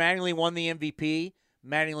after Mattingly won the MVP,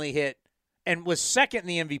 Mattingly hit and was second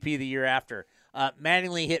in the MVP the year after.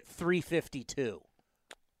 Mattingly hit 352.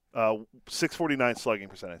 649 slugging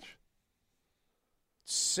percentage.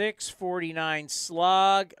 649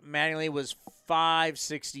 slug. Mattingly was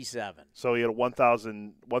 567. So he had a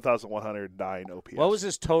 1,109 OPS. What was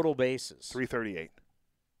his total bases? 338.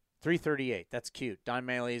 338. That's cute. Don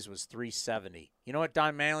Mattingly's was 370. You know what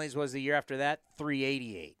Don Mattingly's was the year after that?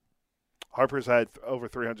 388. Harper's had over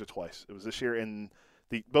 300 twice. It was this year in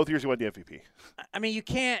both years he won the MVP. I mean, you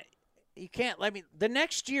can't let me. The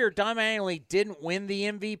next year, Don Mattingly didn't win the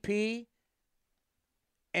MVP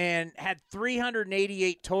and had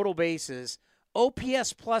 388 total bases,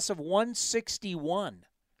 OPS plus of 161,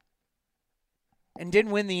 and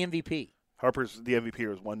didn't win the MVP. Harper's the MVP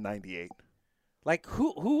was 198. Like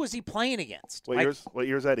who was he playing against? What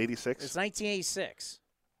year is that? 86. It's 1986,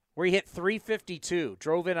 where he hit 352,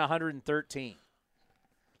 drove in 113.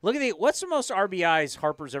 Look at what's the most RBIs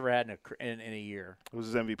Harper's ever had in a year? It was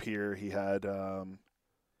his MVP year. He had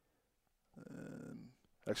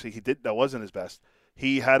actually that wasn't his best.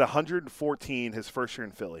 He had 114 his first year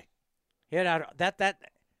in Philly. He had that.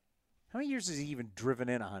 How many years has he even driven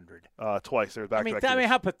in 100? Twice. There was back-to-back years. I mean,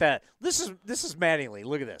 how about that? This is Mattingly.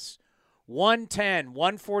 Look at this. 110,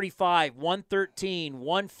 145, 113,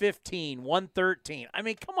 115, 113. I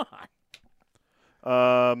mean, come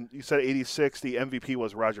on. You said 86. The MVP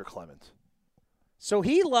was Roger Clemens. So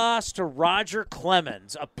he lost to Roger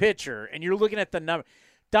Clemens, a pitcher, and you're looking at the number.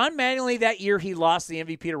 Don Mattingly, that year he lost the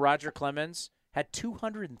MVP to Roger Clemens, had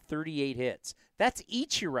 238 hits. That's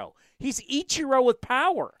Ichiro. He's Ichiro with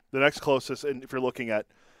power. The next closest, and if you're looking at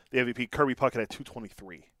the MVP, Kirby Puckett at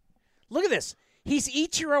 223. Look at this. He's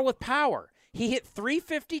Ichiro with power. He hit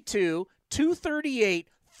 352, 238,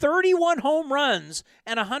 31 home runs,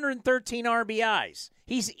 and 113 RBIs.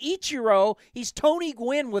 He's Ichiro. He's Tony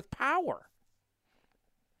Gwynn with power.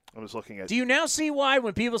 I was looking at. Do you now see why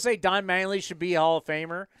when people say Don Mattingly should be a Hall of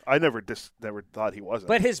Famer? I never thought he wasn't.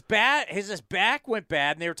 But his back went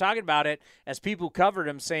bad, and they were talking about it as people who covered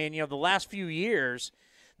him, saying, the last few years,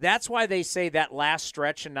 that's why they say that last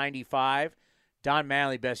stretch in '95, Don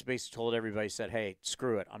Mattingly basically told everybody, said, hey,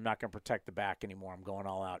 screw it. I'm not going to protect the back anymore. I'm going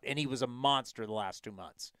all out. And he was a monster the last 2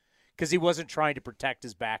 months because he wasn't trying to protect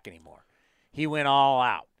his back anymore. He went all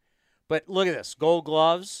out. But look at this. Gold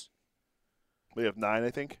Gloves. We have 9, I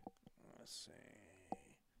think. Let's see.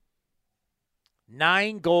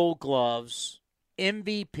 9 Gold Gloves,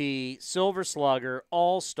 MVP, Silver Slugger,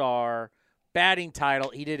 All-Star, batting title.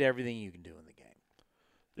 He did everything you can do in the game.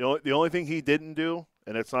 The only thing he didn't do,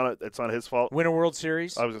 and it's not his fault. Win a World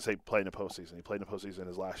Series? I was going to say play in the postseason. He played in the postseason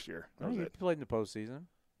his last year. He played in the postseason.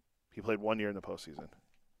 He played 1 year in the postseason,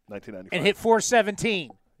 1995. And hit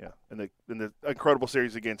 .417. Yeah, in the incredible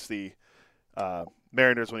series against the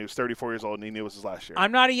Mariners when he was 34 years old, and he knew it was his last year.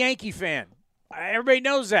 I'm not a Yankee fan. Everybody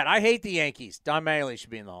knows that. I hate the Yankees. Don Mattingly should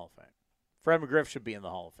be in the Hall of Fame. Fred McGriff should be in the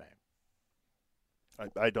Hall of Fame.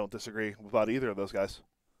 I don't disagree about either of those guys.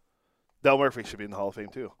 Del Murphy should be in the Hall of Fame,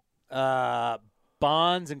 too.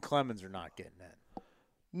 Bonds and Clemens are not getting in.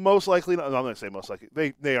 Most likely not. I'm going to say most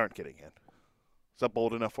likely. They aren't getting in. Is that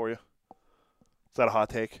bold enough for you? Is that a hot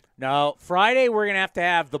take? No. Friday we're going to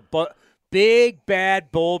have the big, bad,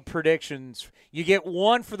 bold predictions. You get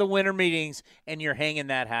one for the winter meetings, and you're hanging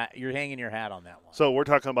that hat. You're hanging your hat on that one. So we're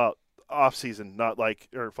talking about off season, not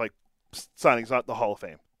signings, not the Hall of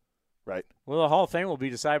Fame, right? Well, the Hall of Fame will be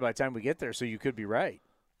decided by the time we get there, so you could be right.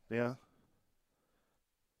 Yeah.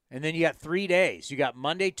 And then you got 3 days. You got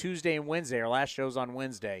Monday, Tuesday, and Wednesday. Our last show's on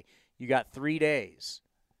Wednesday. You got 3 days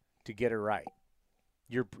to get it right.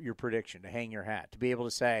 Your prediction, to hang your hat, to be able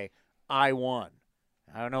to say, I won.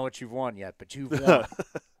 I don't know what you've won yet, but you've won.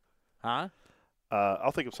 Huh?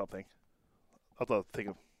 I'll think of something. I'll think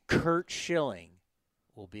of Curt Schilling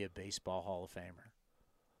will be a Baseball Hall of Famer.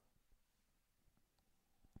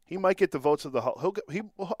 He might get the votes of the Hall.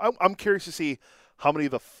 I'm curious to see how many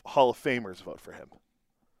of the Hall of Famers vote for him.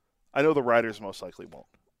 I know the writers most likely won't.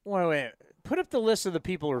 Wait. Put up the list of the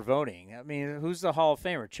people who are voting. I mean, who's the Hall of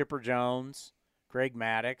Famer? Chipper Jones, Greg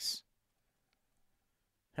Maddux.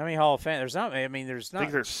 How many Hall of Famers? There's not. I mean, there's not. I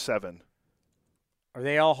think there's 7. Are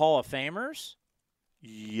they all Hall of Famers?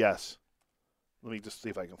 Yes. Let me just see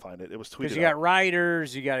if I can find it. It was tweeted. Because you got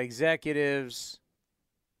writers, you got executives.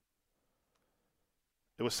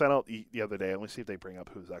 It was sent out the other day. Let me see if they bring up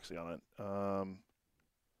who's actually on it.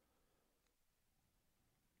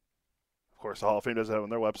 Of course, the Hall of Fame doesn't have it on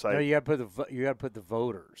their website. No, you got to put the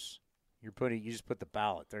voters. You just put the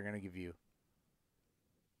ballot. They're going to give you.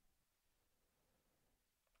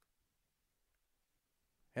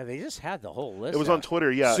 Yeah, they just had the whole list. It was on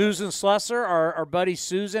Twitter, yeah. Susan Slusser, our buddy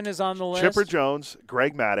Susan, is on the list. Chipper Jones,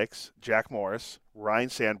 Greg Maddux, Jack Morris, Ryan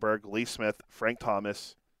Sandberg, Lee Smith, Frank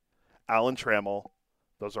Thomas, Alan Trammell.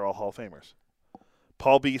 Those are all Hall of Famers.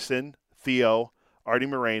 Paul Beeson, Theo, Artie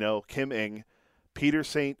Moreno, Kim Ng,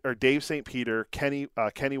 Dave St. Peter,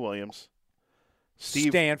 Kenny Williams,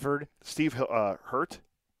 Stanford, Steve Hirt.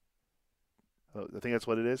 I think that's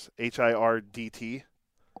what it is. HIRDT.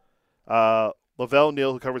 Lavelle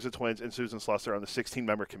Neal, who covers the Twins, and Susan Slusser on the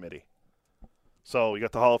 16-member committee. So you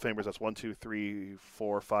got the Hall of Famers. That's 1, 2, 3,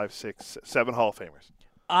 4, 5, 6, 7 Hall of Famers.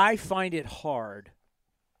 I find it hard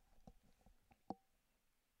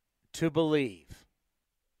to believe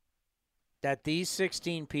that these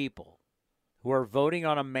 16 people who are voting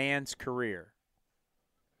on a man's career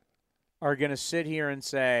are going to sit here and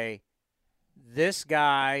say, this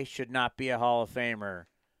guy should not be a Hall of Famer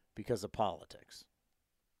because of politics.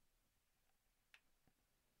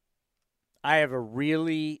 I have a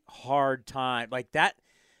really hard time. Like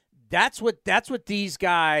that's what these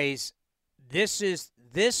guys, this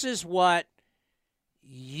is what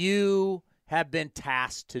you have been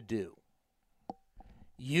tasked to do.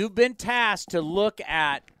 You've been tasked to look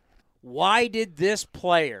at why did this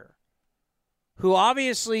player, who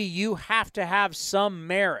obviously you have to have some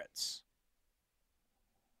merits,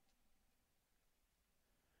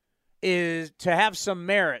 is to have some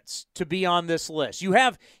merits to be on this list. You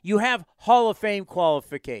have Hall of Fame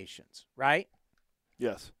qualifications, right?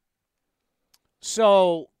 Yes.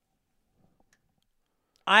 So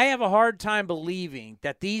I have a hard time believing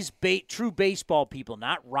that these true baseball people,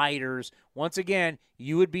 not writers, once again,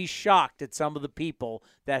 you would be shocked at some of the people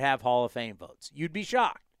that have Hall of Fame votes. You'd be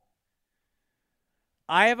shocked.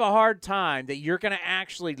 I have a hard time that you're going to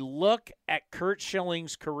actually look at Curt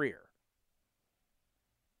Schilling's career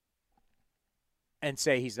and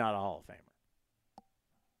say he's not a Hall of Famer.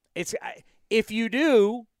 If you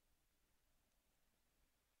do,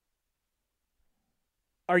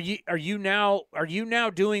 are you now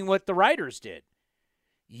doing what the writers did?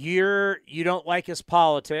 You don't like his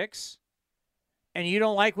politics, and you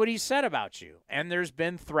don't like what he said about you. And there's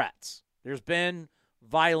been threats. There's been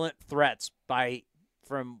violent threats I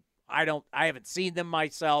haven't seen them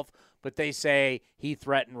myself, but they say he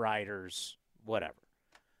threatened writers, whatever.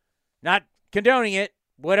 Not condoning it,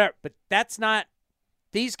 whatever, but that's not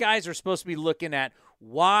 – these guys are supposed to be looking at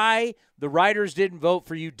why the writers didn't vote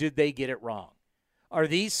for you. Did they get it wrong? Are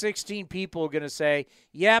these 16 people going to say,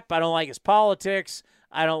 yep, I don't like his politics,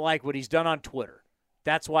 I don't like what he's done on Twitter.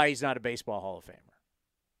 That's why he's not a Baseball Hall of Famer?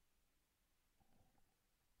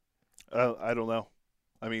 I don't know.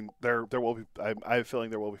 I mean, there will be – I have a feeling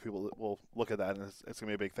there will be people that will look at that, and it's going to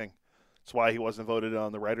be a big thing. That's why he wasn't voted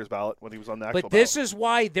on the writer's ballot when he was on the actual ballot. But this ballot. is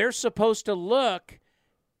why they're supposed to look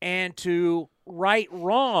and to right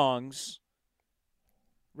wrongs,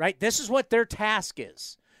 right? This is what their task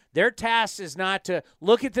is. Their task is not to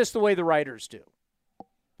look at this the way the writers do,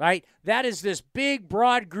 right? That is this big,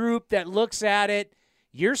 broad group that looks at it.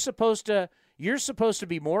 You're supposed to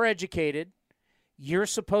be more educated. You're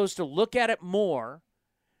supposed to look at it more,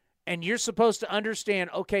 and you're supposed to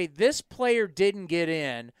understand, okay, this player didn't get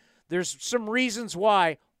in. There's some reasons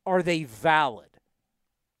why. Are they valid?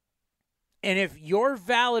 And if your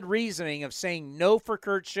valid reasoning of saying no for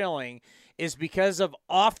Curt Schilling is because of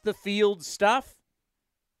off-the-field stuff,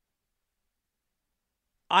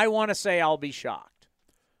 I want to say I'll be shocked.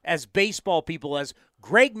 As baseball people, as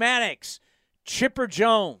Greg Maddux, Chipper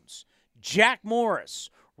Jones, Jack Morris,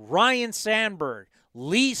 Ryan Sandberg,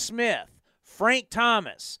 Lee Smith, Frank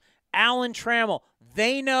Thomas, Alan Trammell,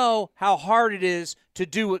 they know how hard it is to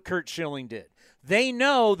do what Curt Schilling did. They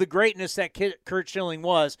know the greatness that Curt Schilling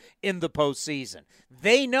was in the postseason.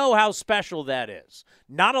 They know how special that is.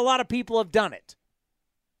 Not a lot of people have done it.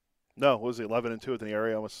 No, what was he, 11-2 at the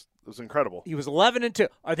area? It was incredible. He was 11-2.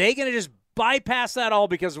 Are they going to just bypass that all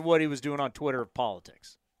because of what he was doing on Twitter of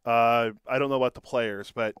politics? I don't know about the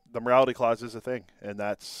players, but the morality clause is a thing, and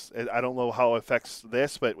I don't know how it affects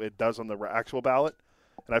this, but it does on the actual ballot,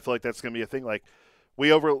 and I feel like that's going to be a thing. Like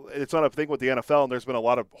it's not a thing with the NFL, and there's been a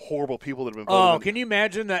lot of horrible people that have been voted. Oh, can you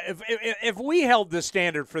imagine that if we held the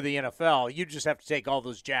standard for the NFL, you'd just have to take all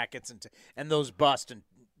those jackets and those busts and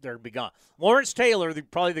they'd be gone. Lawrence Taylor,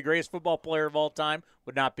 probably the greatest football player of all time,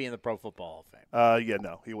 would not be in the Pro Football Hall of Fame. Yeah,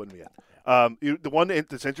 no, he wouldn't be in. The one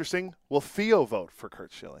that's interesting, will Theo vote for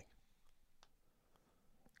Curt Schilling?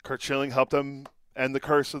 Curt Schilling helped him end the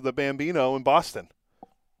curse of the Bambino in Boston.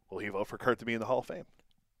 Will he vote for Curt to be in the Hall of Fame?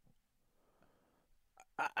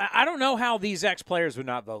 I don't know how these ex-players would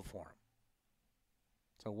not vote for him.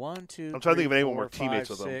 So 1, 2, I'm trying to think of anyone 4, more teammates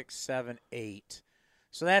 5, with him. 6, 7, 8.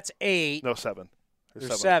 So that's 8. No, 7.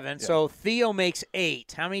 There's 7. Yeah. So Theo makes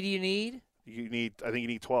 8. How many do you need? I think you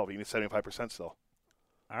need 12. You need 75% still.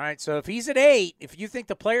 All right. So if he's at 8, if you think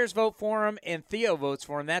the players vote for him and Theo votes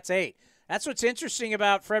for him, that's 8. That's what's interesting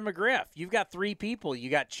about Fred McGriff. You've got 3 people. You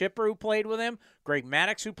got Chipper, who played with him, Greg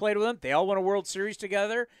Maddux, who played with him. They all won a World Series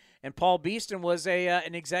together, and Paul Beeston was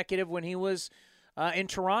an executive when he was in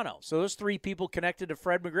Toronto. So those 3 people connected to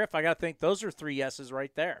Fred McGriff. I got to think those are 3 yeses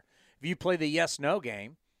right there. If you play the yes/no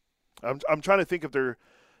game. I'm trying to think if they're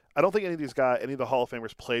 – I don't think any of the Hall of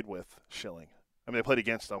Famers played with Schilling. I mean, they played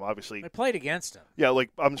against him, obviously. They played against him. Yeah, like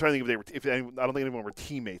I'm trying to think I don't think anyone were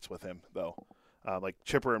teammates with him, though. Like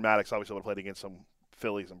Chipper and Maddux obviously would have played against some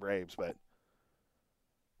Phillies and Braves, but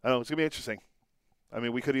I don't know. It's going to be interesting. I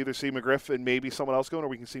mean, we could either see McGriff and maybe someone else going, or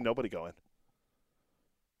we can see nobody going.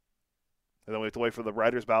 And then we have to wait for the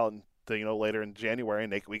writers' ballot later in January,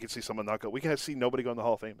 and we could see someone not go. We can see nobody go in the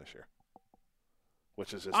Hall of Fame this year,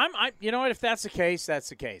 which is just. You know what? If that's the case, that's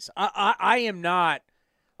the case. I am not.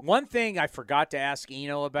 One thing I forgot to ask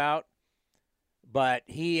Eno about, but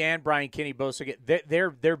he and Brian Kinney both get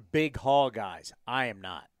they're big Hall guys. I am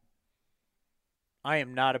not. I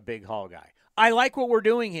am not a big Hall guy. I like what we're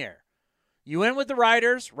doing here. You went with the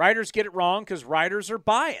writers. Writers get it wrong because writers are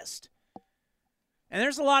biased. And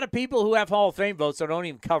there's a lot of people who have Hall of Fame votes that don't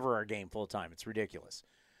even cover our game full time. It's ridiculous.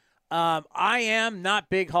 I am not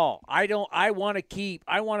big Hall. I want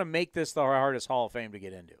to make this the hardest Hall of Fame to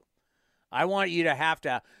get into. I want you to have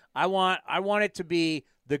to. I want it to be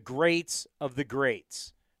the greats of the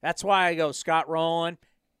greats. That's why I go Scott Rowland.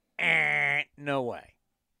 No way.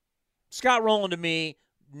 Scott Rowland to me,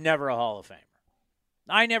 never a Hall of Famer.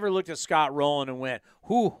 I never looked at Scott Rowland and went,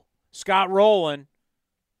 "Whew, Scott Rowland."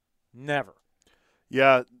 Never.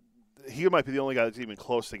 Yeah, he might be the only guy that's even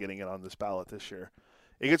close to getting it on this ballot this year.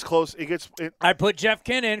 It gets close. I put Jeff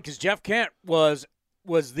Kent in because Jeff Kent was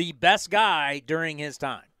the best guy during his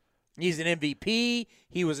time. He's an MVP.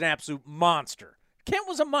 He was an absolute monster. Kent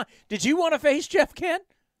was a Did you want to face Jeff Kent?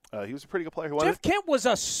 He was a pretty good player. Jeff Kent was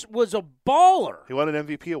a baller. He won an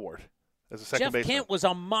MVP award as a second baseman. Jeff Kent was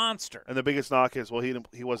a monster. And the biggest knock is,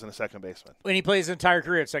 he wasn't a second baseman. When he plays his entire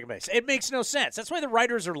career at second base. It makes no sense. That's why the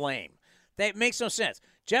writers are lame. That makes no sense.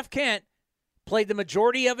 Jeff Kent played the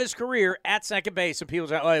majority of his career at second base, and people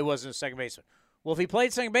say, "Oh, he wasn't a second baseman." Well, if he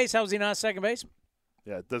played second base, how was he not a second baseman?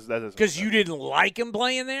 Yeah, that doesn't. Because you didn't like him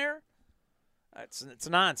playing there? It's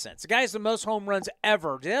nonsense. The guy has the most home runs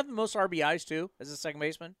ever. Did he have the most RBIs, too, as a second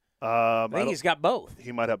baseman? I think he's got both.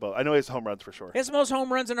 He might have both. I know he has home runs for sure. He has the most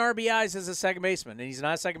home runs and RBIs as a second baseman, and he's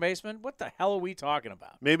not a second baseman? What the hell are we talking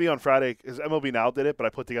about? Maybe on Friday, because MLB Now did it, but I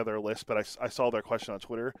put together a list, but I saw their question on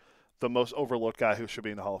Twitter. The most overlooked guy who should be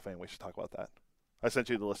in the Hall of Fame. We should talk about that. I sent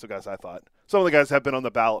you the list of guys I thought. Some of the guys have been on the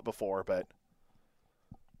ballot before, but.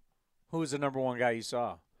 Who was the number one guy you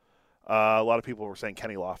saw? A lot of people were saying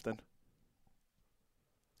Kenny Lofton.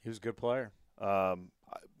 He was a good player.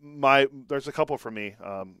 There's a couple for me.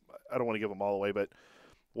 I don't want to give them all away, but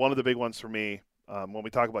one of the big ones for me, when we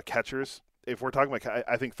talk about catchers, if we're talking about,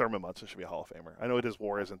 I think Thurman Munson should be a Hall of Famer. I know his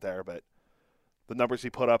WAR isn't there, but the numbers he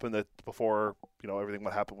put up before everything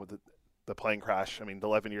what happened with the plane crash. I mean, the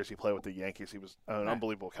 11 years he played with the Yankees, he was an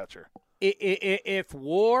unbelievable catcher. If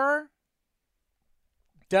WAR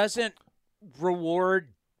doesn't reward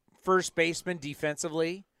first baseman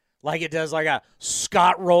defensively like it does like a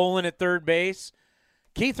Scott Rowland at third base,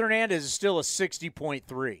 Keith Hernandez is still a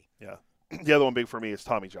 60.3. Yeah. The other one big for me is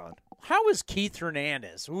Tommy John. How is Keith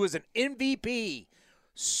Hernandez, who was an MVP,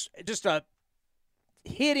 just a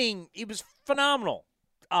hitting, he was phenomenal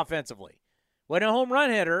offensively. Wasn't a home run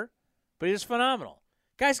hitter, but he was phenomenal.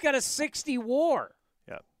 Guy's got a 60 WAR.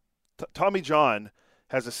 Yeah. Tommy John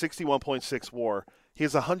has a 61.6 WAR. He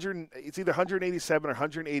has it's either 187 or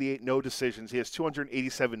 188 no decisions. He has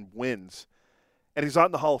 287 wins, and he's not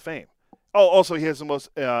in the Hall of Fame. Oh, also he has the most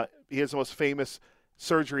famous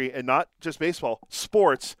surgery, and not just baseball,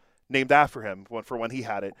 sports named after him for when he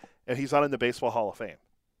had it, and he's not in the Baseball Hall of Fame.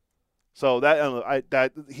 So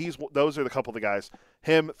those are the couple of the guys.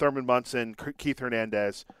 Him, Thurman Munson, Keith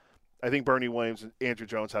Hernandez. I think Bernie Williams and Andrew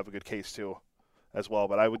Jones have a good case too, as well.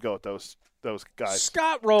 But I would go with those guys.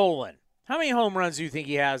 Scott Rowland. How many home runs do you think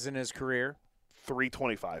he has in his career?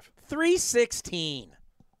 325. 316.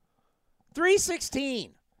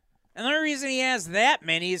 316. And the only reason he has that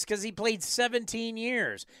many is because he played 17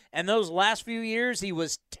 years. And those last few years, he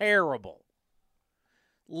was terrible.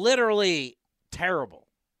 Literally terrible.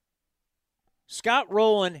 Scott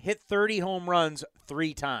Rowland hit 30 home runs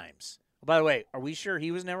 3 times. By the way, are we sure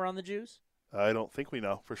he was never on the juice? I don't think we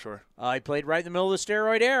know for sure. He played right in the middle of the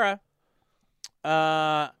steroid era.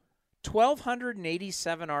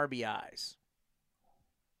 1,287 RBIs.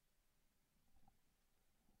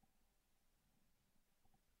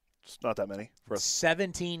 It's not that many.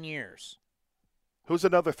 17 years. Who's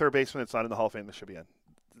another third baseman that's not in the Hall of Fame that should be in?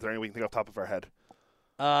 Is there any we can think off the top of our head?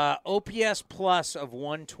 OPS plus of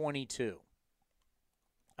 122.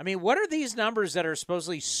 I mean, what are these numbers that are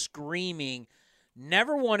supposedly screaming,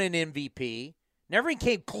 never won an MVP, never even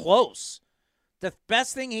came close? The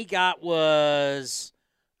best thing he got was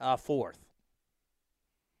fourth.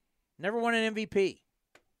 Never won an MVP.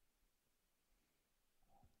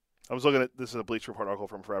 I was looking at, this is a Bleacher Report article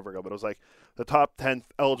from forever ago, but it was like the top 10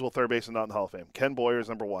 eligible third baseman not in the Hall of Fame. Ken Boyer is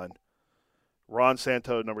number 1. Ron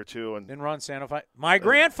Santo, number 2. And then Ron Santo. My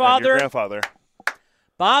grandfather. Your grandfather.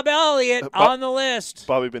 Bob Elliott on the list.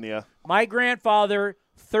 Bobby Bonilla. My grandfather,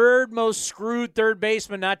 third most screwed third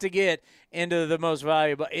baseman not to get into the most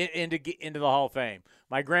valuable, into the Hall of Fame.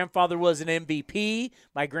 My grandfather was an MVP.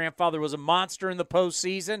 My grandfather was a monster in the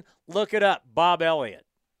postseason. Look it up, Bob Elliott.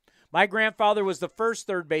 My grandfather was the first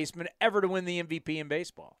third baseman ever to win the MVP in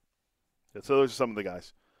baseball. Yeah, so those are some of the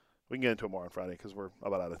guys. We can get into it more on Friday because we're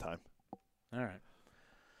about out of time. All right.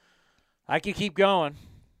 I can keep going.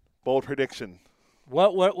 Bold prediction.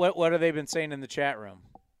 What have they been saying in the chat room?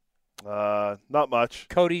 Not much.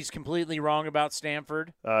 Cody's completely wrong about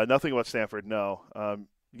Stanford. Nothing about Stanford, no.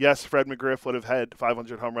 Yes, Fred McGriff would have had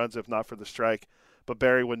 500 home runs if not for the strike, but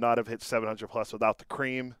Barry would not have hit 700-plus without the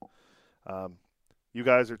cream. You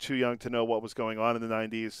guys are too young to know what was going on in the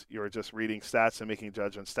 90s. You are just reading stats and making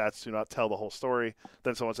judgments. Stats do not tell the whole story.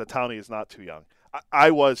 Then someone said Townie is not too young.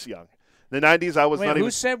 I was young. In the 90s, I was not even.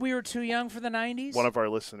 Who said we were too young for the 90s? One of our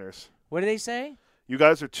listeners. What did they say? You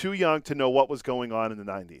guys are too young to know what was going on in the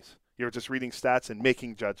 90s. You're just reading stats and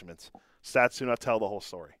making judgments. Stats do not tell the whole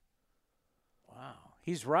story. Wow.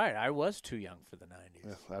 He's right. I was too young for the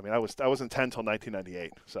 90s. Yeah, I mean, I wasn't 10 until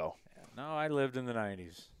 1998, so. Yeah, no, I lived in the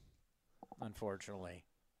 90s, unfortunately.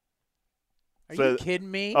 Are you kidding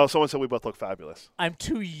me? Oh, someone said we both look fabulous. I'm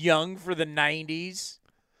too young for the 90s?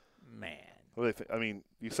 Man. What do they think? I mean,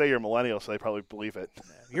 you say you're a millennial, so they probably believe it.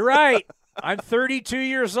 You're right. I'm 32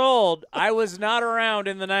 years old. I was not around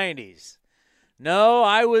in the 90s. No,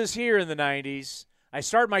 I was here in the 90s. I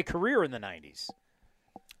started my career in the 90s.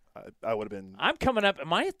 I would have been. I'm coming up.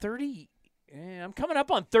 Am I at 30? I'm coming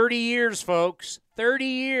up on 30 years, folks. 30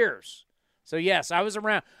 years. So, yes, I was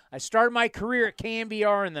around. I started my career at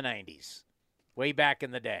KNBR in the 90s, way back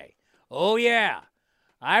in the day. Oh, yeah.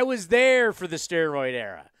 I was there for the steroid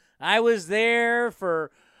era. I was there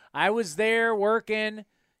working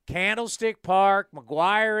Candlestick Park,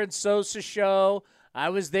 McGuire and Sosa show. I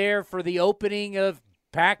was there for the opening of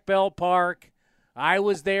Pac Bell Park. I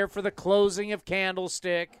was there for the closing of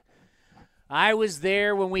Candlestick. I was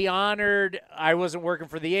there when we honored, I wasn't working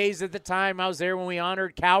for the A's at the time. I was there when we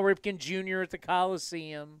honored Cal Ripken Jr. at the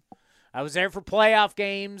Coliseum. I was there for playoff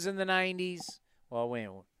games in the 90s. Well, we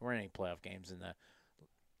weren't any playoff games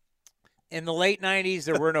in the late 90s.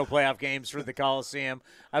 There were no playoff games for the Coliseum.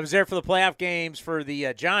 I was there for the playoff games for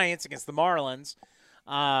the Giants against the Marlins.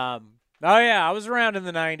 Oh, yeah, I was around in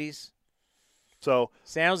the 90s. So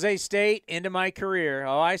San Jose State, into my career.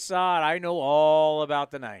 Oh, I saw it. I know all about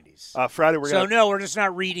the 90s. Friday we're just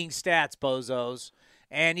not reading stats, bozos.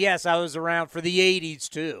 And, yes, I was around for the 80s,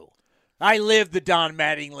 too. I lived the Don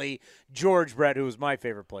Mattingly, George Brett, who was my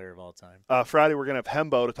favorite player of all time. Friday we're going to have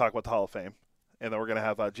Hembo to talk about the Hall of Fame. And then we're going to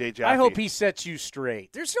have Jay Jaffe. I hope he sets you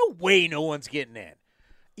straight. There's no way no one's getting in.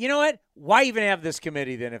 You know what? Why even have this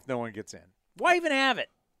committee then if no one gets in? Why even have it?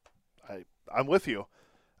 I'm with you.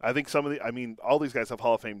 I think all these guys have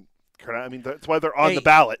Hall of Fame. I mean, that's why they're on the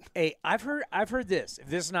ballot. Hey, I've heard this. If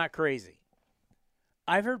this is not crazy,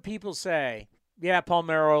 I've heard people say, "Yeah,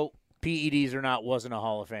 Palmeiro PEDs or not wasn't a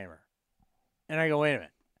Hall of Famer," and I go, "Wait a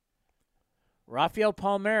minute. Rafael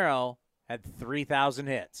Palmeiro had 3,000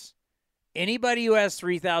 hits. Anybody who has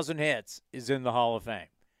 3,000 hits is in the Hall of Fame.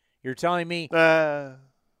 You're telling me?" There's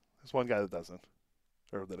one guy that doesn't,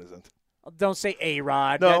 or that isn't. Don't say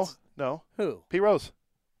A-Rod. No. Who? P. Rose.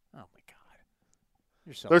 Oh, my God.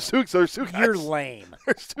 You're so There's two guys. You're lame.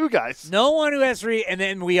 There's two guys. No one who has three, and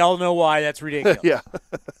then we all know why that's ridiculous. Yeah.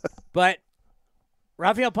 But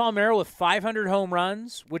Rafael Palmeiro with 500 home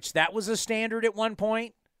runs, which that was a standard at one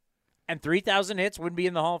point, and 3,000 hits wouldn't be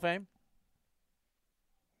in the Hall of Fame?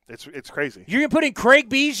 It's crazy. You're going to put in Craig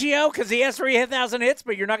Biggio because he has 3,000 hits,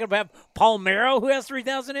 but you're not going to have Palmeiro who has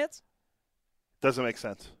 3,000 hits? Doesn't make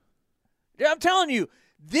sense. I'm telling you,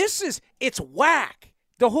 it's whack.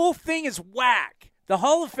 The whole thing is whack. The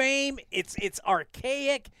Hall of Fame, it's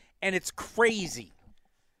archaic and it's crazy.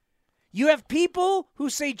 You have people who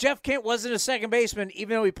say Jeff Kent wasn't a second baseman,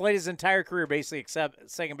 even though he played his entire career basically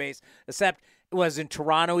except second base, except it was in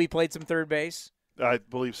Toronto he played some third base. I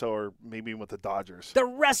believe so, or maybe with the Dodgers. The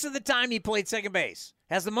rest of the time he played second base.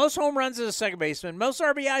 Has the most home runs as a second baseman, most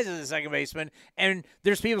RBIs as a second baseman, and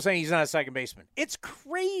there's people saying he's not a second baseman. It's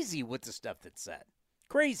crazy with the stuff that's said.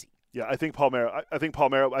 Crazy. Yeah, I think Palmeiro. I think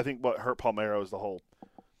what hurt Palmeiro is the whole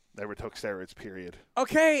never took steroids, period.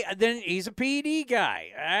 Okay, then he's a PED guy,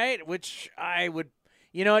 all right? Which I would,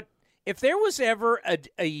 you know what? If there was ever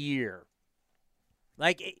a year,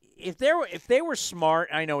 like if they were smart,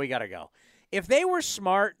 I know we got to go. If they were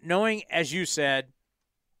smart, knowing, as you said,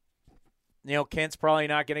 Kent's probably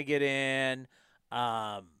not going to get in.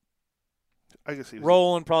 I guess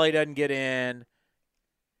Roland probably doesn't get in.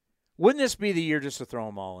 Wouldn't this be the year just to throw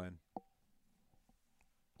them all in?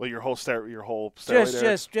 Well, your whole steroid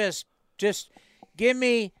just give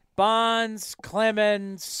me Bonds,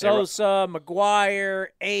 Clemens, Sosa, McGuire,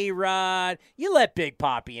 A-Rod. You let Big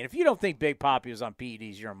Papi in. If you don't think Big Papi was on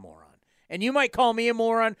PEDs, you're a moron. And you might call me a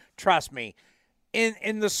moron. Trust me.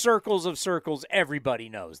 In the circles of circles, everybody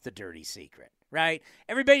knows the dirty secret, right?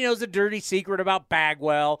 Everybody knows the dirty secret about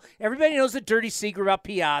Bagwell. Everybody knows the dirty secret about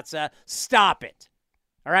Piazza. Stop it.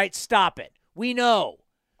 All right? Stop it. We know.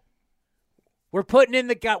 We're putting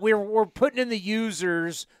in we're putting in the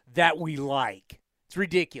users that we like. It's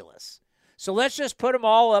ridiculous. So let's just put them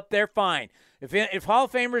all up there. Fine. If Hall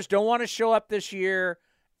of Famers don't want to show up this year,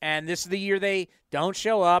 and this is the year they don't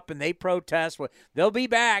show up and they protest, well, they'll be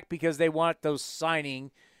back because they want those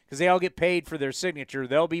signing, because they all get paid for their signature.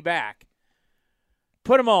 They'll be back.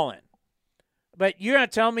 Put them all in. But you're going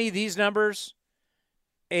to tell me these numbers,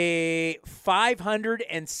 a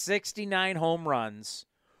 569 home runs,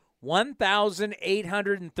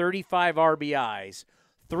 1,835 RBIs,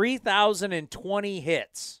 3,020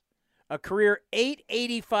 hits, a career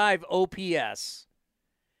 885 OPS,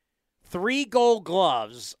 3 Gold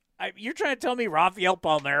Gloves. You're trying to tell me Rafael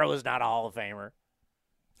Palmeiro is not a Hall of Famer?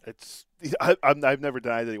 I've never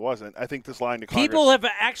denied that he wasn't. I think this line to Congress. People have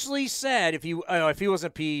actually said if he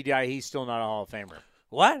wasn't a PED, he's still not a Hall of Famer.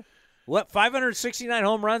 What? 569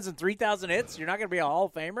 home runs and 3,000 hits? You're not going to be a Hall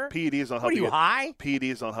of Famer? PEDs don't help What are you high?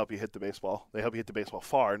 PEDs don't help you hit the baseball. They help you hit the baseball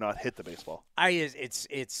far, not hit the baseball.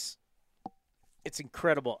 It's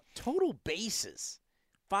incredible. Total bases,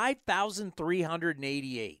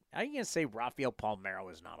 5,388. How are you going to say Rafael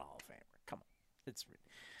Palmeiro is not a Hall of Famer? Come on.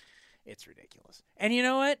 It's ridiculous. And you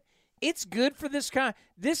know what? It's good for this to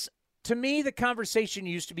me, the conversation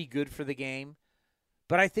used to be good for the game,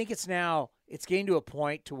 but I think it's getting to a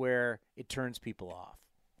point to where it turns people off.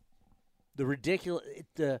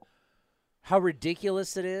 How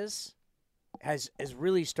ridiculous it is has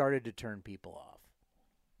really started to turn people off.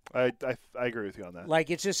 I agree with you on that. Like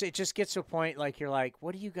it just gets to a point like you're like,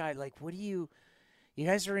 what do you guys like? You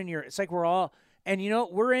guys are in your. It's like we're all, and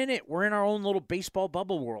we're in it. We're in our own little baseball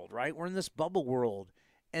bubble world, right? We're in this bubble world,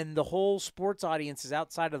 and the whole sports audience is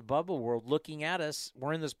outside of the bubble world, looking at us.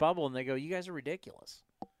 We're in this bubble, and they go, "You guys are ridiculous.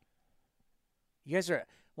 You guys are."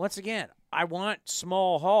 Once again, I want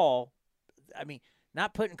Small Hall. I mean,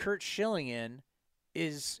 not putting Curt Schilling in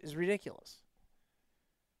is ridiculous.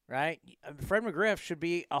 Right? Fred McGriff should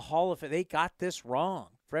be a Hall of Famer. They got this wrong.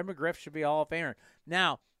 Fred McGriff should be a Hall of Famer.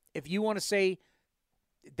 Now, if you want to say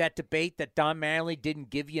that debate that Don Manley didn't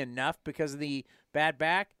give you enough because of the bad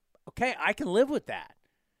back, okay, I can live with that.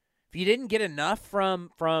 If you didn't get enough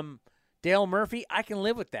from Dale Murphy, I can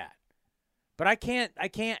live with that. But I can't.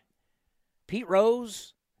 Pete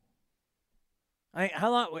Rose.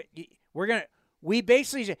 How long? We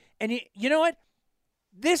basically, and you know what?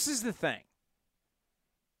 This is the thing.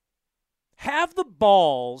 Have the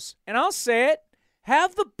balls, and I'll say it,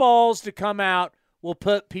 have the balls to come out, we'll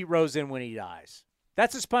put Pete Rose in when he dies.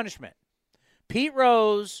 That's his punishment. Pete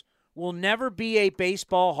Rose will never be a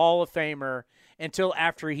baseball Hall of Famer until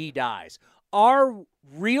after he dies. Our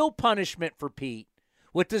real punishment for Pete,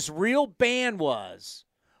 what this real ban was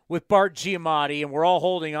with Bart Giamatti, and we're all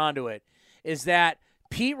holding on to it, is that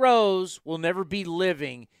Pete Rose will never be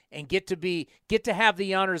living and get to have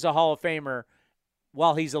the honor as a Hall of Famer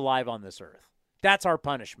while he's alive on this earth. That's our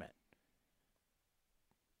punishment.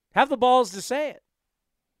 Have the balls to say it.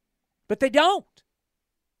 But they don't.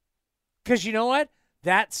 Because you know what?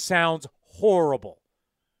 That sounds horrible.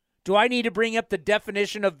 Do I need to bring up the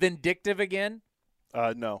definition of vindictive again?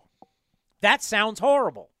 No. That sounds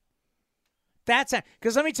horrible.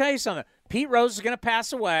 Because let me tell you something. Pete Rose is going to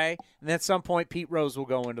pass away, and at some point Pete Rose will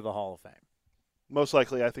go into the Hall of Fame. Most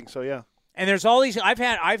likely, I think so, yeah. And there's all these. I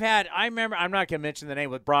remember. I'm not going to mention the name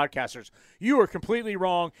with broadcasters. You are completely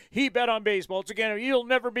wrong. He bet on baseball. It's again. He'll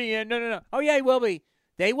never be in. No. Oh yeah, he will be.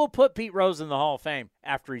 They will put Pete Rose in the Hall of Fame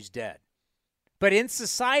after he's dead. But in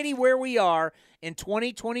society where we are in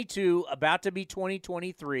 2022, about to be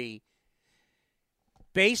 2023,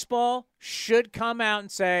 Baseball should come out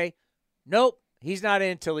and say, nope, he's not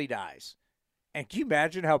in until he dies. And can you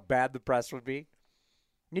imagine how bad the press would be?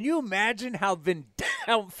 Can you imagine how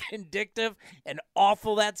vindictive and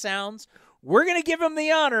awful that sounds? We're going to give him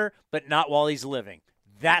the honor, but not while he's living.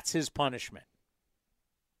 That's his punishment.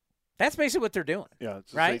 That's basically what they're doing. Yeah,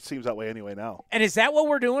 right? It seems that way anyway now. And is that what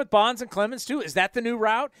we're doing with Bonds and Clemens too? Is that the new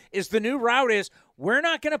route? Is the new route is we're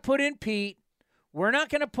not going to put in Pete. We're not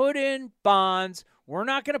going to put in Bonds. We're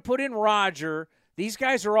not going to put in Roger. These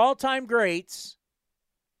guys are all-time greats.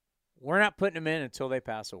 We're not putting them in until they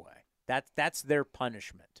pass away. That's their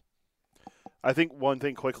punishment. I think one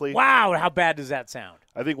thing quickly. Wow, how bad does that sound?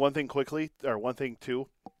 I think one thing quickly, or one thing too,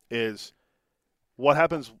 is what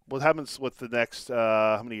happens with the next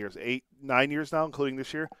how many years? 9 years now, including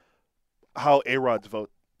this year. How A-Rod's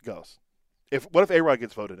vote goes. What if A-Rod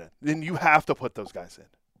gets voted in? Then you have to put those guys in.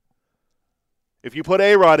 If you put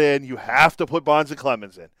A-Rod in, you have to put Bonds and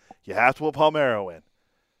Clemens in. You have to put Palmeiro in,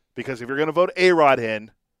 because if you're going to vote A-Rod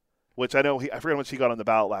in, which I know I forget how much he got on the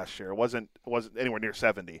ballot last year. It wasn't anywhere near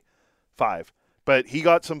 75, but he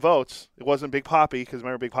got some votes. It wasn't Big Papi, because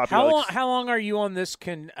remember Big Papi. How long are you on this?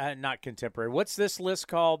 Not contemporary. What's this list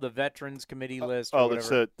called? The Veterans Committee list? Or it's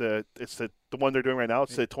the one they're doing right now.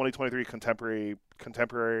 It's the 2023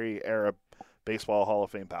 contemporary era baseball Hall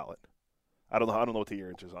of Fame ballot. I don't know what the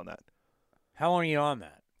yearage is on that. How long are you on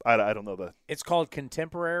that? I don't know It's called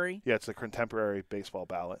contemporary. Yeah, it's the contemporary baseball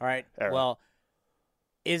ballot. All right. Era. Well,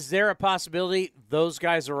 is there a possibility those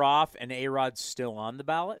guys are off and A-Rod's still on the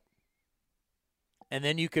ballot? And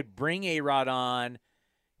then you could bring A-Rod on,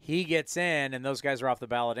 he gets in, and those guys are off the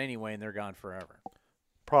ballot anyway, and they're gone forever.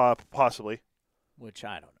 Possibly. Which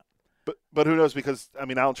I don't know. But who knows? Because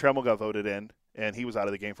Alan Trammell got voted in, and he was out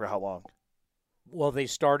of the game for how long? Well, they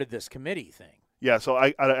started this committee thing. Yeah, so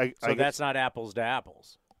I that's not apples to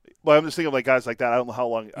apples. Well, I'm just thinking of like guys like that. I don't know how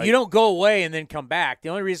long. You don't go away and then come back. The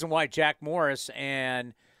only reason why Jack Morris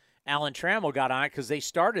and Alan Trammell got on it because they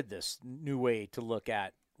started this new way to look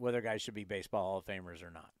at whether guys should be Baseball Hall of Famers or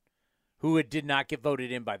not, who did not get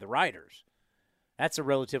voted in by the writers. That's a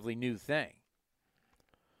relatively new thing.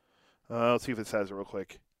 Let's see if it says it real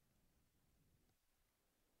quick.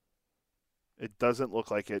 It doesn't look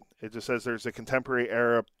like it. It just says there's a contemporary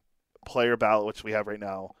era player ballot, which we have right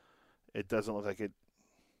now. It doesn't look like it.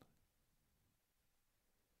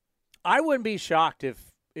 I wouldn't be shocked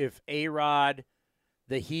if A-Rod,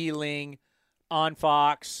 The Healing, on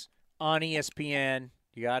Fox, on ESPN.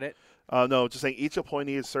 You got it? No, just saying each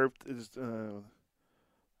appointee is served. They're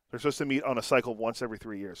supposed to meet on a cycle once every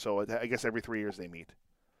 3 years. So I guess every 3 years they meet.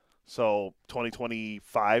 So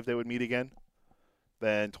 2025 they would meet again.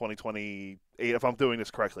 Then 2028, if I'm doing this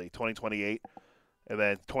correctly, 2028. And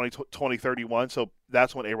then 2031. So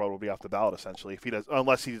that's when A-Rod will be off the ballot, essentially, if he does,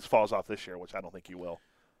 unless he just falls off this year, which I don't think he will.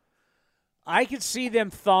 I could see them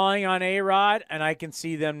thawing on A-Rod, and I can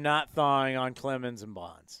see them not thawing on Clemens and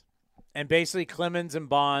Bonds. And basically, Clemens and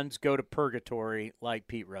Bonds go to purgatory like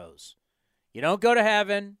Pete Rose. You don't go to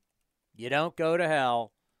heaven. You don't go to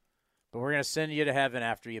hell. But we're going to send you to heaven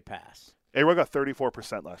after you pass. A-Rod got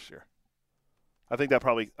 34% last year. I think that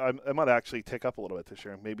probably it might actually tick up a little bit this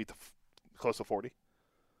year, maybe to close to 40.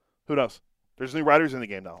 Who knows? There's new riders in the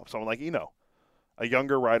game now. Someone like Eno, a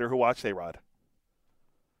younger rider who watched A-Rod.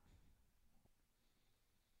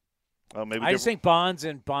 I just think Bonds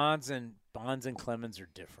and Clemens are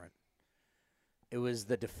different. It was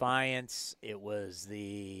the defiance. It was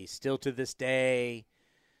the still to this day.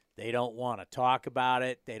 They don't want to talk about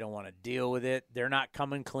it. They don't want to deal with it. They're not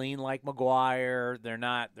coming clean like McGwire. They're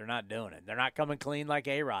not doing it. They're not coming clean like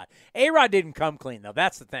A-Rod. A-Rod didn't come clean though.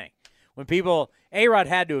 That's the thing. When A-Rod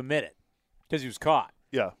had to admit it because he was caught.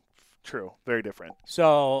 Yeah, true. Very different.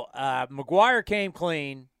 So McGwire came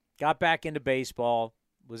clean, got back into baseball,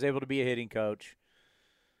 was able to be a hitting coach.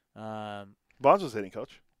 Bonds was hitting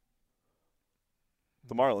coach.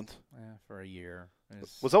 The Marlins. Yeah, for a year.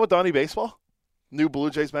 Was that with Donnie Baseball? New Blue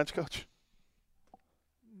Jays bench coach?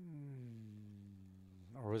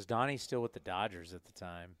 Or was Donnie still with the Dodgers at the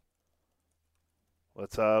time?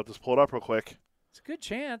 Let's just pull it up real quick. It's a good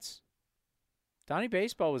chance. Donnie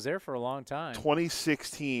Baseball was there for a long time.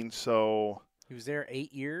 2016, so... He was there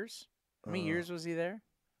 8 years? How many years was he there?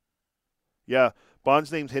 Yeah,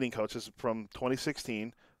 Bonds named hitting coach. This is from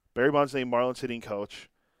 2016. Barry Bonds named Marlins hitting coach.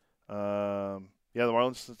 Yeah, the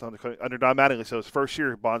Marlins under Don Mattingly. So his first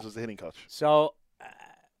year, Bonds was the hitting coach. So,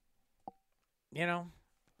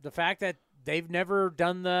 the fact that they've never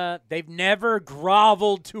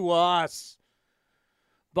groveled to us.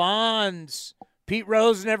 Bonds, Pete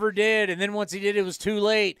Rose never did, and then once he did, it was too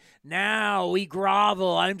late. Now we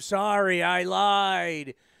grovel. I'm sorry, I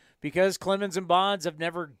lied. because Clemens and Bonds have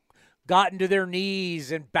never gotten to their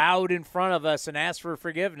knees and bowed in front of us and asked for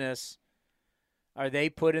forgiveness, are they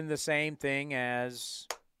put in the same thing as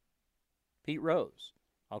Pete Rose?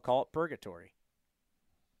 I'll call it purgatory.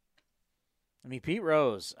 I mean, Pete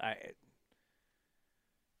Rose,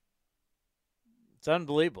 it's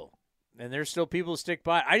unbelievable. And there's still people who stick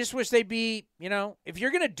by. I just wish they'd be, if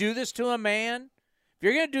you're going to do this to a man,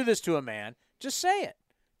 just say it.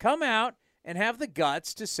 Come out and have the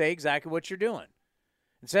guts to say exactly what you're doing.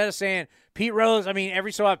 Instead of saying, Pete Rose,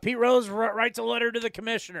 every so often, Pete Rose writes a letter to the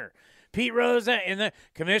commissioner. Pete Rose, and the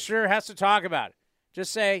commissioner has to talk about it.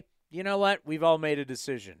 Just say, you know what? We've all made a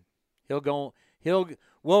decision. We'll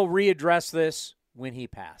readdress this when he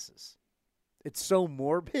passes. It's so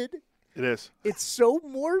morbid. It is. It's so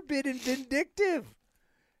morbid and vindictive.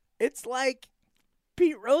 It's like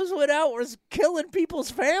Pete Rose went out and was killing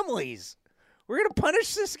people's families. We're going to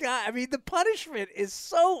punish this guy. The punishment is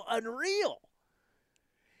so unreal.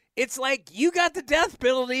 It's like you got the death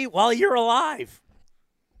penalty while you're alive.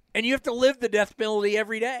 And you have to live the death penalty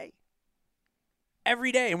every day.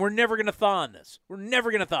 Every day. And we're never going to thaw on this. We're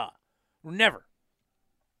never going to thaw. We're never.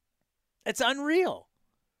 It's unreal.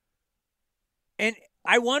 And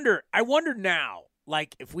I wonder now,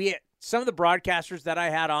 like if some of the broadcasters that I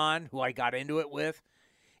had on, who I got into it with,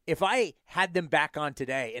 if I had them back on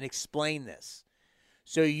today and explain this.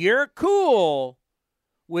 So you're cool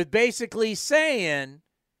with basically saying,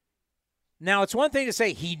 now it's one thing to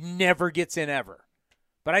say he never gets in ever.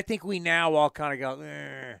 But I think we now all kind of go,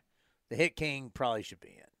 the Hit King probably should be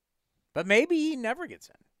in. But maybe he never gets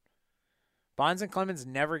in. Bonds and Clemens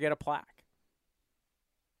never get a plaque.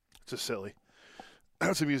 It's just silly.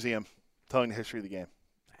 It's a museum telling the history of the game.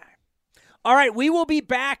 All right, we will be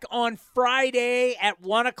back on Friday at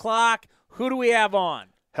 1 o'clock. Who do we have on?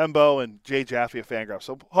 Hembo and Jay Jaffe of Fangraphs.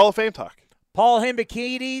 So Hall of Fame talk. Paul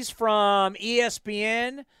Hembekides from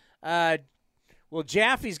ESPN. Well,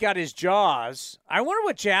 Jaffe's got his jaws. I wonder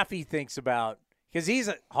what Jaffe thinks about, because he's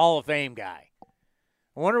a Hall of Fame guy.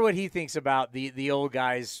 I wonder what he thinks about the old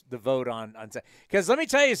guys, the vote on. Because let me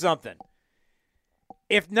tell you something.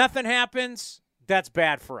 If nothing happens, that's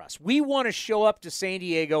bad for us. We want to show up to San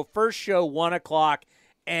Diego, first show, 1 o'clock,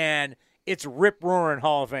 and it's rip-roaring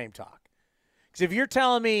Hall of Fame talk. Because if you're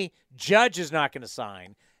telling me Judge is not going to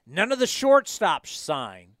sign, none of the shortstops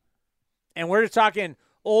sign, and we're talking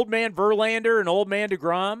old man Verlander and old man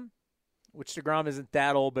DeGrom, which DeGrom isn't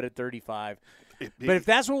that old, but at 35. But if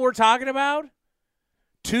that's what we're talking about,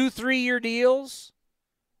 2-3-year deals.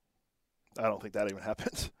 I don't think that even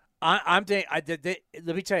happens. Let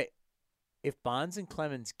me tell you, if Bonds and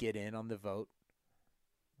Clemens get in on the vote,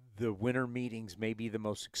 the winter meetings may be the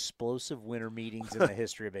most explosive winter meetings in the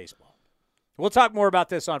history of baseball. We'll talk more about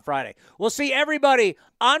this on Friday. We'll see everybody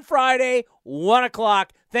on Friday, 1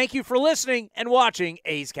 o'clock. Thank you for listening and watching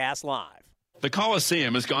A's Cast Live. The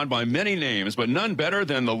Coliseum has gone by many names, but none better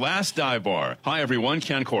than the Last Dive Bar. Hi, everyone.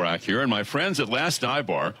 Ken Korak here, and my friends at Last Dive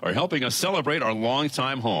Bar are helping us celebrate our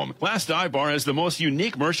longtime home. Last Dive Bar has the most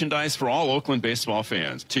unique merchandise for all Oakland baseball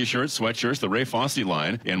fans. T-shirts, sweatshirts, the Ray Fosse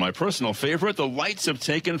line, and my personal favorite, the lights have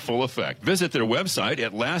taken full effect. Visit their website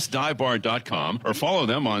at lastdivebar.com or follow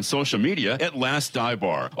them on social media at Last Dive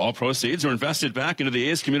Bar. All proceeds are invested back into the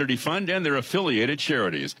A's Community Fund and their affiliated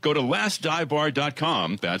charities. Go to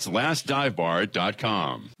lastdivebar.com. That's lastdivebar.com.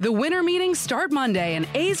 The winter meetings start Monday, and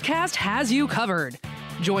A's Cast has you covered.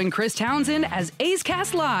 Join Chris Townsend as A's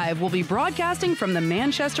Cast Live will be broadcasting from the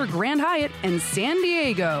Manchester Grand Hyatt in San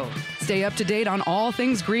Diego. Stay up to date on all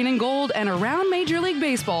things green and gold and around Major League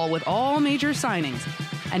Baseball with all major signings.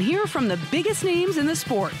 And hear from the biggest names in the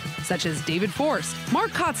sport, such as David Forst,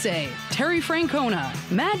 Mark Kotze, Terry Francona,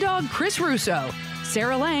 Mad Dog Chris Russo,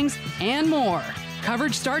 Sarah Langs, and more.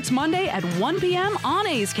 Coverage starts Monday at 1 p.m. on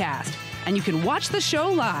A's Cast. And you can watch the show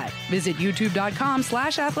live. Visit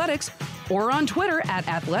youtube.com/athletics or on Twitter at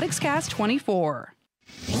AthleticsCast24.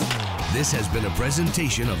 This has been a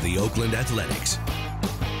presentation of the Oakland Athletics.